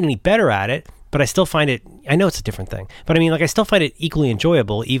 I don't get any better at it, but I still find it, I know it's a different thing, but I mean, like, I still find it equally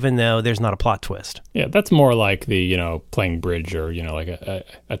enjoyable, even though there's not a plot twist. Yeah, that's more like the, playing bridge or, like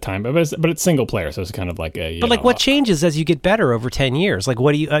a time, but it's single player, so it's kind of like a, But like, what changes as you get better over 10 years? Like,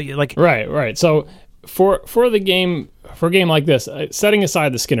 what do you, like... Right. So for a game like this, setting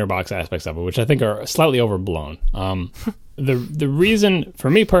aside the Skinner box aspects of it, which I think are slightly overblown, the reason, for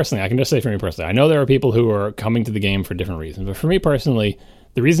me personally, I can just say for me personally, I know there are people who are coming to the game for different reasons, but for me personally,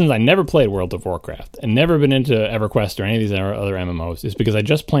 the reasons I never played World of Warcraft and never been into EverQuest or any of these other MMOs is because I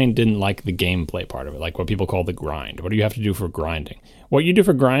just plain didn't like the gameplay part of it, like what people call the grind. What do you have to do for grinding? What you do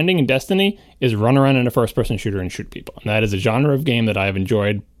for grinding in Destiny is run around in a first-person shooter and shoot people. And that is a genre of game that I have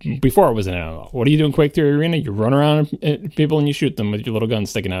enjoyed before it was an MMO. What do you do in Quake 3 Arena? You run around at people and you shoot them with your little gun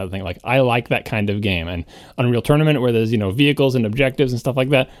sticking out of the thing. Like, I like that kind of game. And Unreal Tournament, where there's, vehicles and objectives and stuff like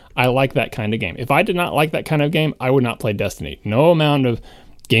that, I like that kind of game. If I did not like that kind of game, I would not play Destiny. No amount of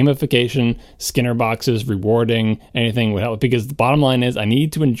gamification, Skinner boxes, rewarding, anything would help, because the bottom line is I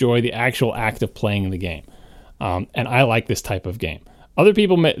need to enjoy the actual act of playing the game. And I like this type of game. Other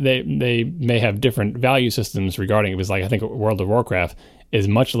people, they may have different value systems regarding it. Because, like, I think World of Warcraft is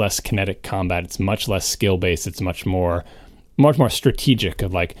much less kinetic combat. It's much less skill-based. It's much more strategic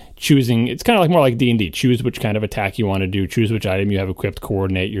of, like, choosing. It's kind of like more like D&D. Choose which kind of attack you want to do. Choose which item you have equipped.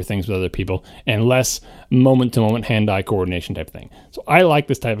 Coordinate your things with other people. And less moment-to-moment hand-eye coordination type thing. So I like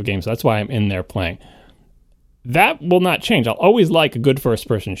this type of game. So that's why I'm in there playing. That will not change. I'll always like a good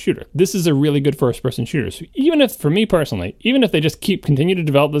first-person shooter. This is a really good first-person shooter. So even if, for me personally, even if they just continue to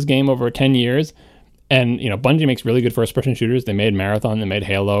develop this game over 10 years, and, Bungie makes really good first-person shooters. They made Marathon, they made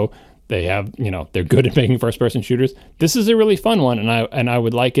Halo. They have, they're good at making first-person shooters. This is a really fun one, and I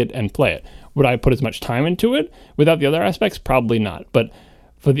would like it and play it. Would I put as much time into it without the other aspects? Probably not. But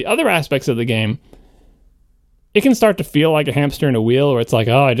for the other aspects of the game, it can start to feel like a hamster in a wheel, where it's like,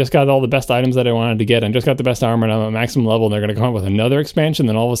 oh, I just got all the best items that I wanted to get, and just got the best armor, and I'm at maximum level, and they're going to come up with another expansion,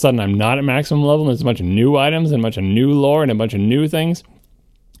 then all of a sudden I'm not at maximum level, and there's a bunch of new items, and a bunch of new lore, and a bunch of new things.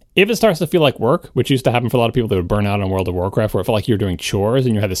 If it starts to feel like work, which used to happen for a lot of people that would burn out on World of Warcraft, where it felt like you were doing chores,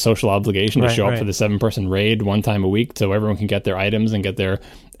 and you had the social obligation to show up for the 7-person raid one time a week so everyone can get their items and get their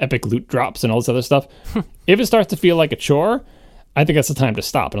epic loot drops and all this other stuff. If it starts to feel like a chore, I think that's the time to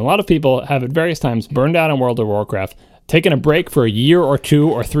stop. And a lot of people have at various times burned out on World of Warcraft, taken a break for a year or 2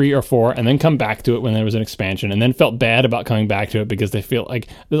 or 3 or 4, and then come back to it when there was an expansion, and then felt bad about coming back to it because they feel like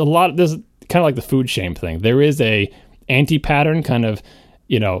there's kind of like the food shame thing. There is a anti-pattern kind of,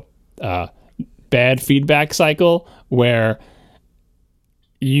 bad feedback cycle where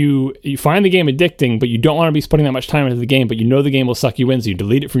you find the game addicting, but you don't want to be putting that much time into the game, but the game will suck you in, so you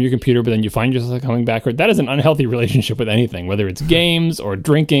delete it from your computer, but then you find yourself coming back. That is an unhealthy relationship with anything, whether it's games or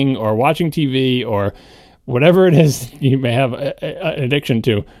drinking or watching TV or whatever it is you may have an addiction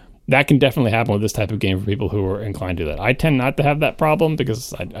to. That can definitely happen with this type of game for people who are inclined to do that. I tend not to have that problem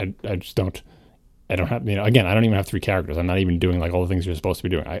because I just don't. I don't have, again, I don't even have 3 characters. I'm not even doing like all the things you're supposed to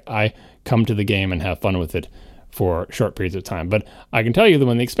be doing. I come to the game and have fun with it for short periods of time. But I can tell you that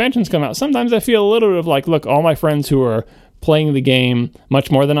when the expansions come out, sometimes I feel a little bit of like, look, all my friends who are playing the game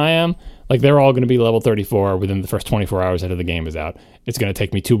much more than I am, like they're all going to be level 34 within the first 24 hours after the game is out. It's going to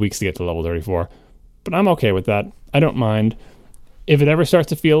take me 2 weeks to get to level 34. But I'm okay with that. I don't mind. If it ever starts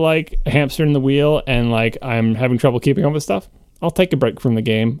to feel like a hamster in the wheel and like I'm having trouble keeping up with stuff, I'll take a break from the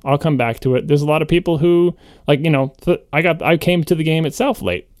game. I'll come back to it. There's a lot of people who, like, I came to the game itself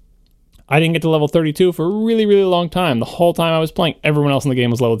late. I didn't get to level 32 for a really, really long time. The whole time I was playing, everyone else in the game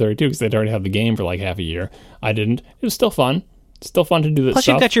was level 32 because they'd already had the game for like half a year. I didn't. It was still fun. Still fun to do this Plus,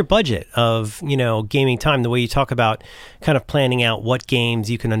 stuff. You've got your budget of, gaming time, the way you talk about kind of planning out what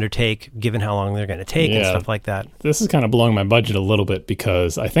games you can undertake given how long they're going to take and stuff like that. This is kind of blowing my budget a little bit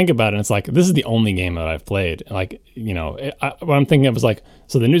because I think about it and it's like, this is the only game that I've played. Like, what I'm thinking of is like,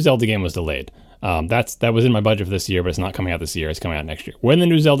 so the new Zelda game was delayed. That was in my budget for this year, but it's not coming out this year. It's coming out next year. When the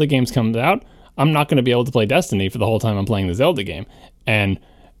new Zelda game comes out, I'm not going to be able to play Destiny for the whole time I'm playing the Zelda game. And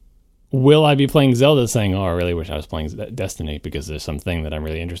will I be playing Zelda saying, oh, I really wish I was playing Destiny because there's something that I'm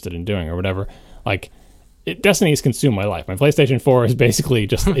really interested in doing or whatever? Like, Destiny has consumed my life. My PlayStation 4 is basically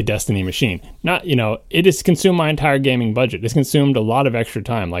just a Destiny machine. Not, it has consumed my entire gaming budget. It's consumed a lot of extra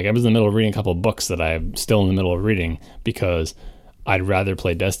time. Like, I was in the middle of reading a couple of books that I'm still in the middle of reading because I'd rather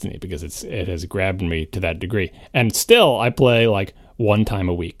play Destiny because it has grabbed me to that degree. And still, I play, like, 1 time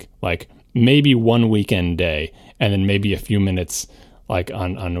a week. Like, maybe one weekend day, and then maybe a few minutes like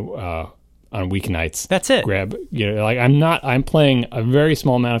on weeknights. That's it. I'm playing a very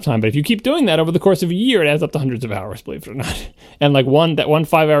small amount of time, but if you keep doing that over the course of a year, it adds up to hundreds of hours, believe it or not. And like one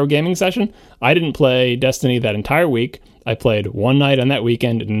 5-hour gaming session, I didn't play Destiny that entire week. I played one night on that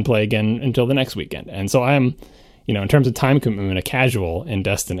weekend and didn't play again until the next weekend. And so I am, in terms of time commitment, a casual in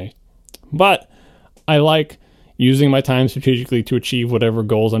Destiny. But I like using my time strategically to achieve whatever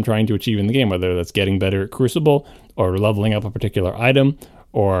goals I'm trying to achieve in the game, whether that's getting better at Crucible or leveling up a particular item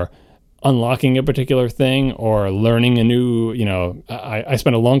or unlocking a particular thing or learning a new, I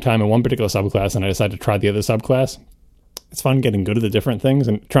spent a long time in one particular subclass and I decided to try the other subclass. It's fun getting good at the different things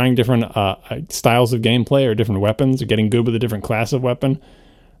and trying different styles of gameplay or different weapons or getting good with a different class of weapon.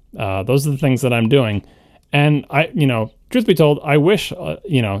 Those are the things that I'm doing. And truth be told, I wish a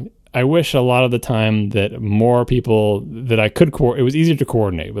lot of the time that more people that I could, it was easier to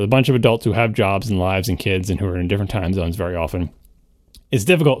coordinate with a bunch of adults who have jobs and lives and kids and who are in different time zones very often. It's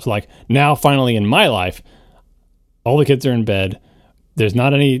difficult to now finally in my life, all the kids are in bed. There's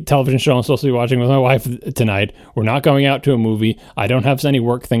not any television show I'm supposed to be watching with my wife tonight. We're not going out to a movie. I don't have any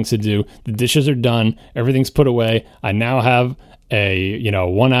work things to do. The dishes are done. Everything's put away. I now have a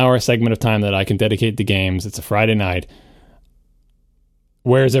 1 hour segment of time that I can dedicate to games. It's a Friday night.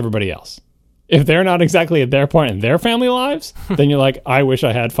 Where's everybody else? If they're not exactly at their point in their family lives, then you're like, I wish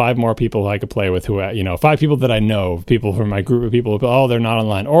I had 5 more people I could play with 5 people that I know, people from my group of people who, they're not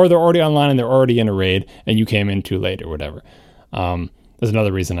online, or they're already online and they're already in a raid and you came in too late or whatever. There's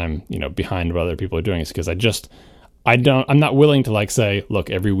another reason I'm, behind what other people are doing is because I'm not willing to say, look,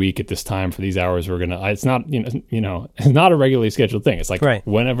 every week at this time for these hours, it's not, it's not a regularly scheduled thing. It's like right.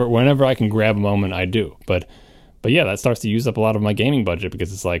 whenever I can grab a moment, I do. But yeah, that starts to use up a lot of my gaming budget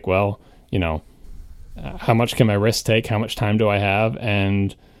because it's like, well, how much can my wrist take? How much time do I have?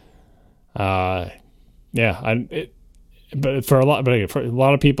 And, but for a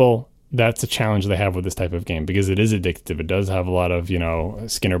lot of people, that's a challenge they have with this type of game because it is addictive. It does have a lot of,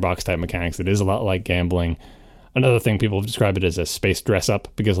 Skinner box type mechanics. It is a lot like gambling. Another thing, people have described it as a space dress up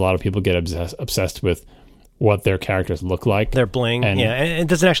because a lot of people get obsessed with what their characters look like. Their bling. And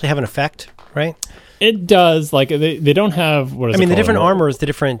does it actually have an effect, right? It does. They don't have what is the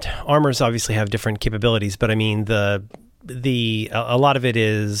different armors obviously have different capabilities, but I mean a lot of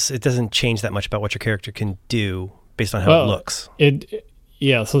it doesn't change that much about what your character can do based on how it looks.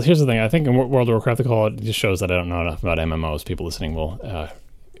 Yeah, so here's the thing. I think in World of Warcraft, they call it, just shows that I don't know enough about MMOs. People listening will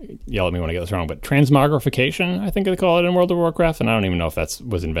yell at me when I get this wrong, but transmogrification, I think they call it in World of Warcraft, and I don't even know if that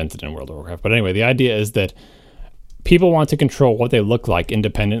was invented in World of Warcraft. But anyway, the idea is that people want to control what they look like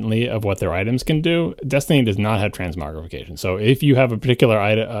independently of what their items can do. Destiny does not have transmogrification. So if you have a particular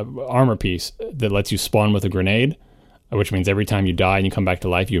armor piece that lets you spawn with a grenade, which means every time you die and you come back to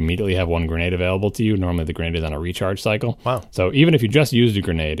life, you immediately have one grenade available to you. Normally the grenade is on a recharge cycle. Wow. So even if you just used a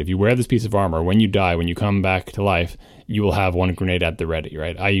grenade, if you wear this piece of armor, when you die, when you come back to life, you will have one grenade at the ready,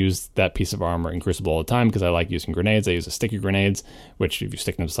 right? I use that piece of armor in Crucible all the time because I like using grenades. I use a sticky grenades, which if you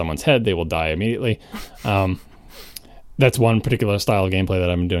stick them to someone's head, they will die immediately. That's one particular style of gameplay that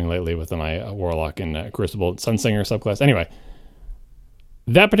I've been doing lately with my Warlock and Crucible Sunsinger subclass. Anyway,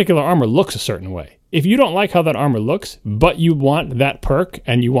 that particular armor looks a certain way. If you don't like how that armor looks, but you want that perk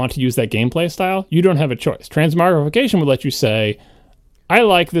and you want to use that gameplay style, you don't have a choice. Transmogrification would let you say, I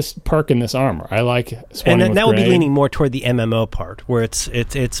like this perk in this armor. I like spawning and that with would be leaning more toward the MMO part, where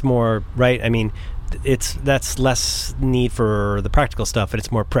it's more, right? I mean, that's less need for the practical stuff, and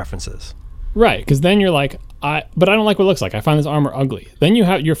it's more preferences. Right, because then you're like, but I don't like what it looks like. I find this armor ugly. Then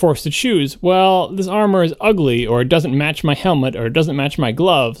you're forced to choose, well, this armor is ugly, or it doesn't match my helmet, or it doesn't match my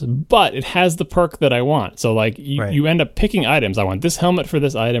gloves, but it has the perk that I want. So like you end up picking items. I want this helmet for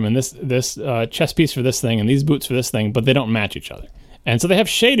this item, and this chest piece for this thing, and these boots for this thing, but they don't match each other. And so they have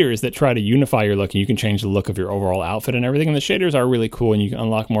shaders that try to unify your look, and you can change the look of your overall outfit and everything. And the shaders are really cool, and you can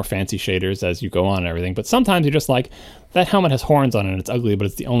unlock more fancy shaders as you go on and everything. But sometimes you're just like, that helmet has horns on it, and it's ugly, but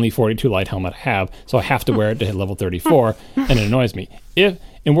it's the only 42 light helmet I have, so I have to wear it to hit level 34, and it annoys me. If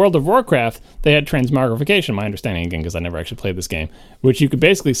in World of Warcraft, they had transmogrification, my understanding, again, because I never actually played this game, which you could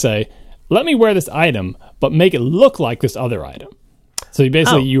basically say, let me wear this item, but make it look like this other item. So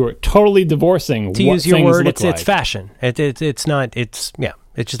you are totally divorcing to what use your things word. look like. It's fashion. It's not. It's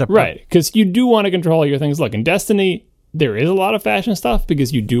just a right, because you do want to control your things. Look, in Destiny, there is a lot of fashion stuff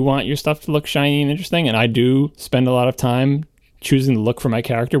because you do want your stuff to look shiny and interesting, and I do spend a lot of time choosing the look for my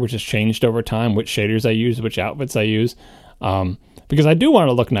character, which has changed over time, which shaders I use, which outfits I use, because I do want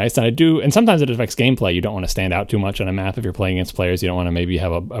to look nice, and sometimes it affects gameplay. You don't want to stand out too much on a map if you're playing against players. You don't want to maybe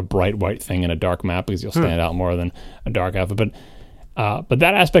have a bright white thing in a dark map because you'll stand out more than a dark outfit, but But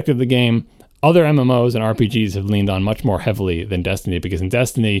that aspect of the game, other MMOs and RPGs have leaned on much more heavily than Destiny, because in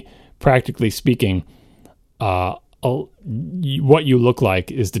Destiny, practically speaking, what you look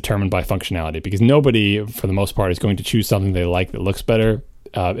like is determined by functionality, because nobody, for the most part, is going to choose something they like that looks better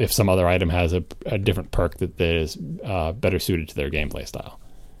if some other item has a different perk that is better suited to their gameplay style.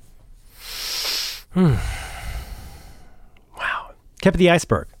 Wow. Tip of the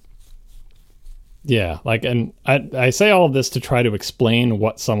iceberg. Yeah, and I say all of this to try to explain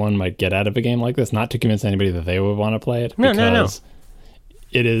what someone might get out of a game like this, not to convince anybody that they would want to play it. No.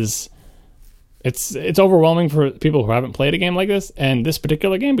 It's overwhelming for people who haven't played a game like this, and this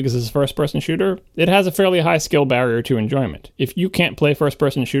particular game, because it's a first-person shooter, it has a fairly high skill barrier to enjoyment. If you can't play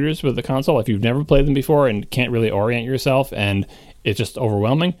first-person shooters with the console, if you've never played them before and can't really orient yourself, and it's just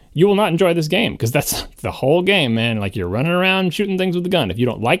overwhelming, you will not enjoy this game, because that's the whole game, man. Like, you're running around shooting things with the gun. If you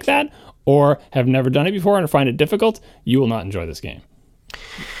don't like that, or have never done it before and find it difficult, you will not enjoy this game.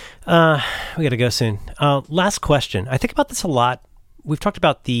 We gotta go soon. Last question. I think about this a lot. We've talked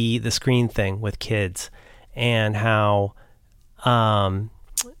about the screen thing with kids, and how,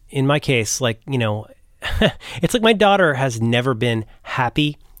 in my case, it's like my daughter has never been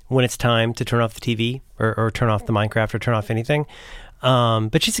happy when it's time to turn off the TV or turn off the Minecraft or turn off anything.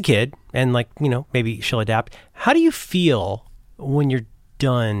 But she's a kid, and maybe she'll adapt. How do you feel when you're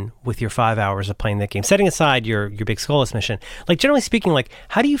done with your 5 hours of playing that game, setting aside your big Skolas mission? Generally speaking,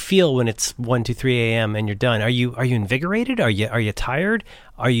 how do you feel when it's 1, 2, 3 a.m. and you're done? Are you invigorated? Are you tired?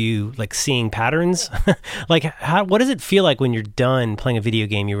 Are you seeing patterns? What does it feel like when you're done playing a video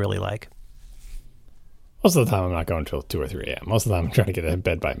game you really like? Most of the time I'm not going until 2 or 3 a.m. Most of the time I'm trying to get in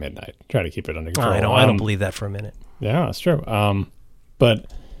bed by midnight, try to keep it under control. I don't believe that for a minute. Yeah, that's true.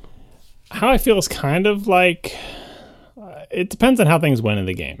 But how I feel is kind of like, it depends on how things went in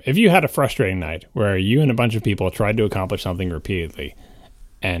the game. If you had a frustrating night where you and a bunch of people tried to accomplish something repeatedly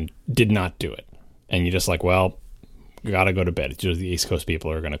and did not do it, and you're just like, well, you got to go to bed. It's usually the East Coast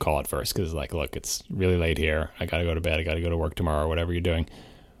people are going to call it first, because look, it's really late here. I got to go to bed. I got to go to work tomorrow, or whatever you're doing.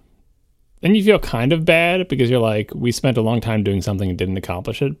 Then you feel kind of bad, because you're like, we spent a long time doing something and didn't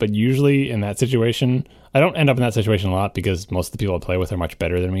accomplish it. But usually in that situation, I don't end up in that situation a lot, because most of the people I play with are much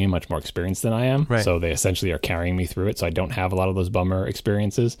better than me and much more experienced than I am. Right. So they essentially are carrying me through it. So I don't have a lot of those bummer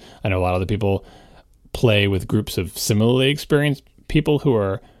experiences. I know a lot of the people play with groups of similarly experienced people who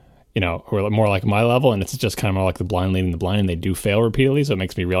are more like my level, and it's just kind of more like the blind leading the blind, and they do fail repeatedly. So it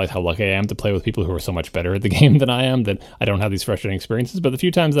makes me realize how lucky I am to play with people who are so much better at the game than I am, that I don't have these frustrating experiences. But the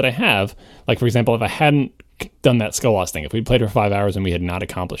few times that I have, for example, if I hadn't done that Skolas thing, if we played for 5 hours and we had not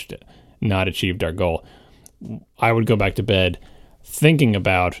accomplished it, not achieved our goal, I would go back to bed thinking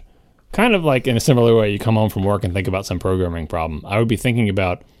about, kind of like in a similar way you come home from work and think about some programming problem. I would be thinking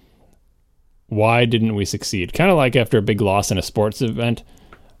about, why didn't we succeed? Kind of like after a big loss in a sports event.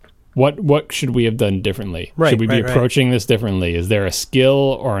 What should we have done differently? Right, should we be right. approaching this differently? Is there a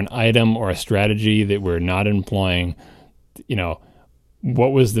skill or an item or a strategy that we're not employing?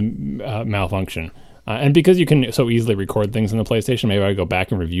 What was the malfunction? And because you can so easily record things on the PlayStation, maybe I go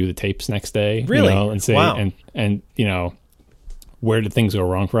back and review the tapes next day. Really? And say, wow. and where did things go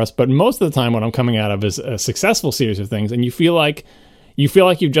wrong for us? But most of the time what I'm coming out of is a successful series of things, and you feel like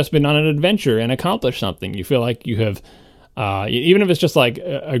you've just been on an adventure and accomplished something. You feel like you have... even if it's just like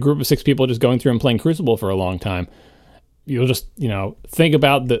a group of 6 people just going through and playing Crucible for a long time, you'll just, think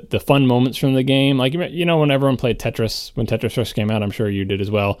about the fun moments from the game. When everyone played Tetris, when Tetris first came out, I'm sure you did as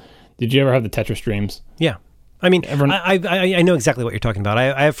well. Did you ever have the Tetris dreams? Yeah. I mean, I know exactly what you're talking about.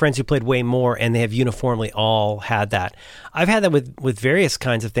 I have friends who played way more, and they have uniformly all had that. I've had that with various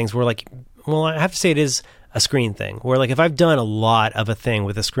kinds of things where I have to say it is a screen thing, where if I've done a lot of a thing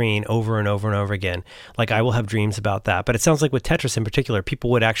with a screen over and over and over again, I will have dreams about that. But it sounds like with Tetris in particular, people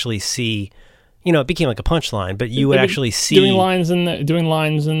would actually see, it became like a punchline, but you would actually see doing lines in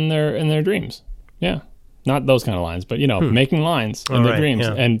their dreams. Yeah. Not those kind of lines, but making lines in their dreams,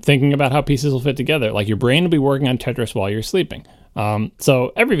 and thinking about how pieces will fit together. Your brain will be working on Tetris while you're sleeping.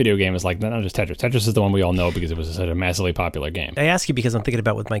 So every video game is like that, not just Tetris. Tetris is the one we all know because it was such a massively popular game. I ask you because I'm thinking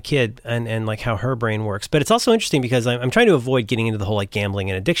about with my kid and how her brain works. But it's also interesting because I'm trying to avoid getting into the whole gambling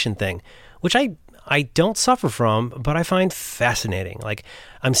and addiction thing, which I don't suffer from, but I find fascinating.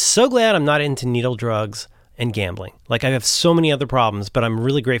 I'm so glad I'm not into needle drugs and gambling. I have so many other problems, but I'm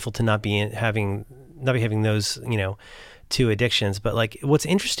really grateful to not be having those, two addictions. But what's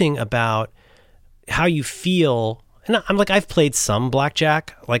interesting about how you feel, and I've played some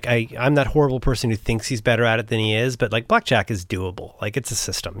blackjack. I'm that horrible person who thinks he's better at it than he is, but blackjack is doable. It's a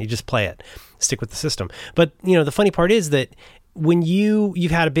system. You just play it, stick with the system. But, the funny part is that when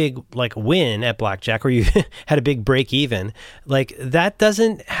you've had a big like win at blackjack, or you had a big break even, like that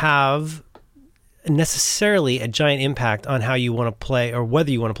doesn't have necessarily a giant impact on how you want to play or whether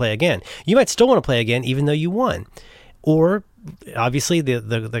you want to play again. You might still want to play again even though you won. Or obviously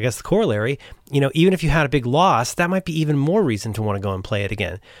the I guess the corollary, even if you had a big loss, that might be even more reason to want to go and play it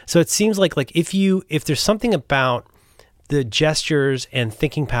again. So it seems like if there's something about the gestures and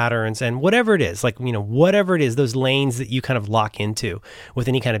thinking patterns and whatever it is, whatever it is, those lanes that you kind of lock into with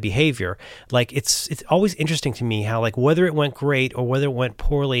any kind of behavior, like it's always interesting to me how like whether it went great or whether it went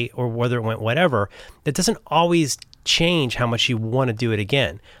poorly or whether it went whatever, it doesn't always change how much you want to do it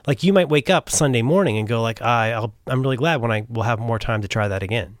again. Like you might wake up Sunday morning and go like, I'm really glad when I will have more time to try that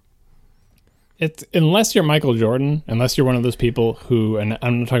again. It's unless you're Michael Jordan, unless you're one of those people who, and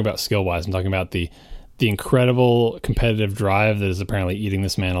I'm not talking about skill wise, I'm talking about the incredible competitive drive that is apparently eating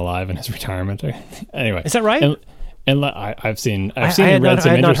this man alive in his retirement. Anyway, is that right? And I've seen and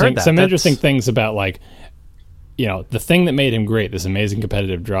read some interesting things about like, the thing that made him great, this amazing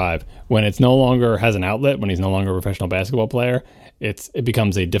competitive drive, when it's no longer has an outlet, when he's no longer a professional basketball player, it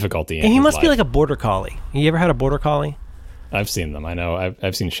becomes a difficulty. And he must be like a border collie. You ever had a border collie? I've seen them. I know.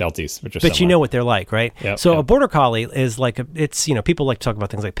 I've seen Shelties, which are but you know what they're like, right? Yep, so a border collie is like people like to talk about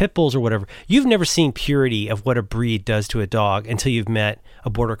things like pit bulls or whatever. You've never seen purity of what a breed does to a dog until you've met a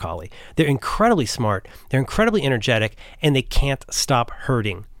border collie. They're incredibly smart. They're incredibly energetic, and they can't stop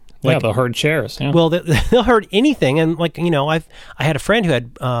herding. They'll herd chairs. Yeah. Well, they'll herd anything. And I had a friend who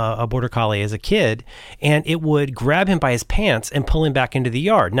had a border collie as a kid, and it would grab him by his pants and pull him back into the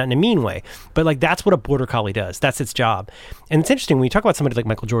yard. Not in a mean way, but like that's what a border collie does. That's its job. And it's interesting when you talk about somebody like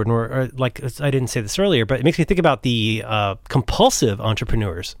Michael Jordan, or like I didn't say this earlier, but it makes me think about the compulsive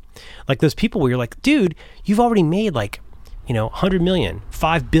entrepreneurs, like those people where you're like, dude, you've already made like 100 million,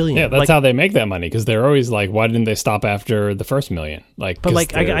 5 billion. Yeah, that's how they make that money, because they're always like, why didn't they stop after the first million? Like, but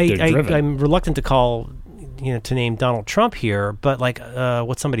like I'm reluctant to call, to name Donald Trump here, but like,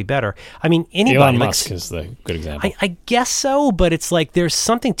 what's somebody better? I mean, anybody. Elon Musk is the good example. I guess so, but it's like there's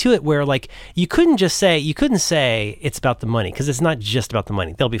something to it where like you couldn't say it's about the money, because it's not just about the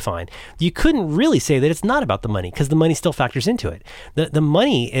money. They'll be fine. You couldn't really say that it's not about the money, because the money still factors into it. The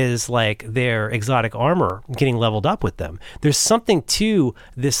money is like their exotic armor getting leveled up with them. There's something to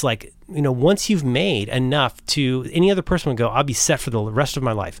this, like, once you've made enough to any other person would go, I'll be set for the rest of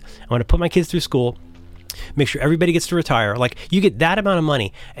my life. I want to put my kids through school, make sure everybody gets to retire. Like, you get that amount of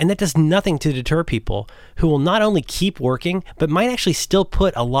money, and that does nothing to deter people who will not only keep working, but might actually still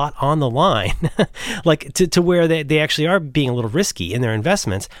put a lot on the line, like to where they actually are being a little risky in their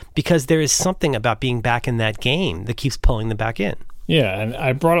investments, because there is something about being back in that game that keeps pulling them back in. Yeah, and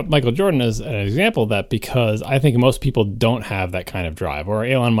I brought up Michael Jordan as an example of that because I think most people don't have that kind of drive, or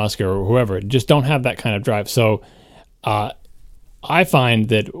Elon Musk or whoever just don't have that kind of drive. So I find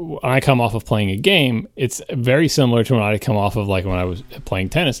that when I come off of playing a game, it's very similar to when I come off of, like, when I was playing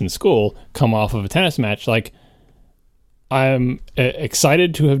tennis in school, come off of a tennis match. Like, I'm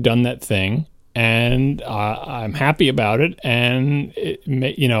excited to have done that thing, and I'm happy about it, and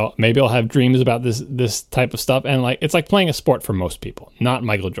maybe I'll have dreams about this type of stuff. And like, it's like playing a sport for most people, not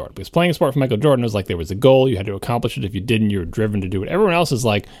Michael Jordan, because playing a sport for Michael Jordan was like there was a goal, you had to accomplish it. If you didn't, you were driven to do it. Everyone else is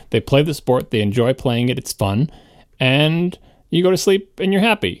like, they play the sport, they enjoy playing it, it's fun, and you go to sleep and you're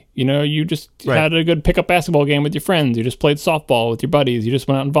happy. You just had a good pickup basketball game with your friends, you just played softball with your buddies, you just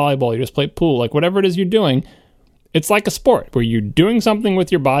went out in volleyball, you just played pool, like whatever it is you're doing. It's like a sport where you're doing something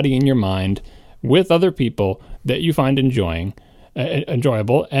with your body and your mind with other people that you find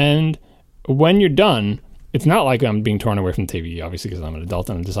enjoyable. And when you're done, it's not like I'm being torn away from TV, obviously, because I'm an adult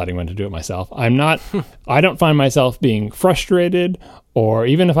and I'm deciding when to do it myself. I don't find myself being frustrated, or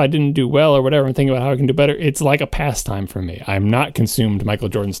even if I didn't do well or whatever, I'm thinking about how I can do better. It's like a pastime for me. I'm not consumed Michael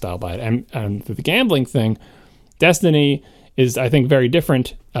Jordan style by it. And the gambling thing, Destiny is, I think, very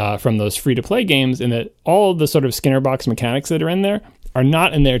different from those free-to-play games in that all of the sort of Skinner box mechanics that are in there are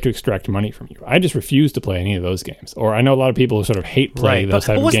not in there to extract money from you. I just refuse to play any of those games. Or I know a lot of people who sort of hate playing those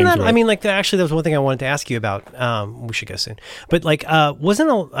type of games. Actually, that was one thing I wanted to ask you about. We should go soon. But like, I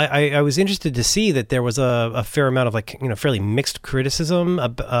was interested to see that there was a fair amount of like, fairly mixed criticism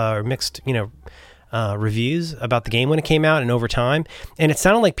or mixed, reviews about the game when it came out and over time. And it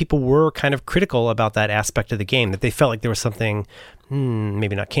sounded like people were kind of critical about that aspect of the game, that they felt like there was something,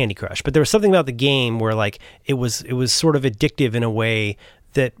 maybe not Candy Crush, but there was something about the game where like it was sort of addictive in a way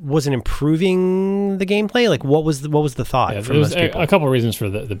that wasn't improving the gameplay. Like, what was the thought? Yeah, there was a couple of reasons for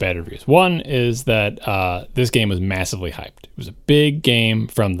the bad reviews. One is that this game was massively hyped. It was a big game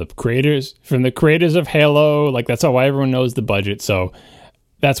from the creators of Halo. Like, that's why everyone knows the budget. So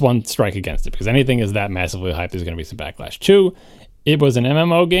that's one strike against it, because anything is that massively hyped, there's going to be some backlash. 2, it was an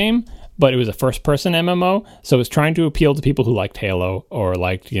MMO game, but it was a first-person MMO, so it's trying to appeal to people who liked Halo or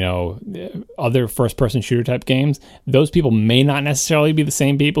liked, other first-person shooter-type games. Those people may not necessarily be the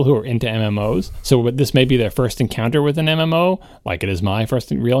same people who are into MMOs, so this may be their first encounter with an MMO, like it is my first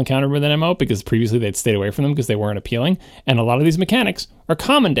real encounter with an MMO, because previously they'd stayed away from them because they weren't appealing, and a lot of these mechanics are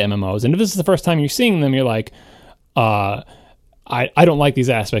common to MMOs, and if this is the first time you're seeing them, you're like, I don't like these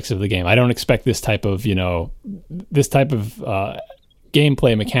aspects of the game. I don't expect this type of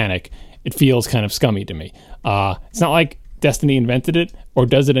gameplay mechanic. It feels kind of scummy to me. It's not like Destiny invented it or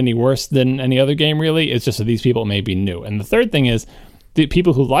does it any worse than any other game, really. It's just that these people may be new. And the third thing is, the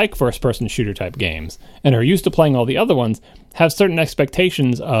people who like first-person shooter-type games and are used to playing all the other ones have certain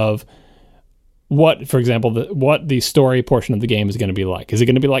expectations of what, for example, what the story portion of the game is going to be like. Is it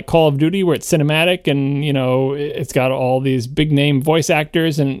going to be like Call of Duty, where it's cinematic and, it's got all these big-name voice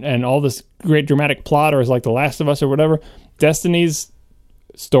actors and all this great dramatic plot, or is like The Last of Us or whatever? Destiny's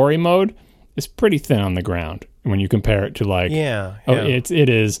story mode is pretty thin on the ground when you compare it to it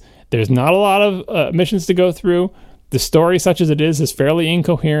is. There's not a lot of missions to go through. The story, such as it is fairly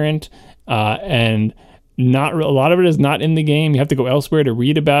incoherent, and not a lot of it is not in the game. You have to go elsewhere to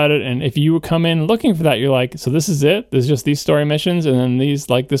read about it, and if you come in looking for that, you're like, so this is it? There's just these story missions, and then these,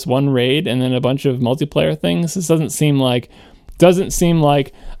 like, this one raid, and then a bunch of multiplayer things. This doesn't seem like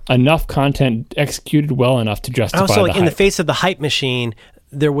enough content executed well enough to justify also, like, the in the hype. face of the hype machine,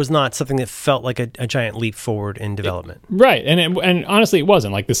 there was not something that felt like a giant leap forward in development. Right, and honestly, it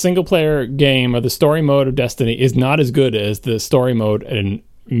wasn't. Like, the single-player game or the story mode of Destiny is not as good as the story mode in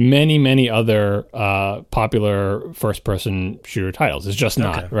many, many other popular first-person shooter titles. It's just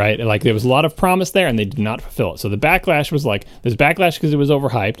not, right? Like, there was a lot of promise there, and they did not fulfill it. So the backlash was like, there's backlash because it was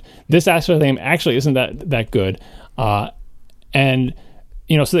overhyped. This aspect of the game actually isn't that good. And...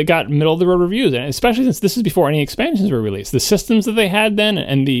 so they got middle-of-the-road reviews, and especially since this is before any expansions were released. The systems that they had then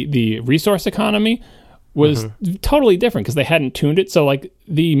and the resource economy was totally different because they hadn't tuned it. So, like,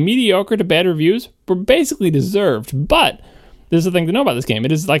 the mediocre to bad reviews were basically deserved. But there's the thing to know about this game.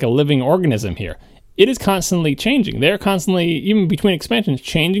 It is like a living organism here. It is constantly changing. They're constantly, even between expansions,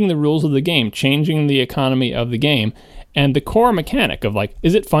 changing the rules of the game, changing the economy of the game. And the core mechanic of, like,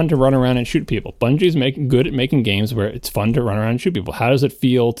 is it fun to run around and shoot people? Bungie's good at making games where it's fun to run around and shoot people. How does it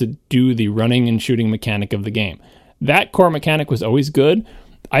feel to do the running and shooting mechanic of the game? That core mechanic was always good.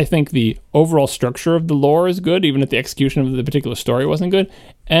 I think the overall structure of the lore is good, even if the execution of the particular story wasn't good.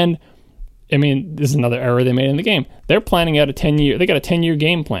 And, I mean, this is another error they made in the game. They're planning out they got a 10-year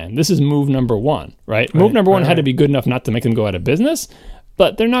game plan. This is move number 1, right? Move number 1 had to be good enough not to make them go out of business,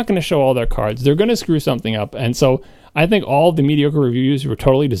 but they're not going to show all their cards. They're going to screw something up. And so I think all the mediocre reviews were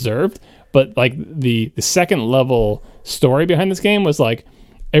totally deserved, but like the second level story behind this game was like,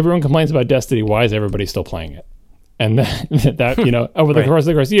 everyone complains about Destiny, why is everybody still playing it? And that over the course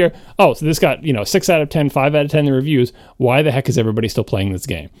of the year, so this got 6 out of 10, 5 out of 10 in the reviews. Why the heck is everybody still playing this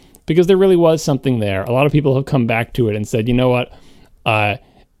game? Because there really was something there. A lot of people have come back to it and said, you know what,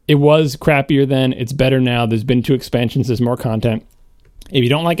 it was crappier then, it's better now. There's been 2 expansions, there's more content. If you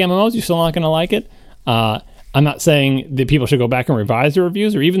don't like MMOs, you're still not going to like it. I'm not saying that people should go back and revise the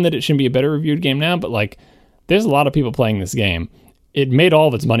reviews or even that it shouldn't be a better reviewed game now, but like, there's a lot of people playing this game. It made all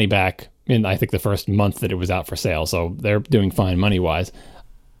of its money back in, I think, the first month that it was out for sale, so they're doing fine money-wise.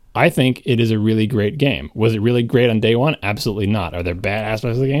 I think it is a really great game. Was it really great on day one? Absolutely not. Are there bad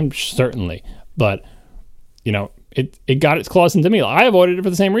aspects of the game? Certainly. But, it got its claws into me. I avoided it for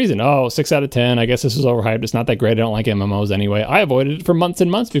the same reason. 6 out of 10. I guess this is overhyped. It's not that great. I don't like MMOs anyway. I avoided it for months and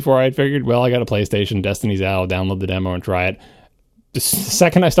months before I figured, well, I got a PlayStation. Destiny's out. I'll download the demo and try it. The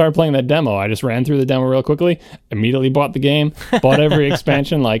second I started playing that demo, I just ran through the demo real quickly, immediately bought the game, bought every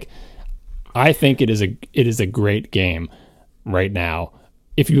expansion. Like, I think it is a great game right now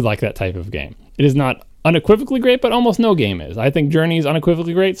if you like that type of game. It is not unequivocally great, but almost no game is. I think Journey is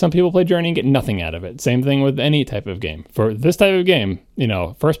unequivocally great. Some people play Journey and get nothing out of it. Same thing with any type of game. For this type of game,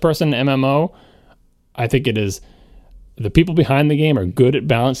 first-person MMO, I think it is... The people behind the game are good at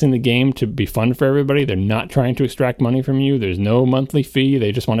balancing the game to be fun for everybody. They're not trying to extract money from you. There's no monthly fee.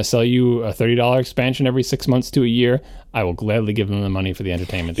 They just want to sell you a $30 expansion every 6 months to a year. I will gladly give them the money for the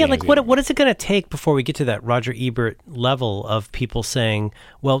entertainment. Yeah, like what is it going to take before we get to that Roger Ebert level of people saying,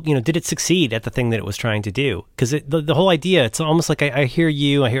 well, did it succeed at the thing that it was trying to do? Because the whole idea, it's almost like I hear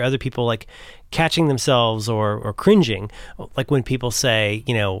other people like catching themselves or cringing, like when people say,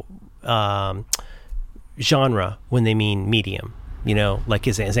 genre when they mean medium. You know, like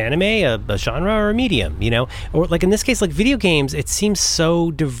is anime a genre or a medium? You know, or like in this case, like video games, it seems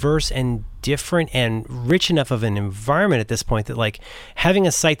so diverse and different and rich enough of an environment at this point that like having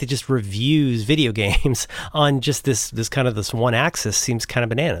a site that just reviews video games on just this kind of this one axis seems kind of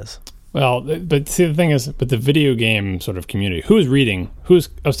bananas. Well, but see, the thing is, but the video game sort of community, who's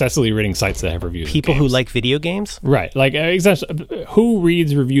obsessively reading sites that have reviews? People who like video games? Right. Like, who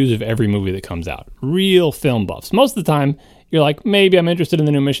reads reviews of every movie that comes out? Real film buffs. Most of the time, you're like, maybe I'm interested in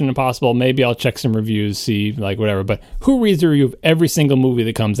the new Mission Impossible. Maybe I'll check some reviews, see, like, whatever. But who reads a review of every single movie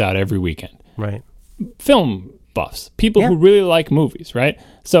that comes out every weekend? Right. Film buffs. People who really like movies, right?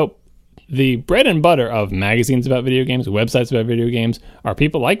 So the bread and butter of magazines about video games, websites about video games, are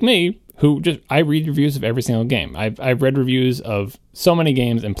people like me who I read reviews of every single game. I've read reviews of so many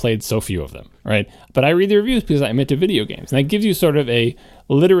games and played so few of them, right? But I read the reviews because I'm into video games. And that gives you sort of a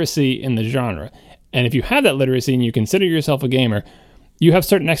literacy in the genre. And if you have that literacy and you consider yourself a gamer, you have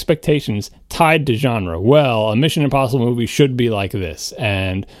certain expectations tied to genre. Well, a Mission Impossible movie should be like this,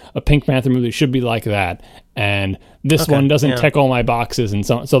 and a Pink Panther movie should be like that, and this one doesn't tick all my boxes, and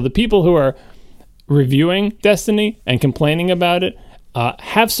so on. So the people who are reviewing Destiny and complaining about it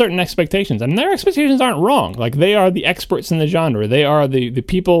have certain expectations, and their expectations aren't wrong. Like, they are the experts in the genre. They are the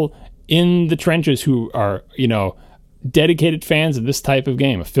people in the trenches who are, you know, dedicated fans of this type of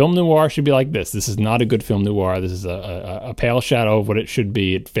game. A film noir should be like this. This is not a good film noir. This is a pale shadow of what it should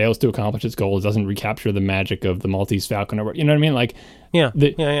be. It fails to accomplish its goal. It doesn't recapture the magic of the Maltese Falcon. Or, you know what I mean? Like,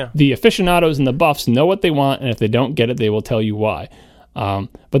 the aficionados and the buffs know what they want, and if they don't get it, they will tell you why.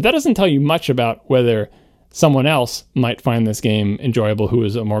 But that doesn't tell you much about whether someone else might find this game enjoyable who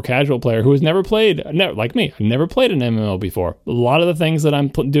is a more casual player who has never played, like me, I've never played an MMO before. A lot of the things that I'm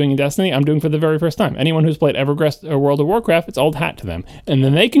doing in Destiny, I'm doing for the very first time. Anyone who's played Evergrest or World of Warcraft, it's old hat to them. And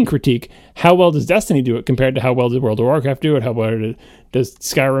then they can critique how well does Destiny do it compared to how well does World of Warcraft do it, how well does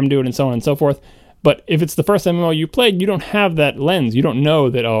Skyrim do it, and so on and so forth. But if it's the first MMO you played, you don't have that lens. You don't know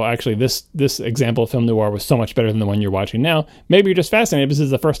that, oh, actually, this example of film noir was so much better than the one you're watching now. Maybe you're just fascinated. This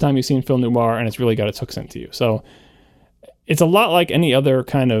is the first time you've seen film noir, and it's really got its hooks into you. So it's a lot like any other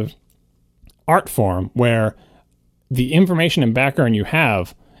kind of art form where the information and background you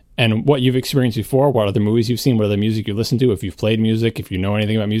have and what you've experienced before, what other movies you've seen, what other music you listen to, if you've played music, if you know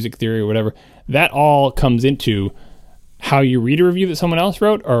anything about music theory or whatever, that all comes into how you read a review that someone else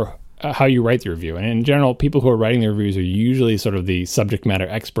wrote or how you write the review. And in general, people who are writing the reviews are usually sort of the subject matter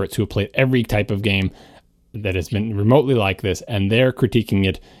experts who have played every type of game that has been remotely like this, and they're critiquing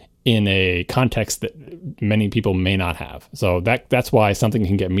it in a context that many people may not have. So that's why something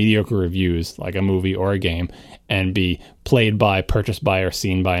can get mediocre reviews, like a movie or a game, and be played by, purchased by, or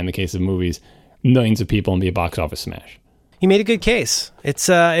seen by, in the case of movies, millions of people and be a box office smash. You made a good case. It's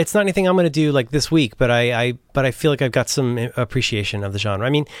not anything I'm going to do like this week, but I feel like I've got some appreciation of the genre.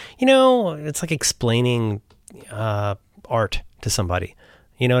 I mean, you know, it's like explaining art to somebody.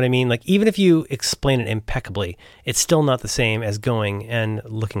 You know what I mean? Like, even if you explain it impeccably, it's still not the same as going and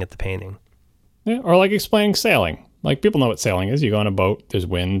looking at the painting. Yeah, or like explaining sailing. Like, people know what sailing is. You go on a boat, there's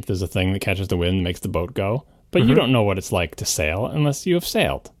wind, there's a thing that catches the wind and makes the boat go. But you don't know what it's like to sail unless you have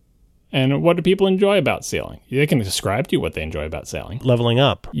sailed. And what do people enjoy about sailing? They can describe to you what they enjoy about sailing. Leveling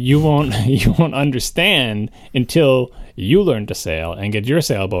up. You won't understand until you learn to sail and get your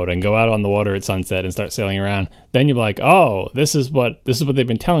sailboat and go out on the water at sunset and start sailing around. Then you're like, oh, this is what they've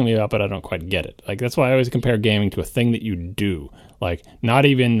been telling me about, but I don't quite get it. Like, that's why I always compare gaming to a thing that you do. Like, not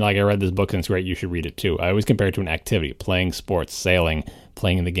even like, I read this book and it's great, you should read it too. I always compare it to an activity: playing sports, sailing,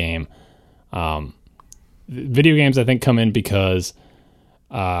 playing the game. Video games, I think, come in because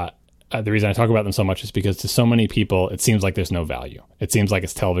the reason I talk about them so much is because to so many people, it seems like there's no value. It seems like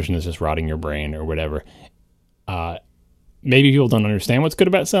it's television that's just rotting your brain or whatever. Maybe people don't understand what's good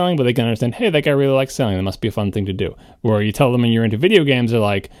about sailing, but they can understand, hey, that guy really likes sailing. That must be a fun thing to do. Where you tell them and you're into video games, they're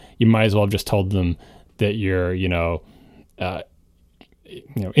like, you might as well have just told them that you're,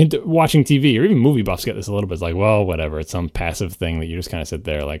 into watching TV, or even movie buffs get this a little bit. It's like, well, whatever. It's some passive thing that you just kind of sit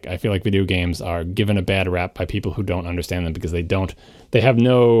there. Like, I feel like video games are given a bad rap by people who don't understand them because they have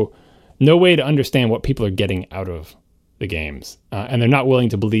no way to understand what people are getting out of the games, and they're not willing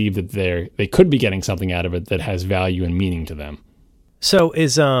to believe that they could be getting something out of it that has value and meaning to them. So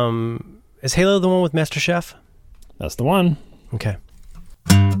is Halo the one with Master Chef? That's the one. Okay.